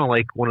it's kind of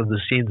like one of the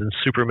scenes in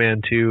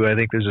Superman 2. I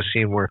think there's a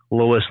scene where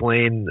Lois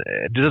Lane,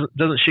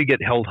 doesn't she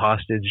get held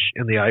hostage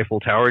in the Eiffel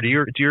Tower? Do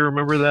you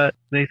remember that,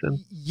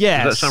 Nathan?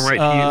 Yes. Does that sound right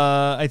to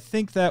you? I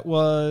think that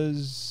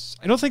was...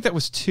 I don't think that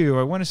was 2.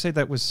 I want to say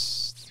that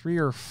was 3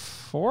 or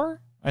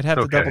 4. I'd have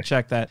to double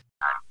check that.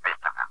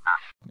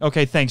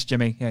 Okay, thanks,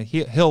 Jimmy. Yeah,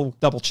 he'll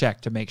double check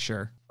to make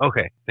sure.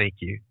 Okay, thank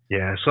you.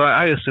 Yeah, so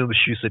I assume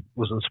Shusett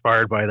was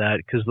inspired by that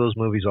because those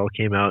movies all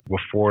came out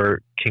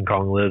before King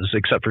Kong Lives,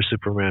 except for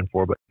Superman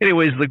 4. But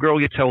anyways, the girl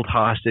gets held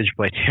hostage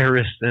by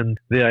terrorists in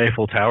the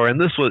Eiffel Tower, and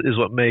this is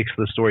what makes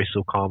the story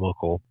so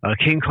comical.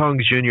 King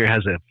Kong Jr.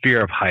 has a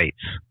fear of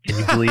heights. Can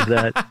you believe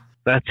that?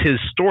 That's his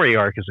story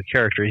arc as a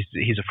character.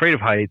 He's afraid of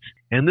heights,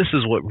 and this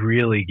is what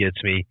really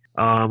gets me.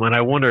 And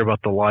I wonder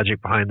about the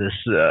logic behind this.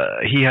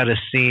 He had a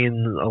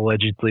scene,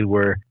 allegedly,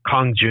 where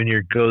Kong Jr.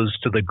 goes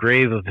to the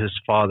grave of his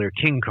father,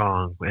 King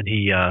Kong, and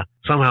he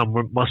somehow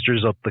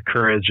musters up the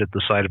courage at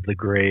the side of the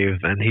grave,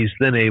 and he's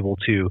then able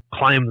to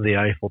climb the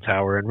Eiffel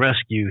Tower and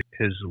rescue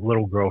his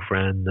little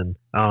girlfriend, and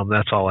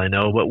that's all I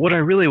know. But what I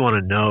really want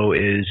to know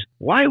is,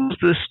 why was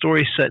this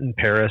story set in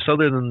Paris,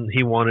 other than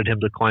he wanted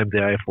him to climb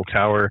the Eiffel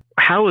Tower?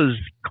 How is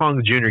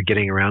Kong Jr.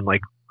 getting around?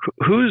 Like,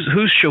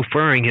 who's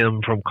chauffeuring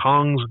him from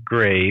Kong's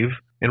grave?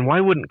 And why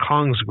wouldn't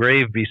Kong's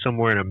grave be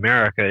somewhere in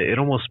America? It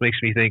almost makes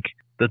me think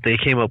that they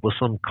came up with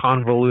some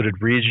convoluted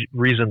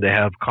reason to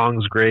have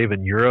Kong's grave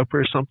in Europe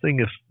or something.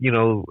 If,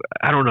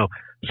 I don't know.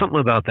 Something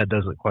about that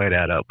doesn't quite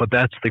add up. But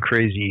that's the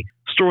crazy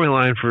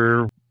storyline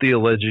for the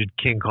alleged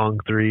King Kong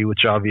 3,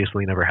 which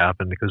obviously never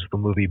happened because the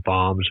movie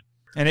bombed.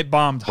 And it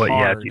bombed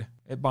hard.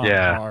 It bombed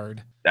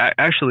hard.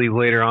 Actually,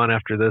 later on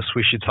after this,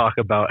 we should talk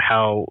about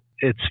how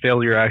its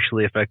failure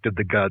actually affected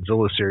the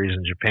Godzilla series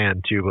in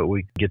Japan too, but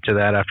we can get to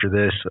that after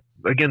this.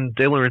 Again,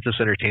 De Laurentiis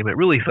Entertainment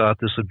really thought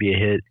this would be a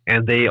hit,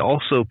 and they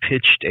also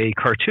pitched a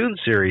cartoon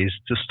series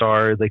to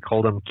star, they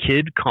called him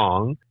Kid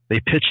Kong. They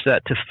pitched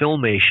that to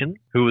Filmation,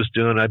 who was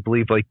doing, I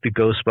believe, like the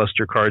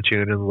Ghostbuster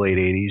cartoon in the late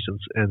 80s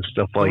and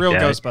stuff like that. Real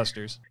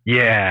Ghostbusters.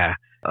 Yeah.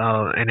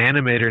 An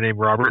animator named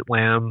Robert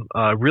Lamb,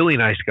 a really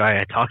nice guy.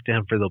 I talked to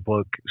him for the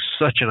book.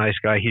 Such a nice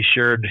guy. He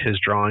shared his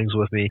drawings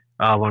with me.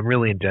 I'm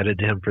really indebted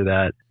to him for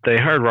that. They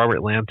hired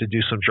Robert Lamb to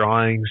do some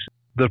drawings.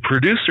 The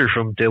producer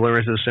from De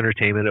Laurentiis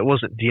Entertainment, it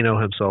wasn't Dino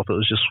himself, it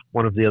was just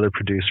one of the other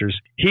producers.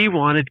 He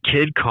wanted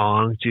Kid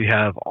Kong to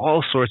have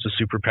all sorts of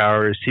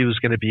superpowers. He was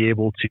going to be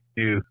able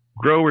to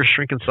grow or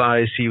shrink in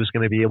size. He was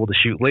going to be able to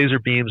shoot laser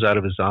beams out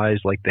of his eyes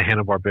like the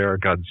Hanna-Barbera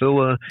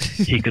Godzilla.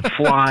 He could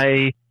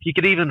fly. He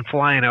could even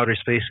fly in outer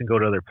space and go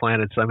to other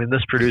planets. I mean,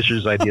 this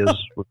producer's ideas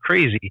were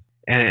crazy.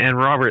 And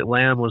Robert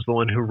Lamb was the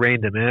one who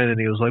reined him in, and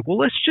he was like, well,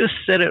 let's just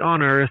set it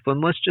on Earth,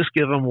 and let's just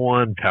give him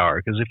one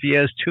power, because if he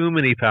has too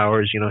many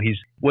powers, he's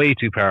way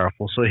too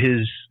powerful. So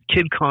his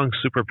Kid Kong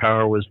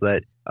superpower was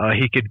that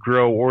he could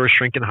grow or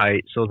shrink in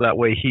height, so that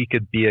way he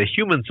could be a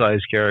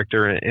human-sized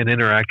character and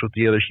interact with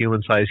the other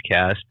human-sized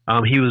cast.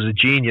 He was a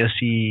genius.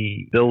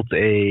 He built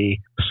a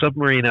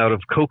submarine out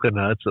of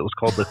coconuts that was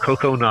called the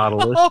Coco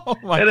Nautilus. Oh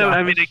my gosh.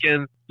 I mean,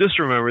 again, just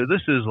remember,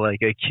 this is like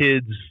a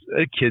kid's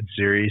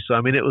series, so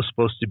I mean, it was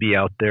supposed to be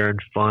out there and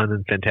fun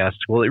and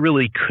fantastical. It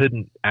really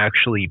couldn't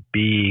actually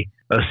be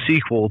a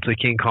sequel to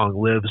King Kong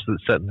Lives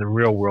that's set in the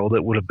real world.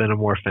 It would have been a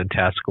more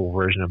fantastical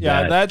version of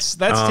that. Yeah, that's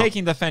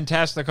taking the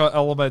fantastical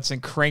elements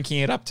and cranking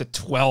it up to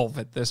 12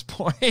 at this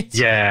point.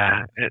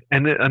 Yeah,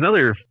 and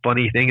another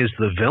funny thing is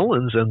the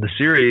villains in the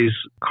series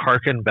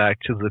harken back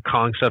to the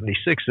Kong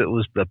 76. It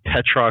was the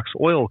Petrox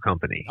Oil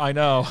Company. I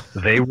know.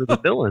 They were the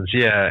villains,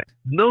 yeah.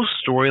 No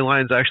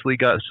storylines actually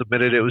got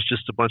submitted. It was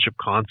just a bunch of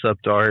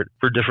concept art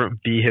for different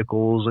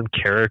vehicles and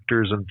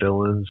characters and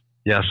villains.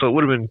 Yeah, so it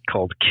would have been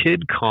called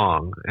Kid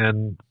Kong.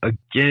 And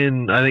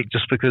again, I think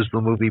just because the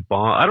movie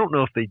bombed, I don't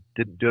know if they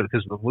didn't do it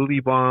because the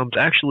movie bombed.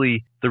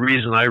 Actually, the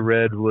reason I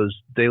read was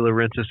De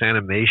Laurentiis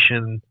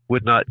Animation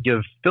would not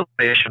give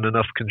Filmation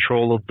enough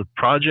control of the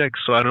project,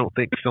 so I don't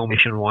think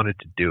Filmation wanted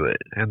to do it.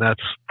 And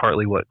that's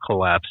partly what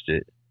collapsed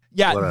it.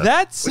 Yeah,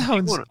 that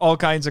sounds all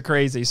kinds of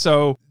crazy.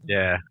 So,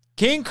 yeah,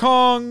 King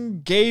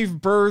Kong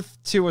gave birth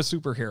to a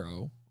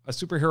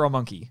superhero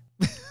monkey.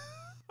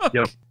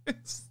 Yep.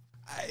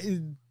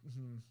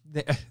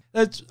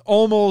 That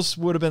almost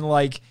would have been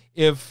like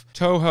if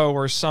Toho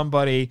or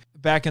somebody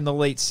back in the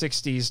late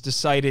 60s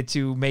decided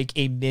to make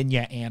a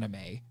Minya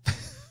anime.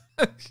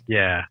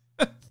 Yeah.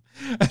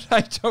 And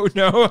I don't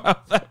know how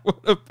that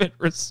would have been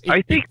received.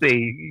 I think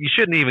you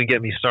shouldn't even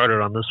get me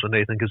started on this one,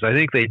 Nathan, because I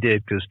think they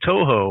did, because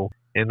Toho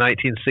in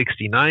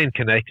 1969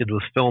 connected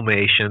with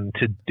Filmation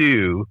to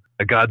do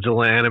a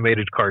Godzilla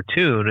animated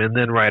cartoon, and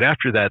then right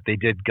after that they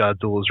did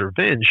Godzilla's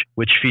Revenge,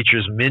 which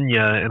features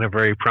Minya in a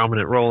very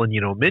prominent role, and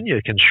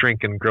Minya can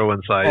shrink and grow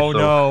in size. Oh, so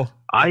no.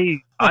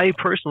 I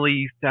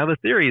personally have a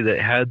theory that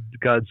had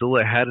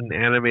Godzilla had an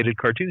animated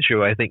cartoon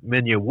show, I think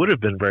Minya would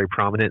have been very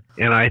prominent,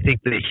 and I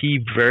think that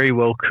he very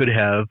well could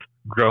have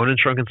grown and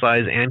shrunk in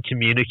size and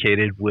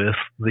communicated with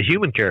the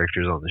human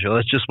characters on the show.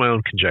 That's just my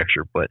own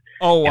conjecture, but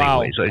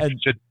anyways, I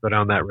should go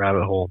down that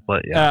rabbit hole.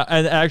 But yeah,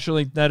 and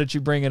actually, now that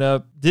you bring it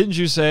up, didn't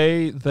you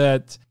say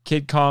that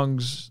Kid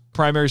Kong's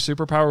primary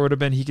superpower would have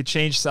been he could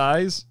change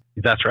size?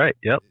 That's right.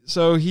 Yep.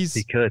 So he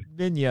could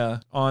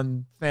Minya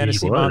on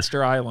Fantasy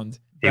Monster Island.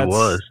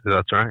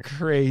 That's right.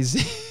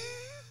 Crazy.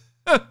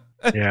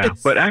 Yeah,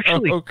 but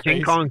actually, so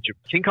King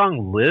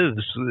Kong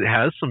Lives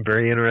has some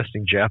very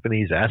interesting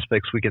Japanese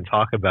aspects we can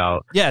talk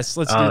about. Yes,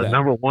 let's do that.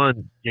 Number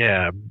one,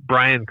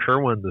 Brian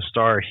Kerwin, the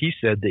star, he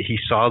said that he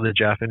saw the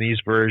Japanese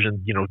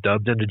version,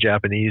 dubbed into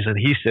Japanese, and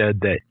he said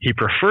that he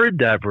preferred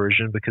that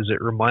version because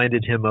it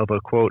reminded him of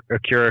a, quote,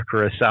 Akira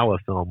Kurosawa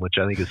film, which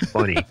I think is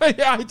funny.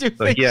 Yeah, I do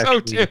think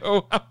so,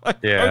 too. I'm like,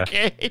 yeah.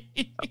 Okay.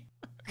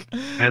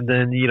 And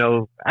then,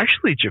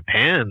 actually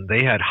Japan,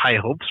 they had high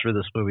hopes for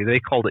this movie. They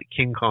called it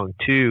King Kong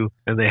 2,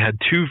 and they had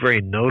two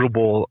very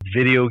notable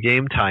video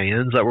game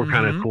tie-ins that were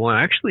kind of cool. And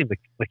actually,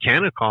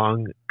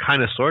 Mechani-Kong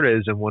kind of sort of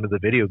is in one of the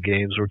video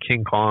games where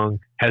King Kong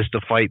has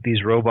to fight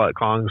these robot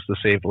Kongs to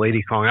save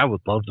Lady Kong. I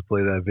would love to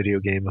play that video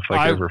game if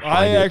I could ever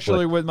find it. I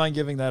actually wouldn't mind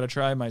giving that a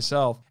try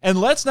myself. And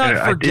let's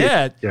not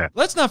forget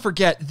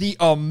the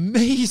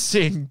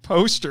amazing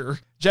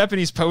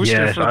Japanese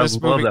poster for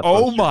this movie.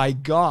 Oh my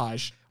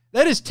gosh.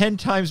 That is 10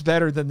 times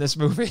better than this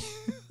movie.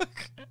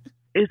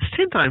 It's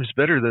 10 times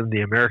better than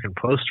the American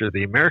poster.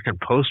 The American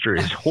poster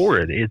is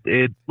horrid.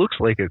 It looks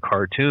like a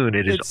cartoon.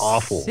 It's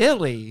awful.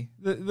 Silly.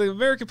 The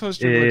American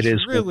poster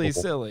looks really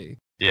silly.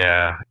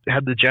 Yeah.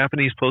 Had the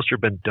Japanese poster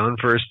been done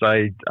first,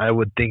 I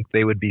would think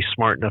they would be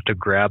smart enough to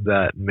grab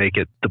that and make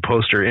it the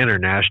poster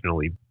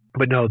internationally.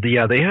 But no,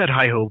 they had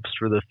high hopes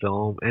for the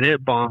film, and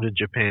it bombed in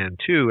Japan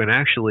too. And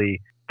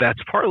actually, that's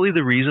partly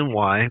the reason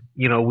why,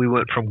 we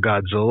went from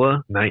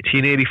Godzilla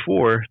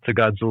 1984 to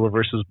Godzilla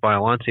versus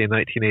Biollante in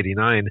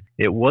 1989.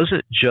 It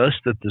wasn't just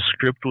that the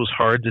script was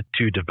hard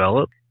to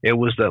develop. It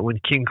was that when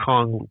King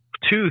Kong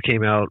 2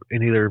 came out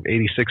in either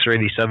 86 or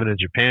 87 in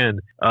Japan,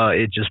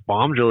 it just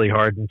bombed really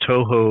hard, and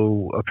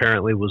Toho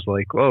apparently was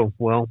like, oh,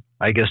 well,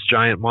 I guess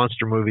giant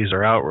monster movies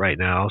are out right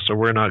now, so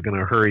we're not going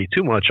to hurry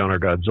too much on our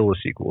Godzilla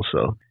sequel.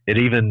 So it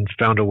even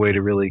found a way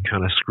to really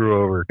kind of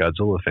screw over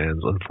Godzilla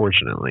fans,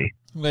 unfortunately.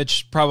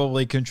 Which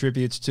probably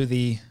contributes to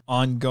the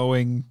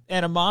ongoing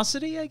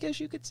animosity, I guess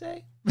you could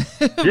say.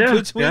 Yeah,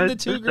 between the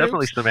two groups.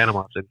 Definitely some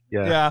animosity.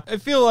 Yeah, I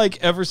feel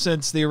like ever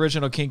since the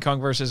original King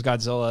Kong versus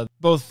Godzilla,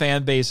 both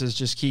fan bases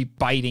just keep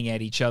biting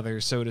at each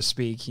other, so to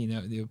speak,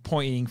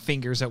 pointing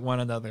fingers at one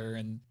another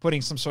and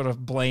putting some sort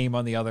of blame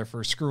on the other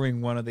for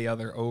screwing one or the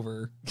other over.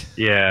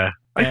 Yeah,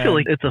 I feel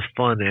like it's a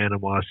fun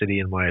animosity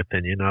in my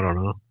opinion. I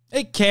don't know.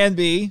 It can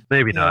be.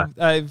 Maybe not.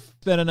 I've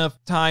spent enough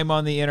time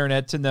on the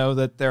internet to know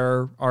that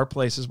there are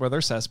places where they're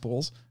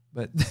cesspools,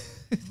 but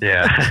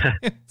yeah.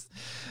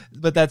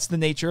 But that's the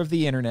nature of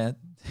the internet.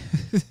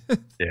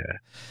 Yeah.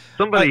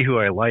 Somebody who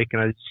I like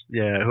and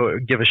who I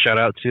give a shout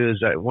out to is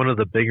that one of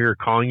the bigger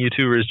Kong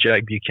YouTubers,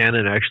 Jack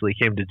Buchanan, actually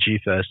came to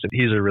G-Fest.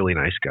 He's a really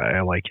nice guy.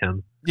 I like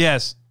him.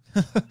 Yes.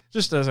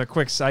 Just as a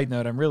quick side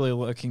note, I'm really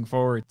looking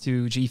forward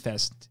to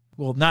G-Fest.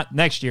 Well, not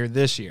next year,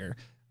 this year.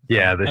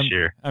 Yeah, this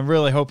year. I'm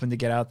really hoping to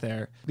get out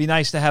there. It'd be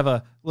nice to have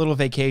a little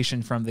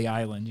vacation from the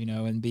island,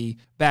 and be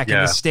back in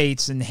the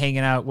States and hanging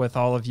out with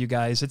all of you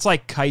guys. It's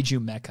like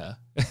Kaiju Mecca.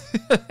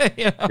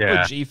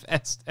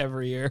 G-Fest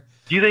every year.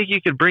 Do you think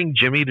you could bring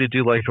Jimmy to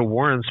do like a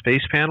War and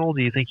Space panel?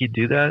 Do you think he'd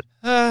do that?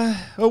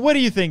 What do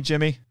you think,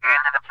 Jimmy?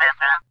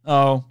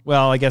 Oh,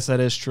 well, I guess that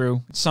is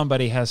true.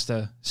 Somebody has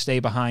to stay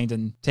behind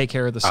and take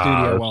care of the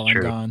studio while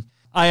I'm gone.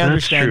 I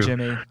understand,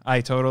 Jimmy.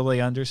 I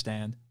totally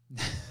understand.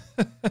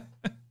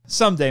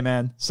 Someday,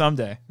 man.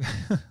 Someday.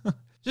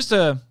 Just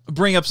to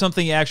bring up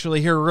something actually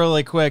here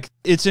really quick,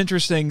 it's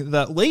interesting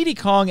that Lady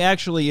Kong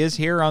actually is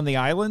here on the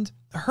island.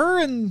 Her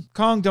and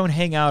Kong don't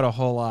hang out a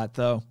whole lot,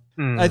 though.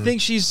 I think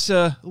she's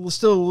still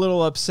a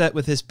little upset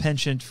with his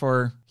penchant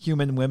for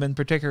human women,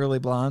 particularly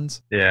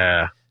blondes.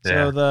 Yeah.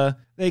 So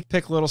they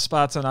pick little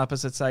spots on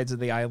opposite sides of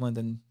the island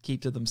and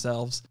keep to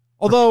themselves.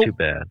 Although, too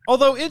bad.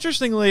 Although,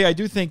 interestingly, I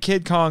do think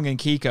Kid Kong and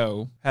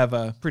Kiko have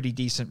a pretty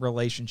decent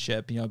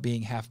relationship,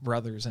 being half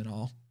brothers and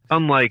all.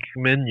 Unlike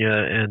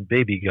Minya and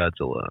Baby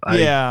Godzilla.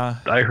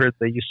 I heard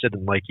they used to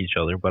didn't like each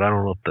other, but I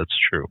don't know if that's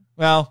true.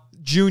 Well,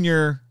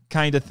 Junior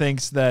kind of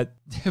thinks that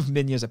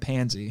Minya's a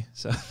pansy,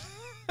 so...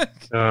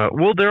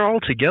 well, they're all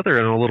together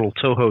in a little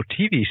Toho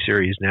TV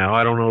series now.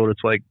 I don't know what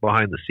it's like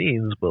behind the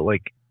scenes, but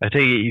I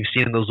take it you've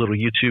seen those little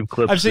YouTube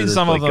clips. I've seen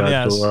some of them,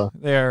 Godzilla.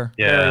 Yes. They're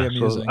very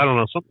amusing. So, I don't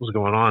know, something's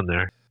going on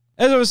there.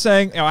 As I was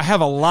saying, I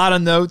have a lot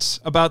of notes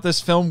about this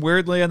film,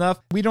 weirdly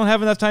enough. We don't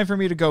have enough time for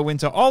me to go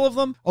into all of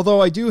them,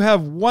 although I do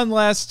have one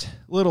last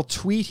little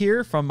tweet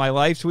here from my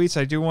live tweets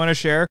I do want to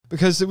share,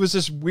 because it was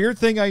this weird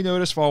thing I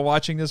noticed while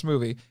watching this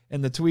movie.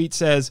 And the tweet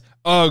says,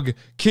 "Ugh,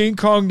 King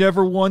Kong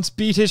never once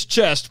beat his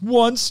chest.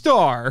 1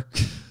 star."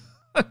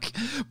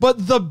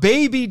 But the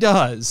baby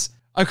does.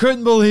 I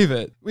couldn't believe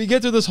it. We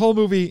get through this whole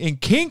movie,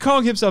 and King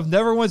Kong himself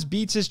never once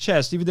beats his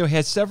chest, even though he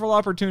had several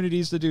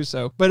opportunities to do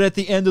so. But at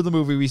the end of the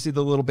movie, we see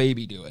the little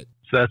baby do it.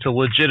 So that's a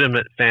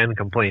legitimate fan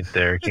complaint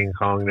there. King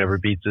Kong never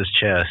beats his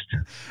chest.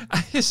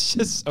 It's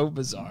just so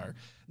bizarre.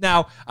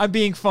 Now, I'm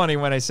being funny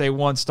when I say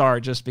 1 star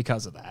just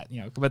because of that,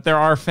 but there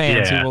are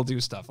fans who will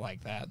do stuff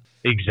like that.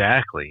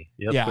 Exactly.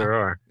 Yep, there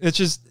are. It's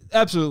just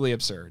absolutely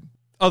absurd.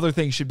 Other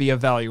things should be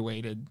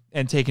evaluated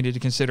and taken into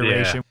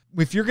consideration.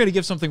 Yeah. If you're going to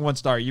give something 1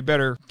 star, you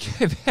better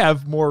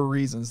have more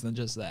reasons than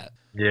just that.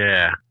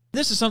 Yeah.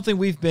 This is something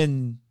we've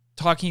been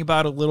talking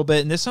about a little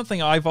bit, and this is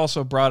something I've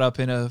also brought up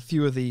in a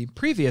few of the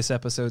previous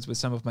episodes with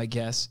some of my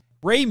guests.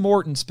 Ray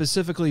Morton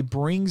specifically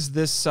brings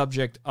this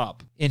subject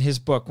up in his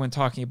book when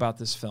talking about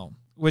this film,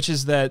 which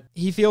is that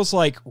he feels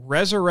like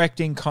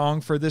resurrecting Kong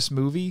for this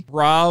movie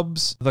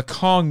robs the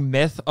Kong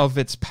myth of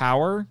its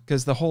power,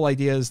 because the whole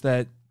idea is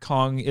that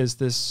Kong is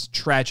this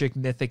tragic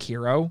mythic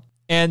hero,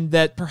 and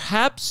that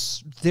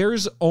perhaps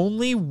there's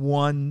only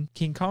one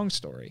King Kong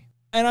story.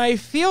 And I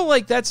feel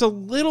like that's a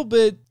little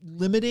bit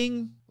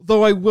limiting,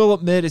 though I will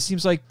admit it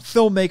seems like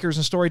filmmakers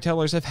and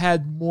storytellers have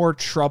had more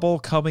trouble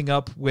coming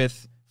up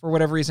with, for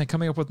whatever reason,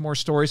 coming up with more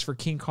stories for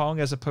King Kong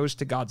as opposed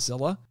to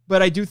Godzilla.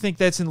 But I do think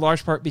that's in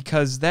large part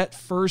because that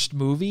first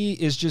movie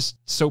is just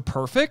so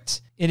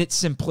perfect in its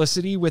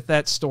simplicity with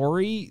that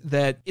story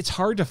that it's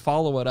hard to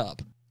follow it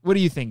up. What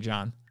do you think,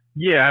 John?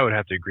 Yeah, I would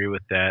have to agree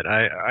with that.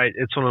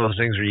 It's one of those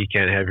things where you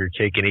can't have your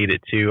cake and eat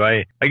it too.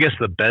 I guess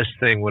the best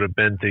thing would have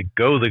been to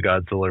go the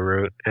Godzilla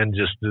route and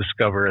just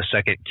discover a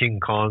second King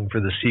Kong for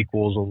the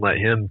sequels and let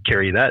him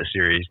carry that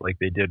series like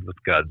they did with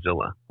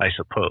Godzilla, I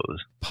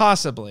suppose.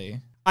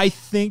 Possibly. I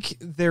think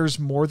there's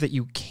more that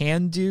you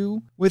can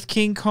do with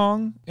King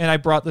Kong, and I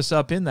brought this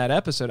up in that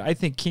episode. I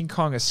think King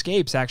Kong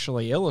Escapes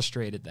actually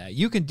illustrated that.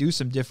 You can do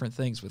some different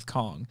things with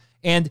Kong.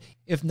 And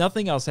if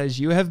nothing else, as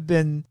you have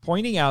been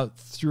pointing out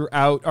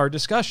throughout our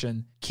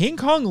discussion, King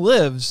Kong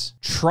Lives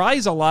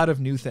tries a lot of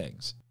new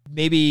things.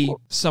 Maybe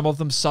some of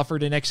them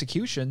suffered in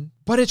execution,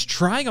 but it's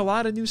trying a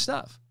lot of new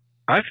stuff.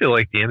 I feel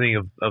like the ending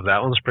of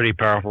that one's pretty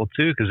powerful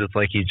too, because it's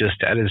like he just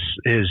had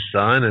his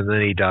son and then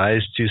he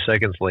dies 2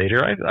 seconds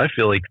later. I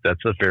feel like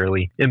that's a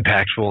fairly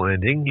impactful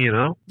ending, you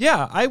know?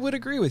 Yeah, I would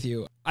agree with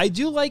you. I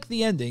do like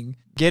the ending,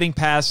 getting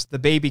past the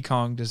baby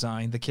Kong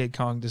design, the kid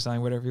Kong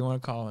design, whatever you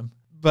want to call him.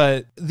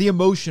 But the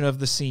emotion of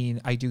the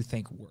scene, I do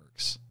think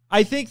works.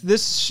 I think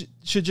this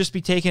should just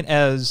be taken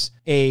as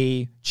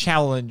a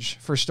challenge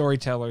for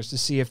storytellers to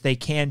see if they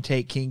can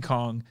take King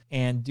Kong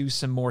and do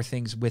some more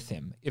things with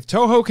him. If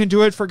Toho can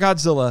do it for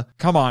Godzilla,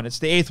 come on, it's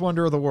the eighth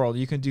wonder of the world.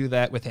 You can do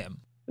that with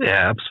him.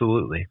 Yeah,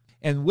 absolutely.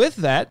 And with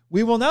that,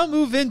 we will now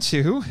move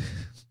into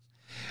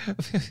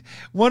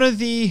one of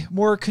the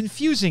more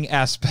confusing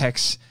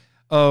aspects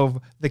of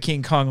the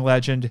King Kong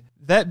legend,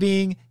 that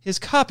being his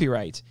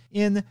copyright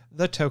in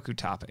the Toku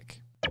Topic.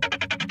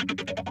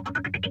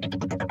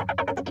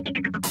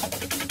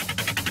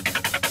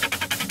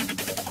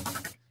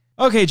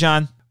 Okay,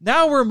 John,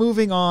 now we're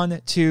moving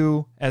on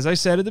to, as I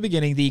said at the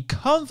beginning, the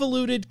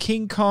convoluted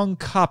King Kong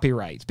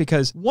copyright,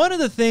 because one of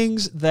the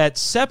things that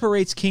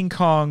separates King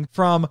Kong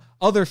from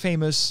other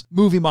famous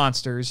movie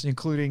monsters,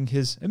 including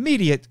his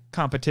immediate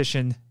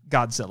competition,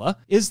 Godzilla,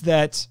 is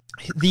that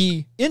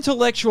the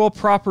intellectual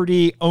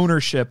property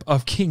ownership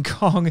of King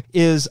Kong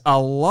is a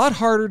lot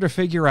harder to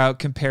figure out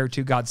compared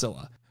to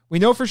Godzilla. We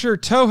know for sure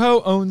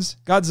Toho owns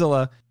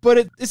Godzilla, but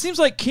it seems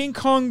like King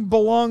Kong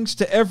belongs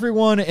to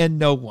everyone and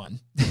no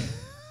one.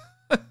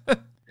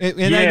 And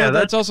yeah, I know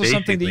that's also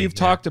something that you've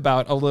talked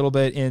about a little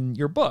bit in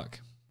your book.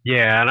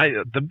 Yeah,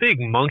 and the big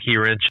monkey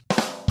wrench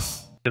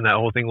in that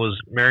whole thing was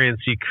Merian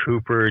C.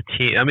 Cooper.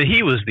 I mean,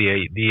 he was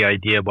the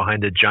idea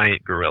behind the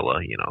giant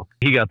gorilla, you know.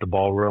 He got the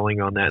ball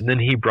rolling on that, and then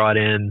he brought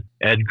in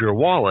Edgar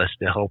Wallace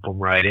to help him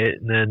write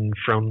it. And then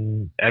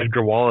from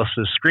Edgar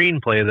Wallace's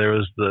screenplay, there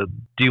was the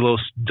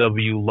Delos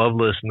W.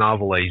 Lovelace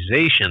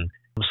novelization.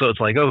 So it's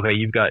like, okay,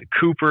 you've got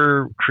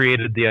Cooper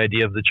created the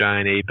idea of the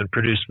giant ape and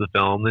produced the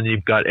film. Then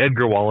you've got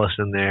Edgar Wallace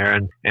in there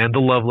and the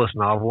Lovelace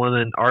novel. And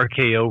then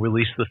RKO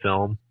released the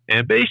film.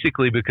 And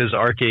basically, because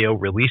RKO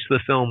released the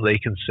film, they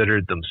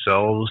considered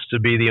themselves to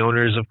be the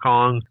owners of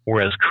Kong,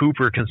 whereas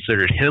Cooper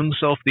considered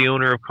himself the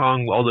owner of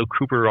Kong, although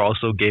Cooper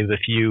also gave a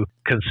few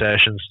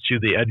concessions to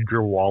the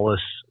Edgar Wallace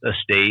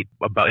estate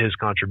about his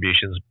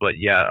contributions. But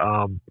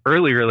yeah,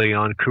 early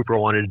on, Cooper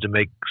wanted to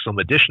make some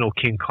additional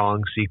King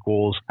Kong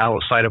sequels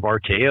outside of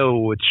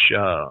RKO, which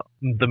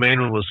the main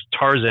one was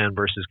Tarzan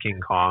versus King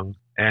Kong.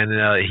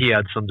 And he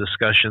had some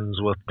discussions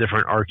with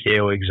different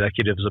RKO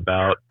executives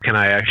about, can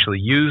I actually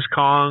use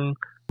Kong?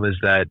 Is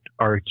that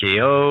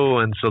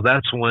RKO? And so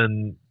that's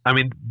when, I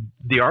mean,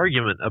 the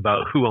argument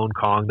about who owned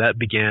Kong, that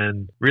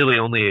began really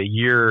only a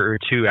year or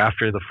two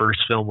after the first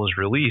film was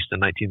released in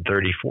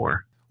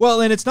 1934. Well,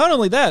 and it's not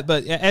only that,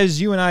 but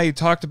as you and I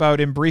talked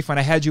about in brief when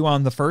I had you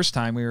on the first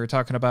time, we were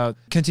talking about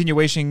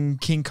continuation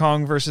King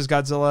Kong versus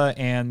Godzilla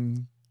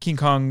and King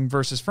Kong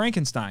versus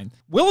Frankenstein.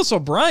 Willis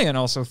O'Brien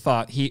also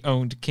thought he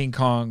owned King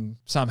Kong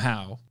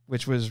somehow,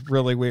 which was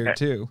really weird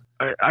too.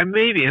 I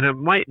maybe, and it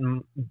might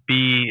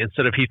be,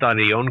 instead of he thought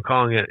he owned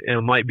Kong,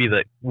 it might be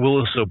that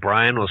Willis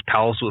O'Brien was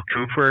pals with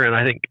Cooper, and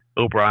I think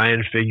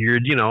O'Brien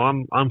figured, you know,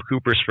 I'm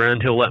Cooper's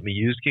friend, he'll let me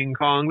use King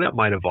Kong. That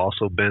might have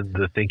also been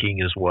the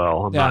thinking as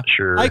well. I'm not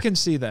sure. I can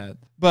see that.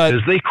 But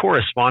because they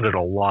corresponded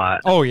a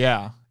lot. Oh,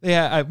 yeah.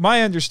 Yeah,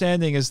 my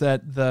understanding is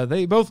that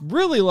they both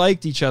really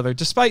liked each other,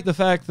 despite the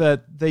fact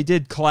that they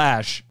did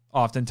clash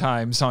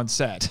oftentimes on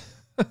set.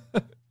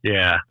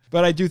 Yeah.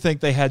 But I do think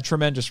they had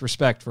tremendous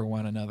respect for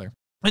one another.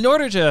 In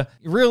order to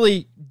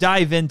really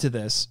dive into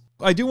this,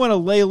 I do want to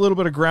lay a little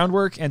bit of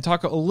groundwork and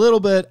talk a little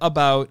bit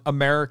about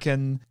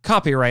American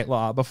copyright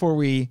law before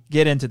we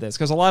get into this,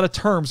 because a lot of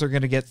terms are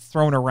going to get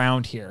thrown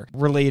around here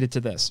related to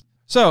this.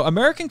 So,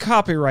 American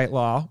copyright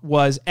law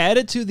was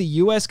added to the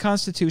U.S.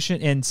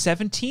 Constitution in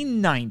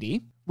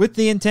 1790 with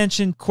the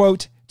intention,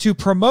 quote, to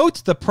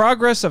promote the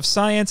progress of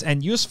science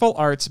and useful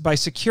arts by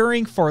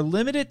securing for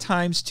limited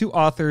times to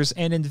authors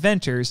and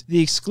inventors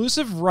the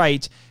exclusive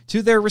right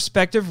to their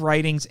respective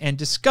writings and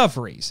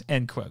discoveries,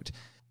 end quote.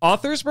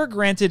 Authors were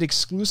granted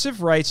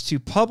exclusive rights to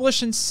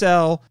publish and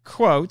sell,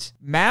 quote,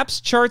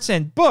 maps, charts,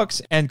 and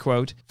books, end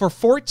quote, for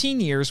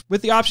 14 years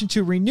with the option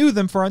to renew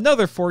them for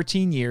another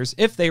 14 years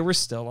if they were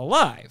still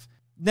alive.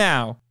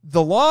 Now,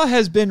 the law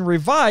has been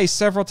revised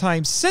several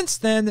times since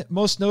then,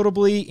 most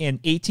notably in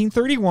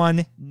 1831,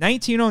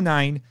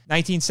 1909,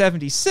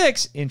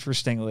 1976,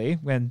 interestingly,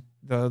 when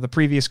the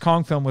previous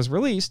Kong film was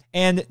released,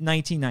 and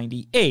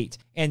 1998.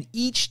 And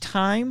each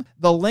time,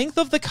 the length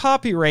of the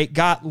copyright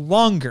got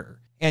longer.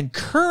 And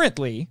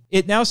currently,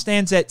 it now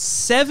stands at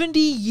 70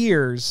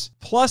 years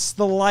plus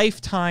the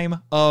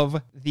lifetime of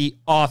the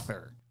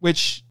author,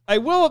 which I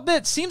will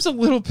admit seems a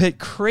little bit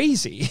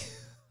crazy.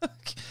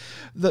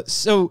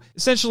 So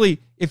essentially,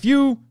 if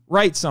you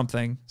write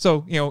something,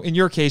 so, in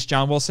your case,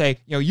 John, we'll say,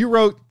 you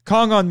wrote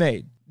Kong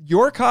Unmade.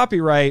 Your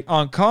copyright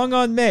on Kong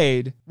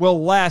Unmade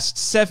will last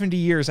 70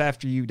 years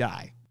after you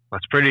die.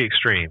 That's pretty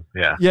extreme.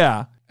 Yeah.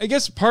 Yeah. I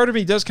guess part of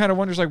me does kind of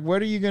wonders, like,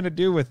 what are you going to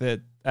do with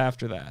it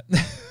after that?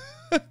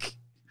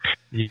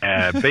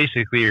 Yeah,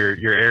 basically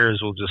your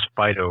heirs will just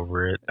fight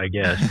over it, I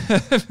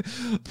guess.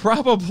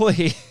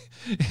 Probably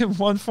in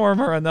one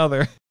form or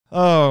another.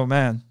 Oh,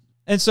 man.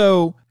 And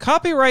so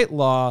copyright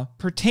law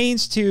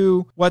pertains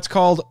to what's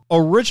called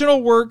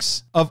original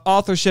works of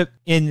authorship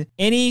in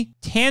any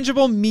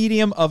tangible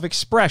medium of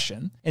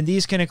expression. And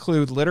these can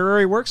include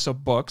literary works, so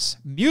books,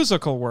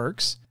 musical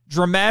works,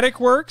 dramatic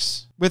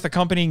works with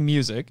accompanying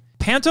music,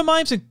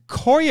 pantomimes and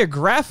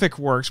choreographic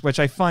works, which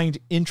I find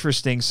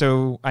interesting.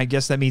 So I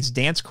guess that means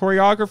dance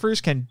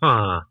choreographers can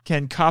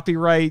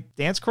copyright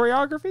dance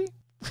choreography?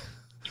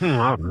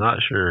 I'm not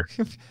sure.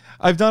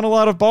 I've done a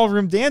lot of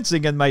ballroom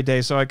dancing in my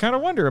day, so I kind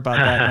of wonder about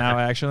that now,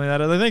 actually, now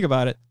that I think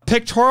about it.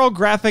 Pictorial,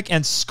 graphic,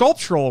 and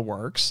sculptural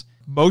works,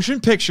 motion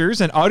pictures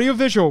and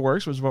audiovisual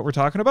works, which is what we're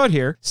talking about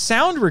here,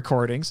 sound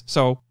recordings,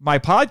 so my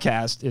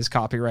podcast is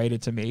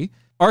copyrighted to me,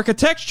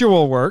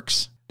 architectural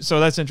works, so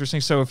that's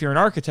interesting. So if you're an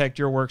architect,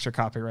 your works are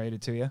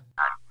copyrighted to you.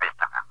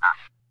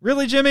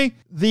 Really, Jimmy?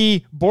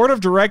 The board of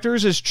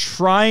directors is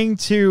trying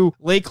to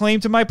lay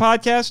claim to my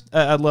podcast?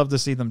 I'd love to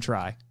see them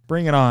try.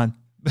 Bring it on.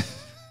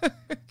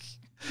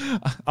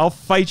 I'll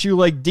fight you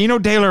like Dino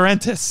De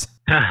Laurentiis.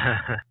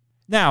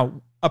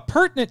 Now, a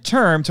pertinent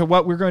term to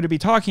what we're going to be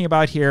talking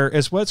about here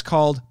is what's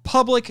called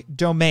public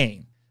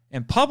domain.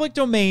 And public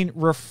domain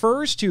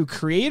refers to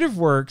creative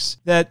works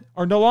that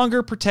are no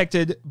longer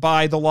protected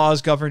by the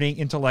laws governing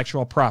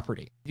intellectual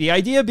property. The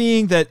idea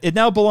being that it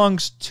now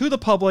belongs to the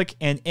public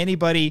and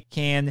anybody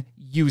can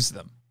use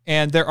them.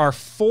 And there are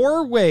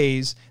 4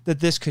 ways that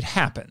this could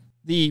happen.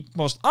 The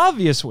most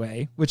obvious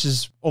way, which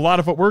is a lot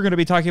of what we're going to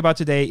be talking about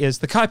today, is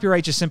the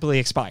copyright just simply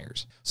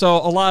expires. So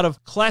a lot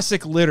of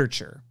classic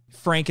literature,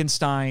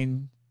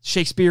 Frankenstein,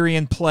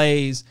 Shakespearean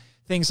plays,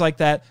 things like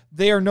that,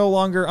 they are no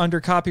longer under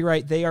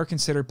copyright. They are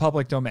considered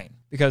public domain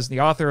because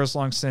the author has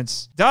long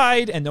since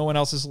died and no one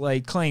else has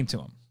laid claim to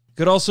him.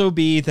 Could also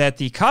be that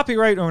the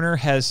copyright owner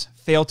has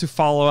failed to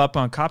follow up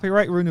on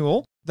copyright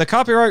renewal. The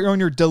copyright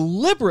owner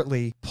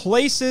deliberately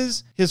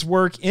places his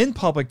work in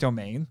public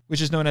domain,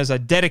 which is known as a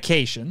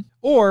dedication,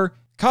 or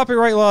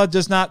copyright law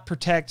does not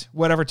protect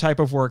whatever type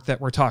of work that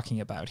we're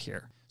talking about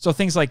here. So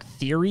things like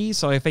theory,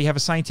 so if they have a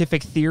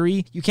scientific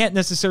theory, you can't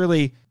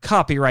necessarily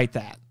copyright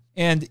that.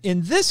 And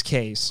in this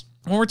case,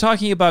 when we're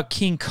talking about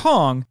King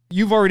Kong,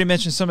 you've already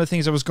mentioned some of the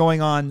things that was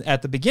going on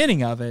at the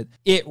beginning of it.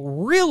 It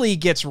really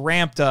gets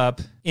ramped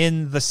up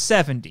in the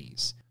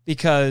 70s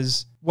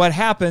because what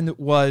happened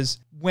was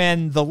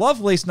when the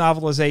Lovelace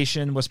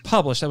novelization was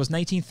published, that was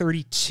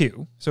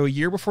 1932, so a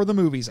year before the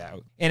movie's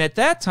out. And at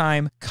that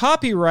time,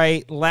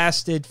 copyright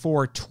lasted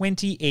for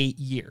 28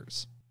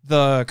 years.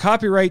 The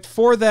copyright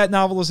for that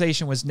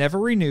novelization was never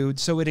renewed,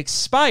 so it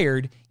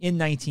expired in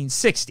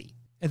 1960.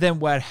 And then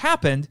what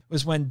happened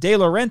was when De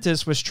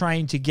Laurentiis was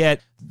trying to get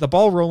the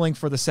ball rolling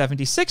for the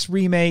 76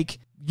 remake,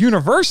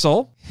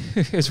 Universal,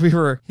 as we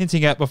were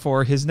hinting at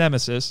before, his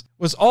nemesis,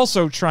 was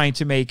also trying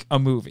to make a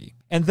movie.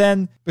 And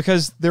then,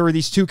 because there were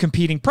these 2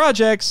 competing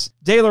projects,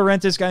 De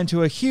Laurentiis got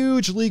into a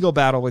huge legal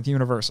battle with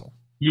Universal.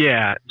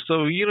 Yeah,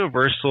 so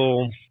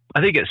Universal,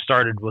 I think it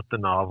started with the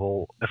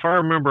novel. If I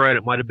remember right,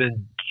 it might have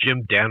been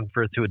Jim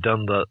Danforth who had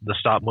done the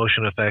stop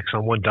motion effects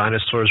on When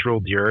Dinosaurs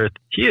Ruled the Earth.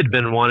 He had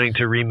been wanting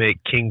to remake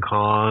King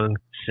Kong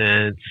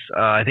since,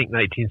 I think,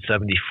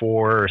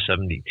 1974 or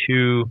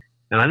 72.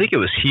 And I think it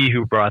was he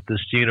who brought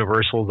this to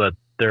Universal that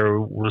there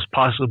was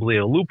possibly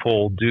a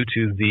loophole due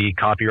to the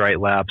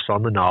copyright lapse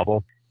on the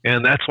novel.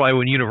 And that's why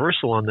when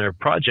Universal on their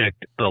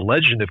project, The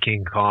Legend of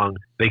King Kong,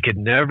 they could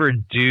never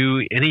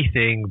do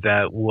anything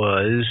that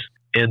was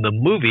in the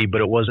movie, but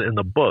it wasn't in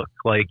the book.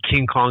 Like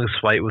King Kong's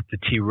fight with the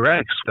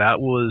T-Rex, that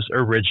was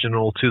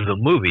original to the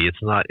movie.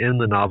 It's not in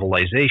the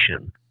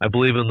novelization. I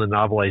believe in the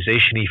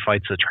novelization he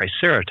fights a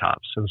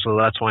Triceratops. And so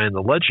that's why in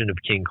The Legend of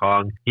King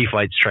Kong, he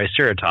fights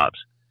Triceratops.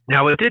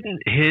 Now, it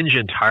didn't hinge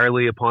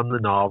entirely upon the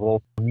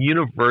novel.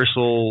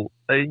 Universal,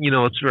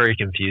 it's very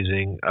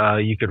confusing.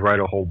 You could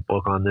write a whole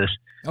book on this.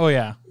 Oh,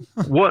 yeah.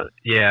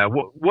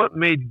 What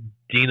made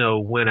Dino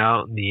win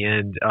out in the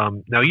end?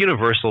 Now,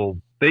 Universal,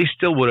 they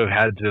still would have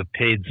had to have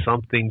paid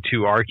something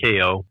to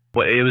RKO,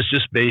 but it was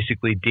just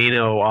basically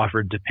Dino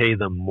offered to pay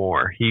them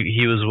more.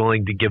 He was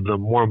willing to give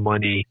them more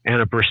money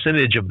and a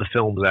percentage of the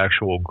film's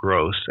actual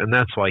gross, and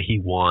that's why he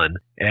won.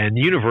 And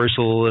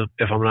Universal,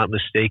 if I'm not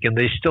mistaken,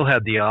 they still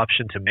had the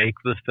option to make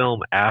the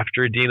film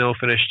after Dino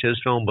finished his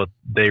film, but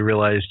they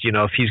realized,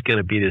 if he's going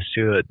to beat us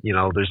to it,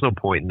 there's no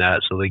point in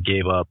that, so they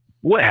gave up.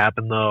 What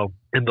happened, though,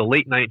 in the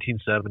late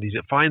 1970s,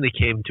 it finally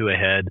came to a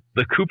head.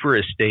 The Cooper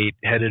estate,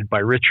 headed by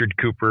Richard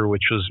Cooper,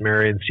 which was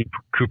Merian C.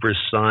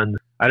 Cooper's son,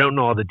 I don't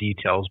know all the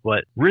details,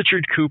 but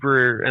Richard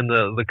Cooper and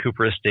the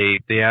Cooper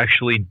estate, they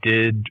actually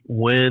did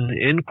win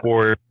in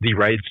court the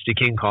rights to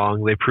King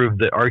Kong. They proved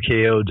that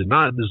RKO did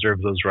not deserve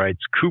those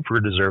rights. Cooper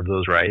deserved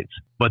those rights.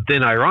 But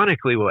then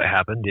ironically what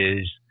happened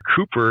is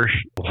Cooper,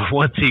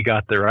 once he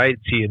got the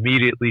rights, he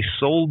immediately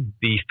sold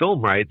the film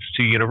rights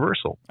to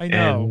Universal. I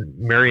know. And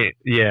Merian,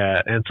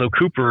 and so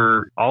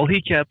Cooper, all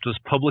he kept was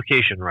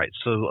publication rights.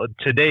 So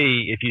today,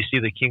 if you see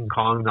the King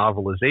Kong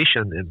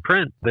novelization in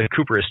print, the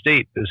Cooper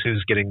estate is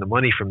who's getting the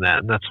money from that.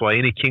 And that's why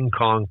any King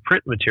Kong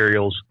print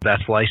materials,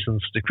 that's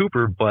licensed to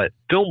Cooper, but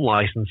film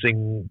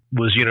licensing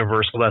was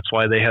Universal. That's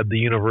why they had the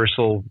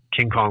Universal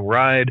King Kong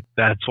ride.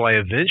 That's why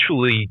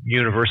eventually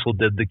Universal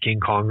did the King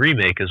Kong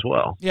remake as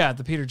well. Yeah,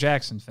 the Peter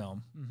Jackson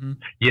film. Mm-hmm.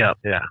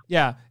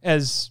 Yeah.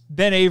 As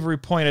Ben Avery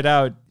pointed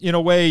out, in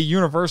a way,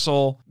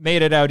 Universal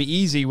made it out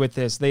easy with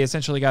this. They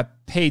essentially got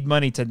paid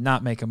money to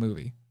not make a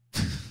movie.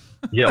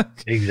 Yep,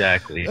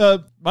 exactly.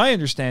 My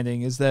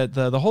understanding is that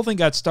the whole thing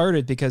got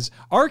started because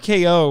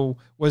RKO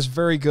was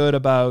very good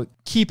about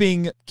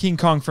keeping King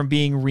Kong from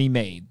being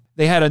remade.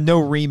 They had a no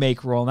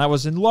remake rule, and that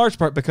was in large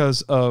part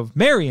because of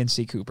Merian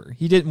C. Cooper.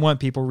 He didn't want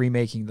people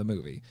remaking the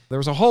movie. There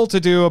was a whole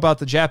to-do about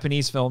the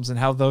Japanese films and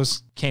how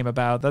those came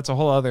about. That's a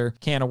whole other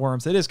can of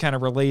worms that is kind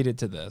of related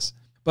to this.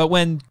 But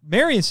when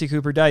Merian C.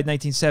 Cooper died in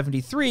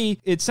 1973,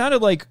 it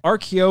sounded like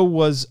RKO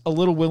was a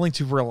little willing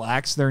to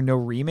relax their no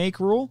remake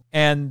rule.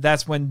 And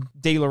that's when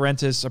De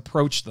Laurentiis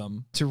approached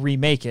them to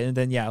remake it. And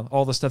then,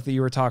 all the stuff that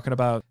you were talking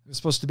about, it was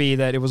supposed to be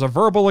that it was a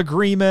verbal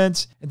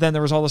agreement. And then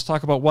there was all this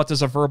talk about what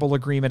does a verbal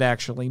agreement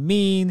actually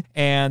mean.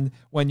 And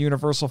when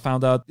Universal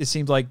found out, it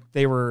seemed like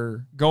they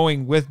were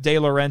going with De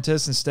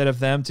Laurentiis instead of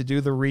them to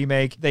do the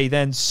remake. They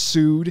then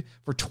sued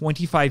for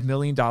 $25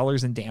 million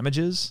in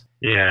damages.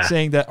 Yeah.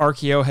 Saying that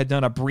RKO had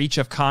done a breach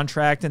of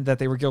contract and that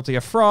they were guilty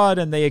of fraud,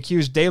 and they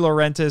accused De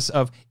Laurentiis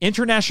of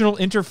international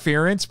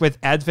interference with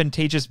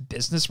advantageous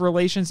business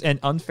relations and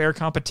unfair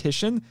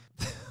competition.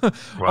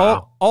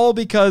 Wow. all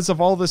because of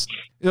all this.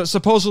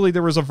 Supposedly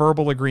there was a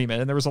verbal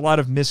agreement, and there was a lot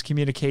of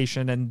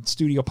miscommunication and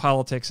studio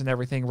politics and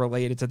everything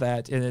related to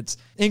that, and it's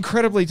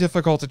incredibly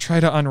difficult to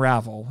try to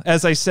unravel.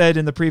 As I said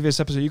in the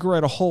previous episode, you could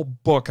write a whole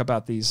book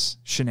about these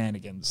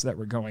shenanigans that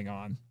were going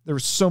on. There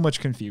was so much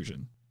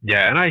confusion.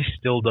 Yeah, and I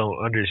still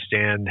don't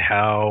understand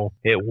how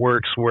it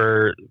works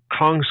where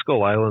Kong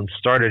Skull Island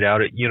started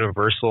out at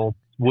Universal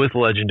with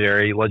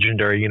Legendary.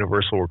 Legendary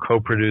Universal were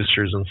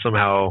co-producers, and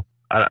somehow,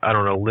 I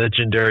don't know,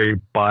 Legendary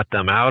bought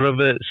them out of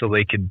it so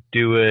they could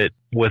do it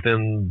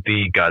within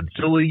the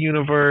Godzilla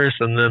universe.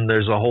 And then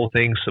there's a whole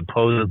thing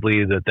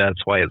supposedly that's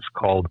why it's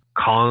called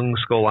Kong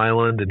Skull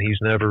Island, and he's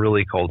never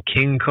really called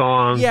King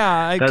Kong.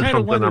 Yeah, that's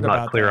something I'm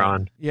not clear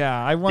on. Yeah,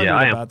 I wondered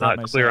about that. Yeah, I am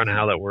not clear on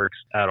how that works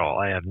at all.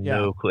 I have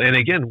no clue. And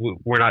again,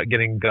 we're not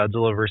getting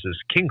Godzilla versus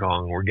King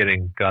Kong. We're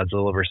getting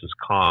Godzilla versus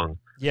Kong.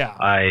 Yeah.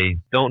 I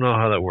don't know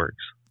how that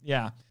works.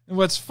 Yeah. And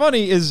what's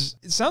funny is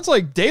it sounds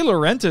like De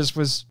Laurentiis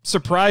was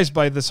surprised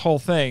by this whole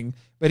thing,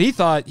 but he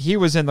thought he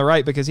was in the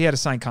right because he had a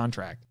signed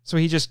contract. So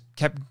he just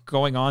kept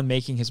going on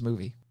making his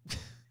movie.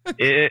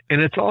 And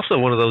it's also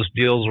one of those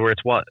deals where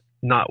it's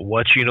not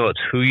what you know, it's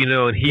who you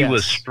know. And he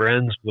was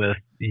friends with,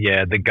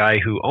 the guy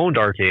who owned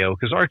RKO,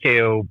 because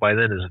RKO by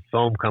then as a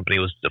film company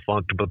was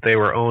defunct, but they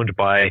were owned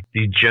by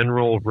the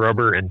General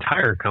Rubber and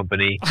Tire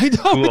Company, who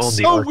owned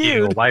the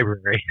RKO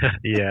library.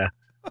 Yeah.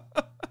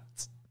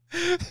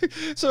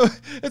 So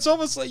it's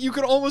almost like you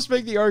could almost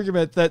make the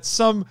argument that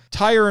some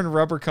tire and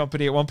rubber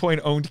company at one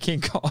point owned King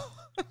Kong.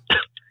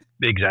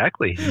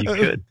 Exactly. You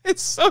could.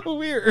 It's so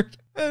weird.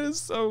 That is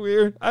so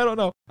weird. I don't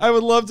know. I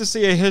would love to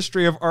see a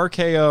history of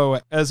RKO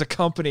as a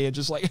company and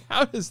just like,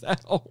 how does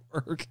that all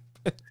work?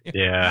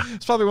 Yeah.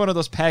 It's probably one of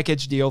those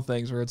package deal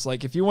things where it's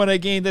like, if you want to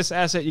gain this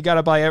asset, you got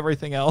to buy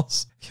everything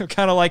else.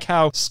 Kind of like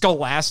how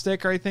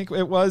Scholastic, I think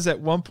it was, at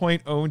one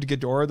point owned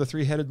Ghidorah, the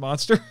three-headed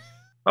monster.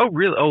 Oh,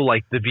 really? Oh,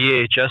 like the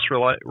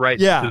VHS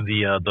rights to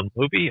the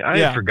movie? I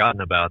had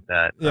forgotten about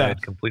that. I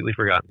had completely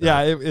forgotten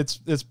that. Yeah,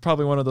 it's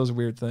probably one of those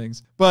weird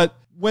things. But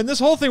when this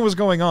whole thing was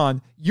going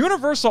on,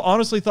 Universal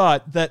honestly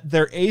thought that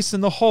their ace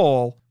in the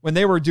hole, when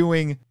they were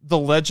doing The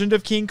Legend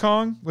of King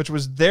Kong, which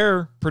was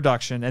their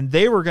production, and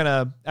they were going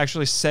to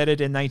actually set it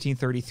in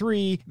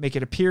 1933, make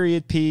it a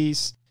period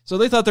piece. So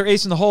they thought their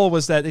ace in the hole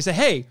was that they said,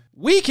 hey,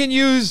 we can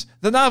use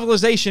the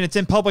novelization. It's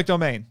in public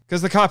domain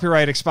because the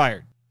copyright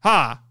expired.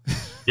 Ha!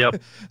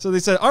 Yep. So they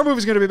said, our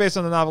movie's going to be based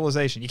on the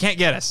novelization. You can't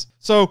get us.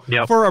 So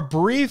for a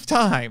brief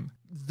time,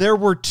 there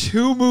were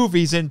 2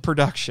 movies in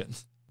production.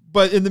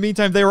 But in the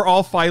meantime, they were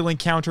all filing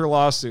counter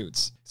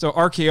lawsuits. So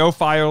RKO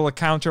filed a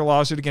counter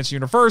lawsuit against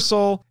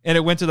Universal, and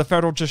it went to the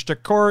federal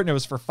district court, and it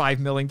was for $5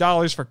 million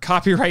for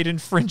copyright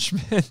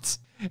infringement.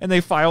 And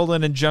they filed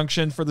an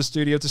injunction for the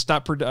studio to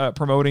stop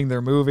promoting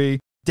their movie.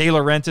 De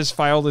Laurentiis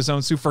filed his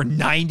own suit for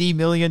 $90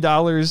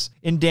 million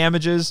in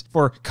damages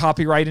for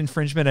copyright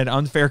infringement and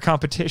unfair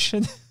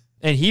competition.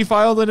 And he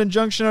filed an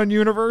injunction on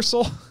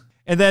Universal.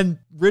 And then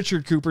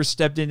Richard Cooper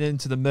stepped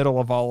into the middle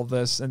of all of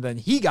this, and then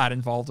he got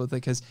involved with it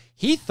because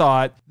he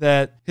thought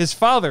that his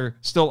father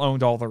still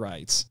owned all the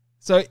rights.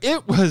 So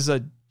it was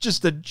a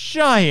just a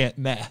giant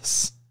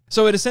mess.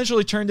 So it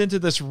essentially turned into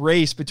this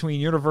race between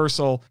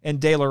Universal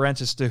and De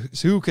Laurentiis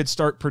to who could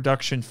start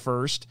production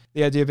first.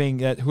 The idea being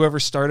that whoever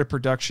started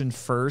production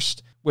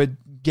first would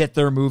get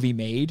their movie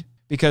made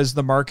because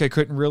the market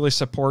couldn't really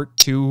support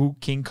 2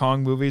 King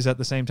Kong movies at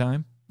the same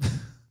time.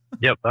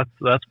 Yep,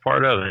 that's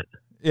part of it.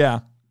 Yeah.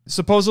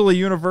 Supposedly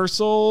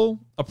Universal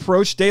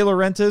approached De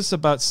Laurentiis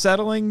about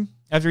settling.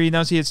 After he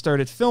announced he had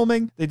started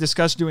filming, they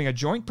discussed doing a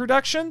joint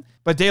production,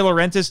 but De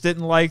Laurentiis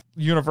didn't like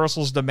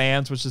Universal's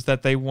demands, which is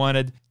that they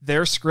wanted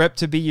their script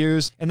to be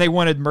used, and they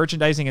wanted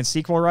merchandising and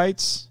sequel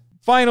rights.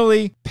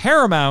 Finally,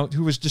 Paramount,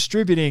 who was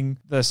distributing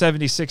the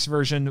 76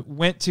 version,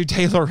 went to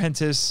De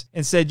Laurentiis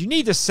and said, you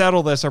need to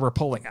settle this or we're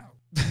pulling out.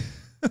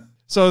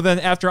 So then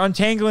after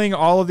untangling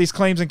all of these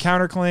claims and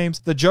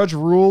counterclaims, the judge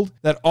ruled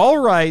that all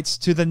rights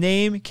to the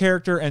name,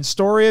 character, and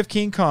story of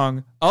King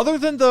Kong, other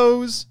than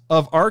those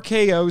of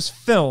RKO's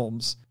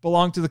films,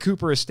 belonged to the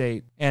Cooper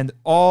estate, and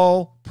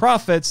all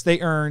profits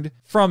they earned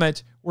from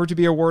it were to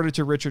be awarded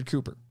to Richard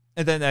Cooper.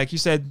 And then, like you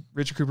said,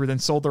 Richard Cooper then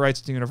sold the rights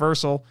to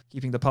Universal,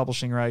 keeping the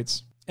publishing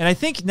rights. And I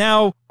think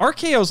now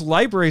RKO's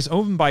library is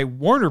owned by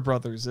Warner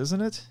Brothers,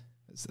 isn't it?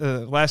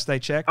 Last I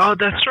checked. Oh,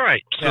 that's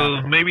right.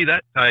 So maybe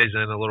that ties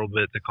in a little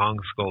bit to Kong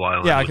Skull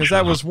Island. Yeah, because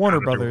that was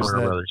Warner Brothers.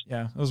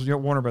 Yeah, it was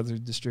Warner Brothers who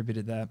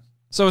distributed that.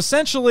 So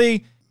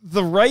essentially,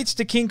 the rights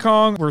to King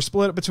Kong were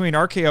split up between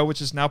RKO,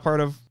 which is now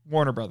part of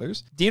Warner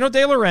Brothers, Dino De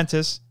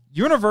Laurentiis,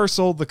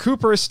 Universal, the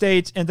Cooper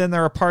estate, and then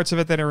there are parts of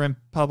it that are in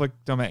public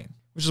domain,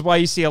 which is why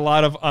you see a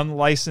lot of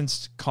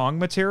unlicensed Kong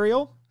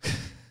material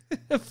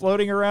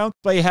floating around.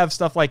 But you have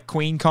stuff like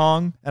Queen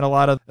Kong and a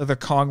lot of other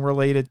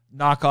Kong-related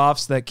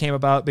knockoffs that came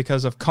about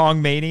because of Kong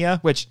Mania,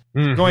 which,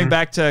 going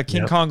back to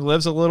King Kong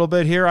Lives a little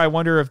bit here, I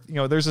wonder if,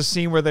 there's a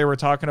scene where they were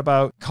talking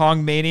about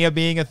Kong Mania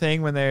being a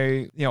thing when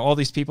they, all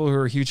these people who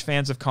are huge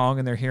fans of Kong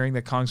and they're hearing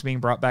that Kong's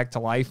being brought back to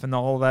life and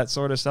all of that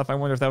sort of stuff. I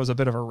wonder if that was a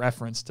bit of a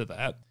reference to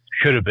that.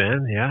 Could have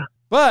been, yeah.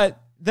 But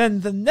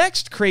then the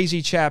next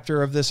crazy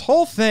chapter of this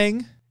whole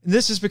thing,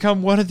 this has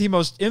become one of the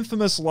most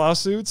infamous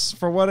lawsuits,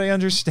 for what I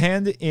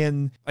understand,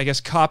 in, I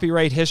guess,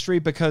 copyright history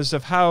because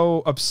of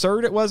how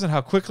absurd it was and how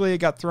quickly it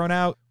got thrown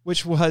out,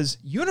 which was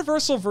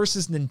Universal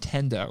versus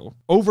Nintendo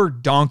over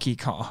Donkey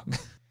Kong.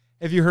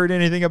 Have you heard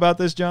anything about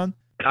this, John?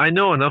 I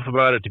know enough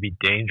about it to be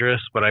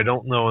dangerous, but I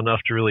don't know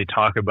enough to really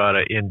talk about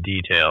it in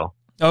detail.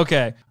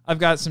 Okay. I've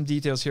got some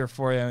details here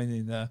for you. I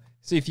mean,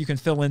 see if you can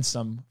fill in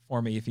some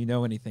for me if you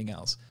know anything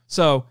else.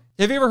 So,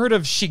 have you ever heard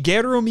of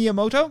Shigeru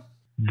Miyamoto?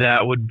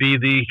 That would be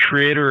the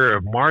creator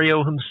of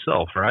Mario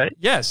himself, right?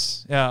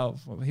 Yes.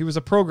 He was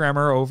a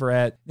programmer over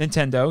at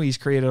Nintendo. He's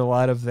created a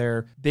lot of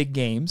their big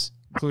games,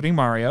 including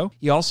Mario.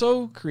 He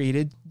also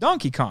created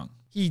Donkey Kong.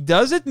 He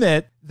does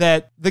admit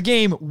that the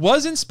game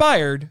was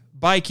inspired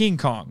by King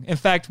Kong. In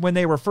fact, when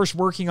they were first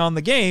working on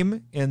the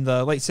game in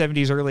the late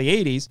 70s, early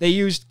 80s, they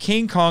used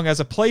King Kong as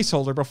a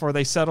placeholder before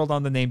they settled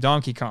on the name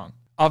Donkey Kong.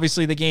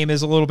 Obviously, the game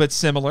is a little bit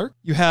similar.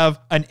 You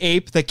have an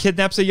ape that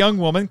kidnaps a young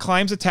woman,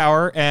 climbs a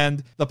tower,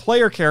 and the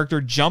player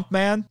character,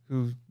 Jumpman,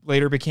 who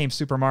later became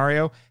Super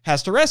Mario,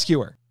 has to rescue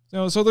her.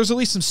 So there's at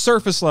least some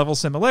surface-level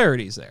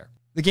similarities there.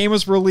 The game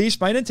was released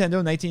by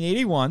Nintendo in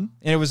 1981,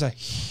 and it was a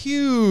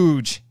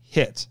huge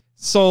hit.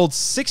 Sold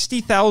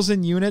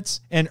 60,000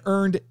 units and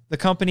earned the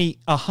company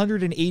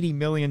 $180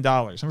 million.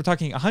 And we're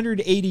talking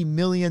 $180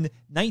 million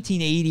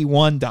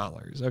 1981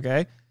 dollars,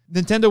 okay?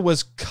 Nintendo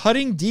was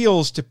cutting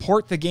deals to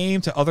port the game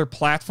to other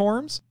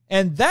platforms,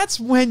 and that's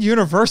when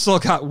Universal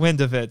got wind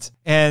of it.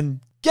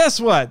 And guess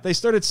what? They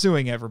started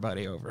suing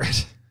everybody over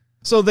it.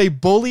 So they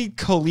bullied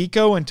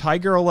Coleco and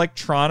Tiger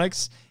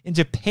Electronics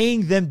into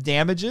paying them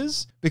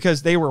damages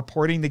because they were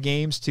porting the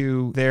games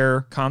to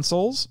their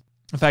consoles.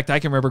 In fact, I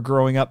can remember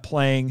growing up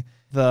playing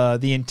the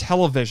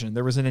Intellivision.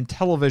 There was an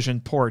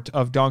Intellivision port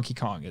of Donkey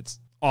Kong. It's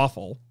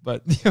awful,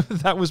 but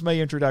that was my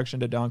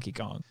introduction to Donkey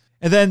Kong.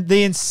 And then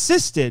they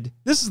insisted,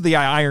 this is the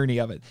irony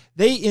of it,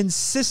 they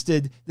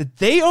insisted that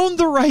they owned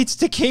the rights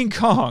to King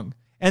Kong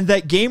and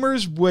that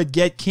gamers would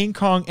get King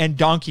Kong and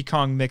Donkey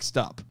Kong mixed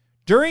up.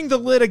 During the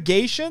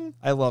litigation,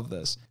 I love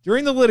this,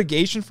 during the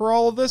litigation for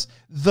all of this,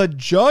 the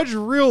judge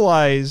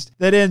realized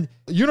that in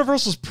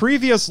Universal's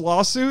previous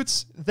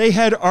lawsuits, they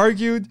had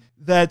argued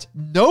that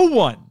no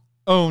one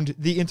owned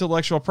the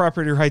intellectual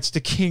property rights to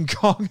King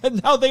Kong,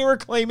 and now they were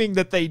claiming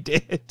that they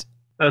did.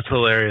 That's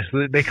hilarious.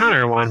 They kind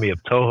of remind me of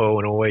Toho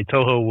in a way.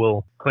 Toho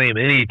will claim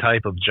any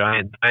type of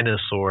giant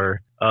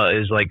dinosaur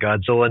is like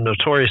Godzilla.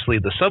 Notoriously,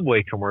 the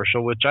Subway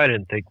commercial, which I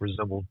didn't think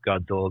resembled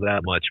Godzilla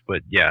that much,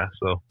 but yeah,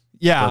 so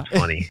yeah, that's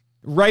funny.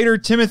 Writer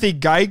Timothy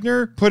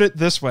Geithner put it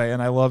this way,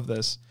 and I love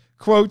this.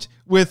 Quote,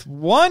 with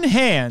one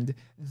hand,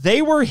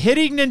 they were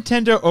hitting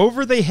Nintendo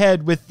over the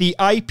head with the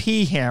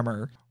IP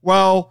hammer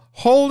while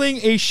holding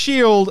a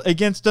shield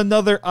against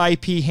another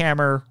IP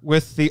hammer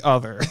with the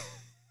other.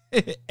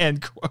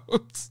 End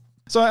quotes.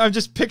 So I'm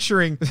just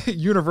picturing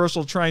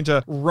Universal trying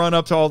to run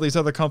up to all these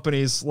other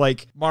companies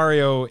like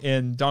Mario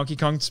and Donkey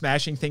Kong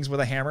smashing things with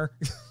a hammer.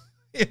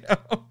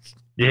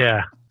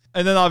 Yeah.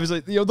 And then obviously,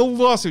 the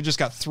lawsuit just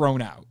got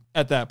thrown out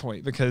at that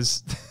point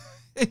because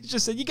He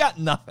just said, you got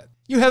nothing.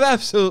 You have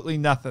absolutely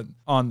nothing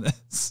on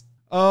this.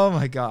 Oh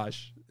my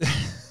gosh.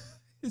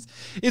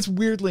 It's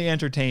weirdly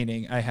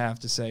entertaining, I have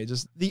to say.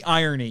 Just the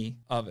irony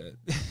of it.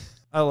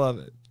 I love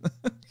it.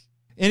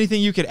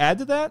 Anything you could add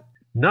to that?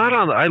 Not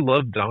on. I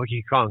love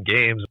Donkey Kong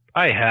games.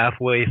 I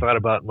halfway thought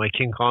about my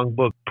King Kong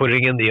book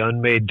putting in the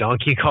unmade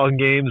Donkey Kong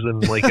games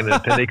and like an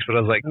appendix, but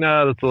I was like,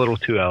 no, that's a little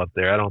too out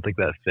there. I don't think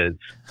that fits.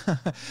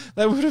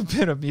 That would have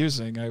been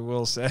amusing, I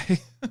will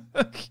say.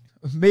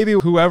 Maybe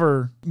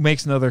whoever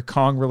makes another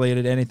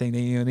Kong-related anything,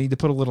 they need to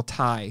put a little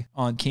tie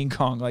on King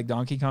Kong like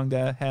Donkey Kong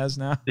has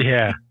now.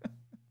 Yeah.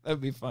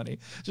 That'd be funny.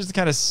 Just to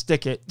kind of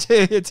stick it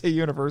to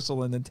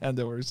Universal and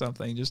Nintendo or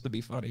something, just to be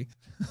funny.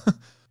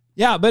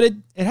 Yeah, but it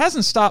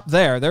hasn't stopped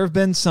there. There have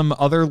been some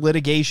other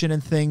litigation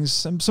and things,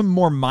 some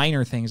more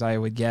minor things, I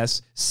would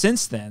guess,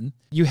 since then.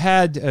 You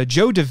had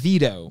Joe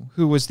DeVito,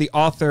 who was the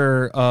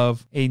author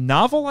of a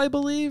novel, I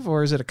believe,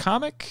 or is it a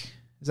comic?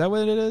 Is that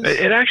what it is?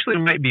 It actually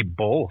might be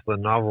both a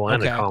novel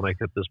and a comic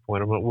at this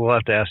point. We'll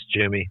have to ask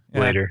Jimmy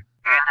later.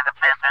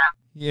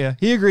 Yeah,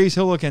 he agrees.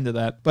 He'll look into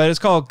that. But it's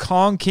called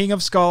Kong, King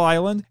of Skull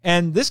Island.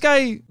 And this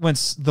guy, when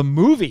the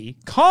movie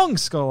Kong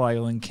Skull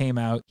Island came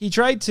out, he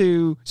tried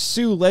to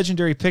sue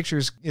Legendary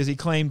Pictures as he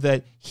claimed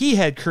that he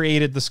had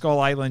created the Skull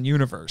Island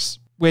universe.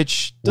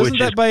 Which doesn't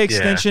that by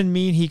extension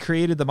mean he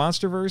created the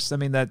MonsterVerse? I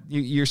mean, that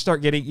you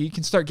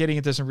can start getting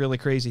into some really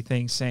crazy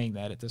things saying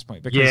that at this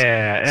point. Because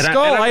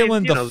Skull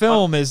Island, the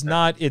film, is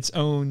not its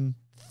own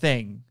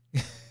thing.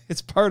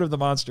 It's part of the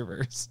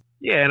MonsterVerse.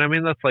 Yeah, and I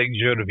mean, that's like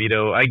Joe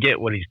DeVito. I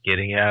get what he's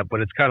getting at,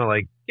 but it's kind of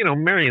like,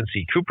 Merian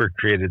C. Cooper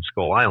created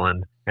Skull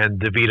Island, and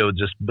DeVito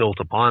just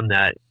built upon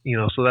that,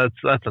 so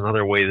that's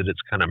another way that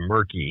it's kind of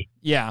murky.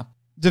 Yeah.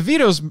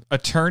 DeVito's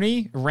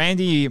attorney,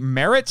 Randy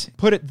Merritt,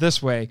 put it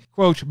this way,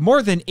 quote,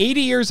 more than 80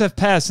 years have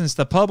passed since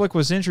the public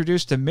was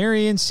introduced to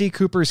Merian C.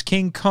 Cooper's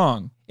King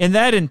Kong. In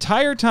that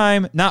entire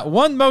time, not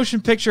one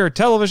motion picture or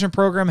television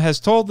program has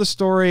told the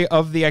story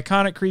of the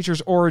iconic creature's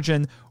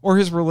origin or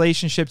his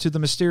relationship to the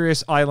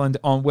mysterious island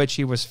on which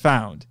he was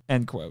found,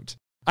 end quote.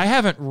 I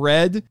haven't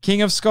read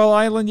King of Skull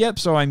Island yet,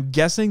 so I'm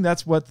guessing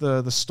that's what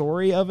the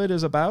story of it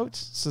is about.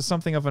 So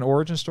something of an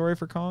origin story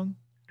for Kong?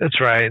 That's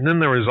right. And then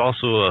there was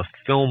also a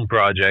film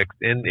project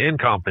in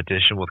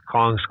competition with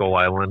Kong Skull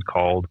Island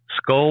called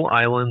Skull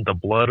Island, The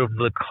Blood of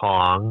the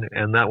Kong.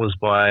 And that was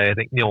by, I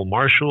think, Neil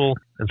Marshall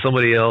and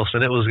somebody else.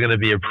 And it was going to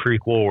be a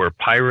prequel where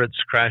pirates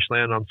crash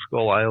land on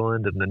Skull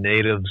Island and the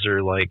natives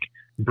are like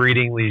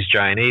breeding these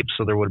giant apes.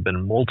 So there would have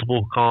been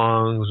multiple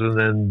Kongs. And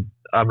then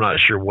I'm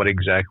not sure what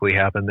exactly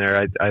happened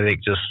there. I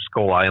think just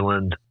Skull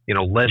Island,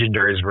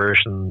 Legendary's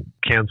version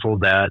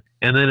canceled that.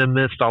 And then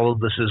amidst all of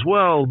this as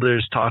well,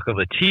 there's talk of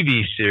a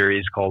TV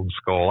series called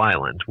Skull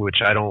Island, which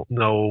I don't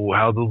know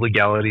how the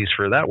legalities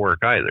for that work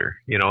either.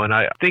 And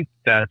I think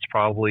that's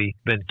probably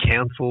been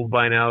canceled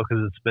by now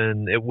because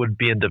it would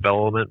be in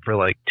development for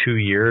like 2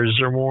 years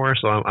or more.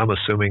 So I'm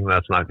assuming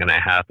that's not going to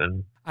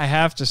happen. I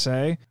have to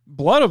say,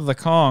 Blood of the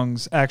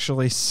Kongs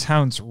actually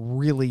sounds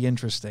really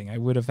interesting. I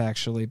would have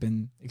actually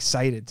been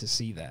excited to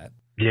see that.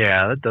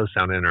 Yeah, that does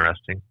sound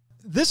interesting.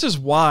 This is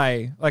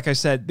why, like I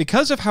said,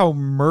 because of how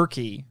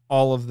murky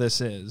all of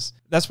this is,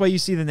 that's why you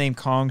see the name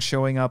Kong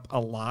showing up a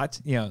lot.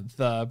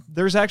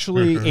 There's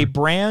actually a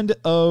brand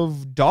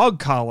of dog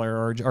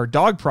collar or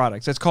dog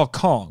products that's called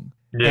Kong.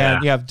 Yeah.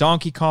 And you have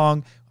Donkey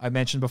Kong. I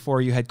mentioned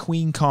before you had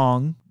Queen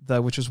Kong,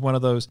 which was one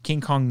of those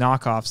King Kong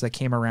knockoffs that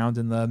came around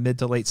in the mid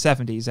to late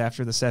 70s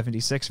after the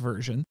 76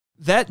 version.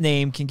 That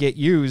name can get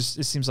used,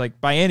 it seems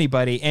like, by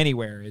anybody,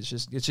 anywhere. It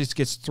just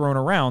gets thrown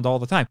around all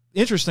the time.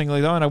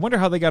 Interestingly, though, and I wonder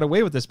how they got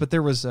away with this, but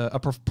there was a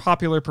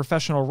popular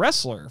professional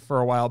wrestler for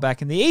a while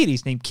back in the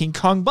 80s named King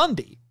Kong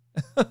Bundy.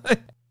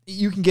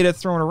 You can get it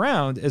thrown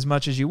around as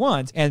much as you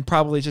want and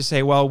probably just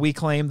say, well, we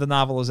claim the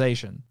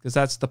novelization, because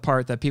that's the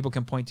part that people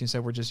can point to and say,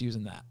 we're just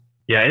using that.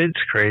 Yeah,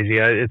 it's crazy.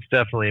 It's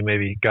definitely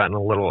maybe gotten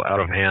a little out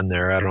of hand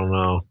there. I don't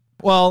know.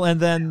 Well, and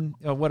then,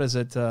 what is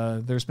it?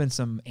 There's been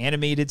some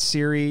animated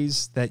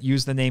series that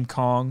use the name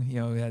Kong.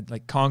 We had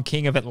like Kong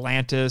King of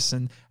Atlantis.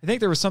 And I think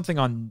there was something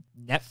on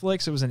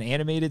Netflix. It was an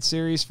animated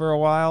series for a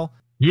while.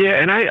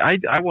 Yeah, and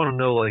I want to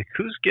know, like,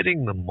 who's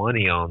getting the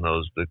money on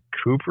those? The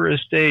Cooper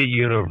Estate,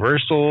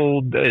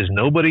 Universal? Is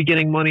nobody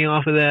getting money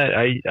off of that?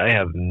 I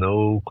have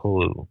no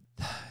clue.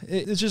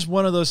 It's just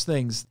one of those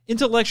things.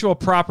 Intellectual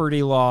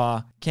property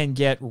law can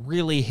get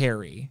really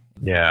hairy.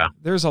 Yeah.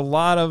 There's a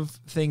lot of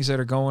things that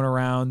are going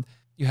around.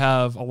 You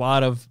have a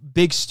lot of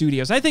big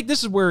studios. I think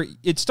this is where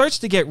it starts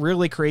to get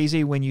really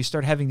crazy when you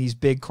start having these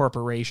big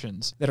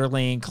corporations that are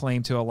laying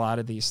claim to a lot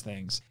of these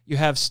things. You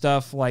have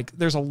stuff like,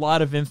 there's a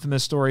lot of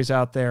infamous stories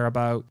out there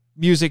about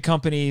music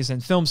companies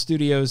and film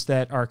studios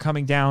that are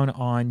coming down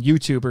on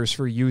YouTubers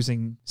for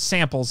using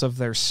samples of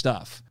their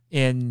stuff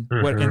in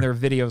their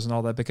videos and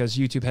all that, because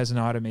YouTube has an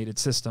automated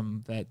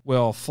system that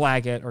will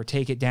flag it or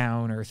take it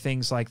down or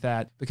things like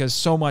that, because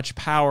so much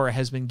power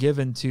has been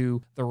given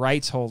to the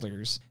rights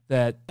holders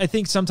that I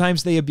think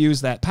sometimes they abuse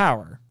that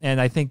power.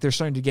 And I think they're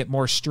starting to get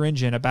more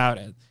stringent about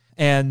it.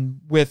 And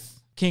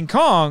with King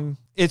Kong,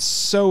 it's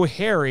so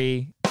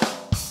hairy.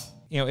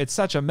 it's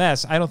such a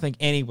mess. I don't think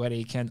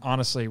anybody can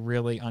honestly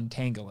really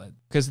untangle it.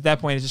 Because at that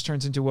point, it just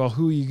turns into, well,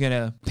 who are you going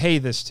to pay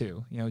this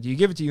to? Do you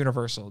give it to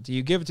Universal? Do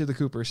you give it to the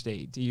Cooper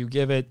Estate? Do you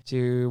give it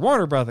to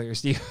Warner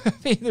Brothers?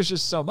 There's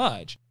just so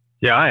much.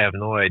 Yeah, I have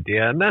no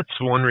idea. And that's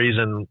one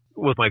reason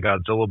with my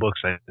Godzilla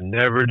books, I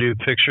never do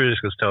pictures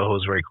because Toho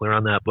is very clear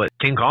on that. But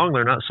King Kong,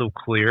 they're not so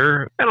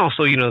clear. And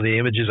also, the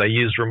images I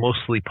used were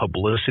mostly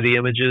publicity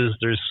images.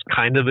 There's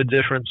kind of a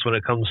difference when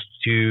it comes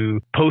to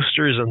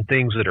posters and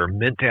things that are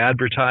meant to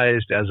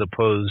advertise as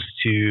opposed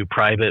to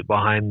private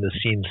behind the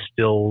scenes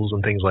stills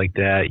and things like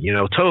that.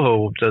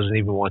 Toho doesn't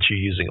even want you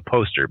using a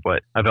poster,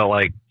 but I felt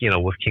like,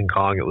 with King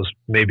Kong, it was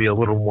maybe a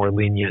little more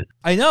lenient.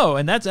 I know.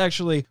 And that's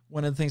actually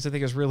one of the things I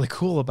think is really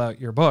cool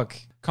about your book,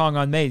 Kong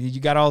Unmade.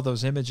 You got all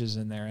those images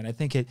in there, and I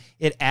think it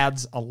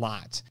adds a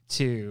lot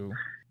to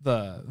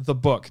the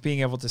book,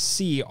 being able to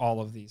see all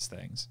of these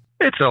things.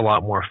 It's a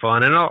lot more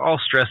fun, and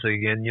I'll stress it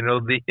again,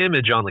 the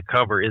image on the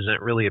cover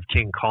isn't really of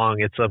King Kong.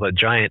 It's of a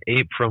giant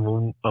ape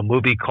from a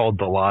movie called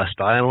The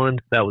Lost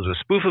Island. That was a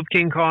spoof of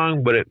King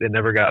Kong, but it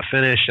never got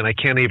finished, and I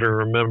can't even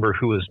remember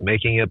who was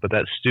making it, but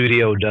that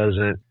studio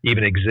doesn't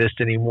even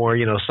exist anymore,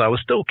 so I was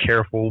still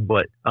careful,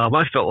 but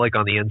I felt like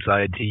on the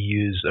inside to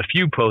use a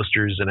few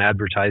posters and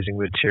advertising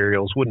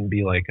materials wouldn't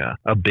be like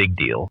a big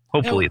deal.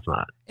 Hopefully it's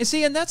not. And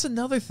see, and that's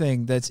another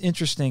thing that's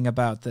interesting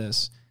about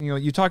this.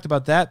 You talked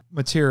about that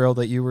material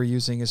that you were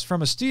using is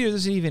from a studio that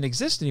doesn't even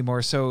exist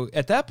anymore. So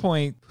at that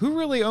point, who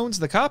really owns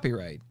the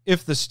copyright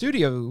if the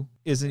studio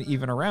isn't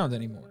even around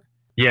anymore?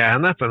 Yeah,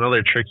 and that's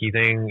another tricky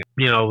thing.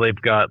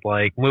 They've got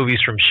like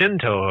movies from Shin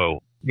Toho.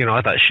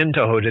 I thought Shin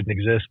Toho didn't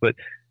exist, but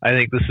I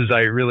think this is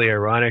really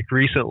ironic.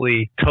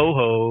 Recently,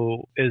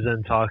 Toho is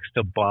in talks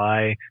to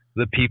buy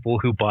the people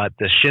who bought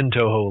the Shin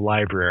Toho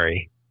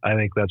library. I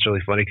think that's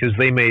really funny because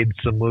they made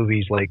some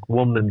movies like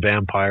Woman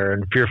Vampire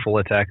and Fearful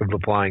Attack of the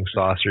Flying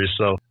Saucers.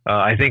 So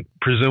I think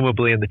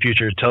presumably in the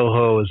future,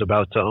 Toho is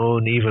about to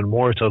own even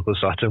more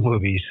tokusatsu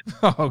movies.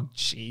 Oh,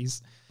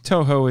 jeez.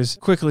 Toho is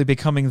quickly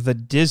becoming the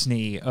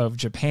Disney of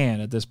Japan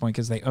at this point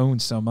because they own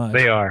so much.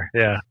 They are,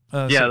 yeah.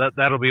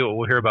 That'll be what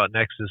we'll hear about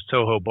next is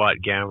Toho bought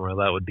Gamera.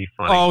 That would be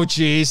funny. Oh,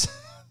 jeez.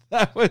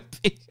 That would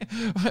be...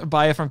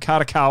 Buy it from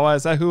Katakawa.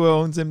 Is that who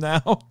owns him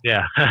now?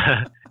 Yeah.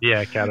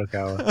 Yeah,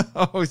 Katakawa.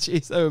 Oh,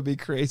 jeez. That would be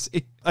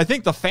crazy. I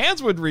think the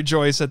fans would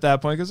rejoice at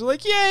that point because they're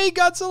like, yay,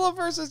 Godzilla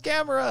versus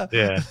Gamera.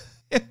 Yeah.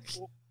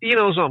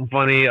 Something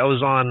funny? It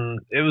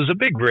was a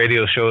big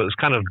radio show. It was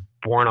kind of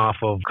born off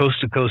of Coast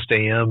to Coast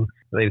AM.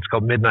 I think it's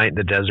called Midnight in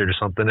the Desert or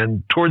something.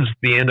 And towards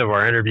the end of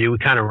our interview, we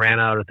kind of ran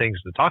out of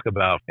things to talk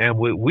about. And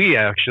we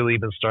actually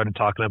even started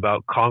talking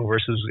about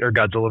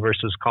Godzilla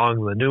versus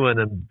Kong, the new one.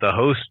 And the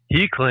host,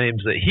 he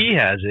claims that he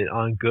has it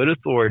on good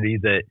authority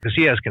because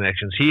he has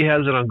connections. He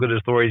has it on good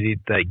authority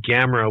that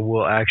Gamera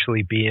will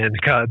actually be in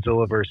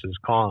Godzilla versus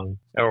Kong,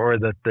 or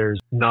that there's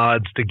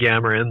nods to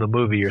Gamera in the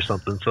movie or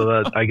something. So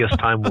that I guess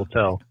time will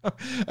tell.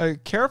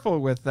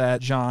 Careful with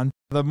that, John.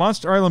 The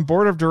Monster Island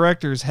Board of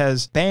Directors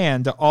has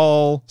banned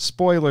all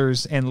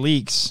spoilers and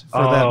leaks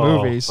for that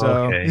movie.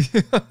 So,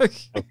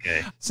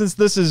 okay. Since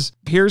this is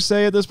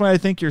hearsay at this point, I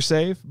think you're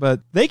safe. But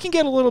they can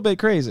get a little bit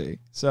crazy.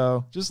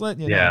 So just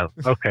letting you know.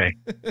 Yeah. Okay.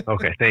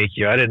 Thank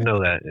you. I didn't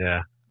know that.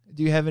 Yeah.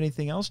 Do you have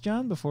anything else,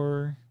 John,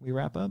 before we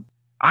wrap up?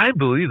 I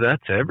believe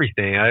that's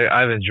everything.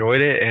 I've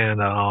enjoyed it,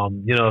 and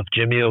if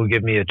Jimmy will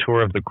give me a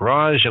tour of the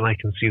garage and I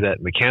can see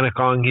that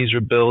Mechanicon he's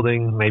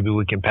rebuilding, maybe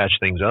we can patch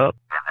things up.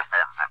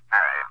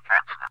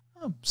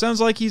 Oh, sounds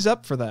like he's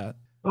up for that.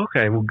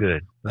 Okay, well,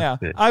 good. That's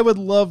good. I would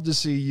love to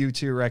see you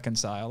two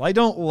reconcile. I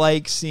don't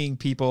like seeing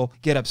people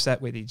get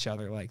upset with each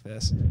other like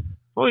this.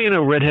 Well,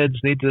 redheads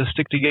need to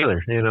stick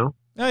together,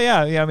 Oh,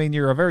 yeah. I mean,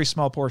 you're a very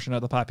small portion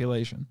of the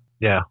population.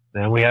 Yeah,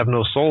 and we have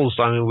no souls.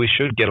 So, I mean, we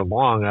should get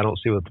along. I don't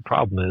see what the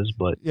problem is,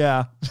 but...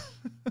 Yeah.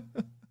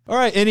 All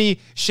right, any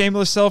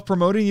shameless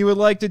self-promoting you would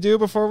like to do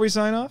before we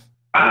sign off?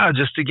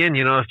 Just again,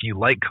 if you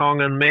like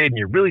Kong Unmade and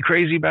you're really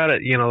crazy about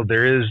it,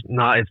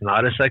 it's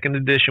not a second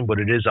edition,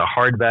 but it is a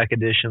hardback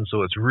edition.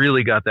 So it's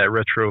really got that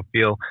retro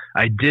feel.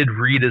 I did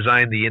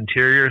redesign the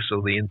interior.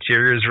 So the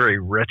interior is very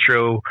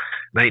retro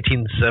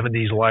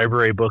 1970s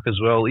library book as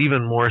well,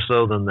 even more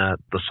so than the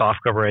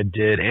softcover I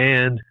did.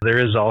 And there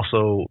is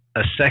also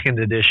a second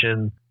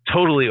edition,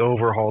 totally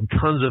overhauled,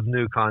 tons of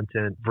new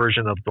content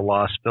version of the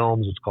Lost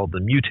Films. It's called the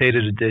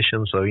Mutated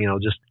Edition. So,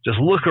 just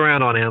look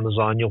around on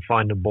Amazon. You'll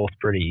find them both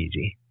pretty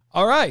easy.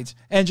 All right.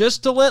 And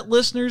just to let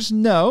listeners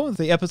know,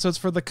 the episodes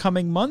for the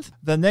coming month,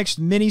 the next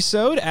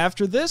mini-sode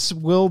after this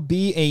will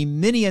be a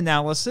mini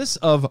analysis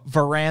of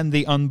Varan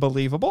the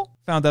Unbelievable.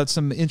 Found out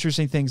some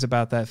interesting things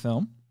about that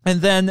film.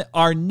 And then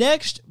our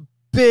next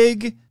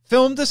big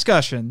film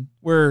discussion,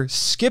 we're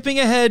skipping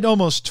ahead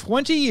almost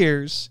 20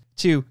 years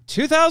to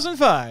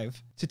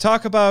 2005 to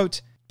talk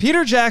about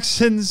Peter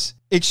Jackson's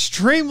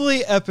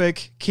extremely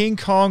epic King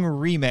Kong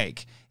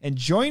remake. And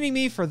joining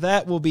me for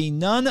that will be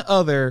none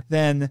other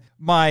than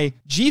my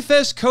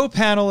G-Fest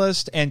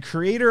co-panelist and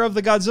creator of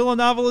the Godzilla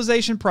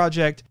novelization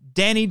project,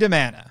 Danny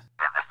DeManna.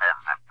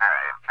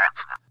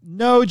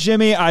 No,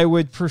 Jimmy, I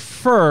would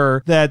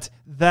prefer that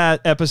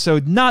that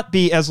episode not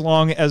be as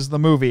long as the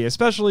movie,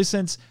 especially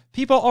since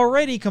people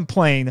already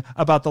complain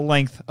about the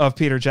length of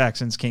Peter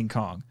Jackson's King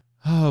Kong.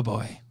 Oh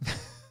boy.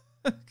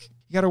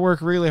 You got to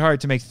work really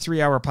hard to make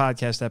 3-hour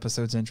podcast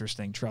episodes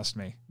interesting, trust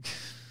me.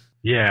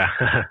 Yeah.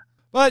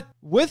 But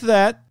with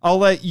that, I'll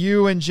let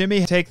you and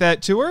Jimmy take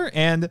that tour,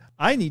 and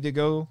I need to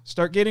go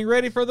start getting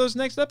ready for those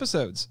next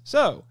episodes.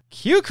 So,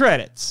 cue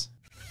credits.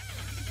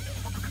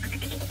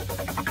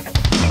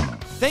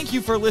 Thank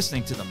you for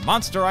listening to the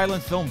Monster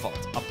Island Film Vault,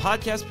 a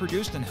podcast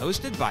produced and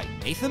hosted by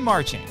Nathan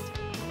Marchand.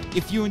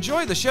 If you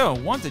enjoy the show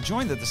and want to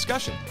join the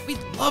discussion, we'd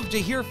love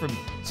to hear from you.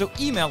 So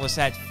email us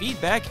at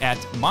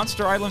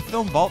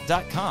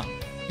feedback@monsterislandfilmvault.com.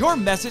 Your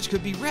message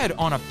could be read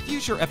on a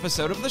future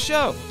episode of the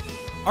show.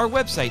 Our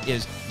website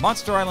is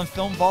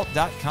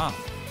monsterislandfilmvault.com.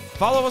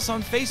 Follow us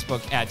on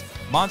Facebook at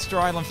Monster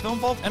Island Film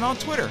Vault and on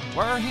Twitter,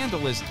 where our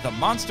handle is The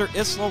Monster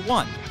Isla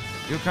 1.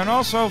 You can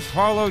also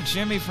follow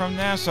Jimmy from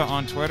NASA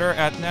on Twitter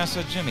at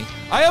NASAJimmy.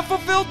 I have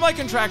fulfilled my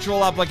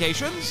contractual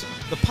obligations.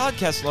 The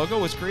podcast logo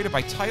was created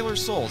by Tyler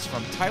Souls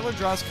from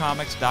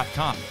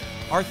TylerDrawsComics.com.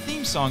 Our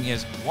theme song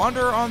is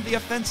Wanderer on the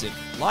Offensive,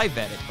 live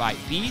edit by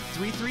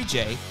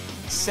B33J,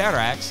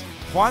 Sarax,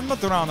 Juan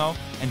Madrano,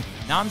 and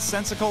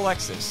Nonsensical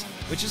Lexus,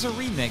 which is a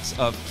remix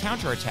of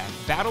Counterattack,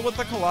 Battle with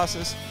the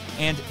Colossus,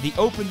 and The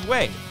Open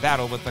Way,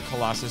 Battle with the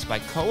Colossus by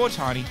Ko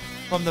Otani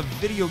from the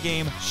video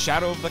game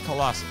Shadow of the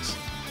Colossus.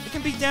 It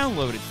can be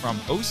downloaded from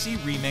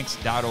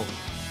ocremix.org.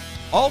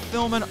 All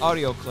film and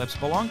audio clips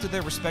belong to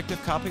their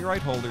respective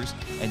copyright holders,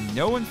 and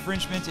no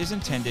infringement is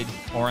intended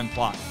or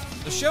implied.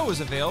 The show is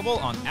available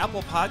on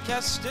Apple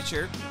Podcasts,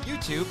 Stitcher,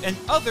 YouTube, and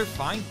other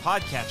fine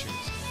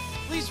podcatchers.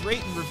 Please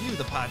rate and review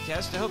the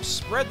podcast to help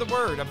spread the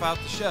word about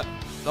the show.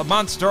 The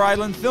Monster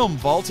Island Film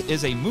Vault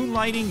is a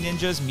Moonlighting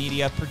Ninjas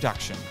Media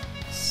production.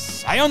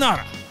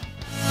 Sayonara!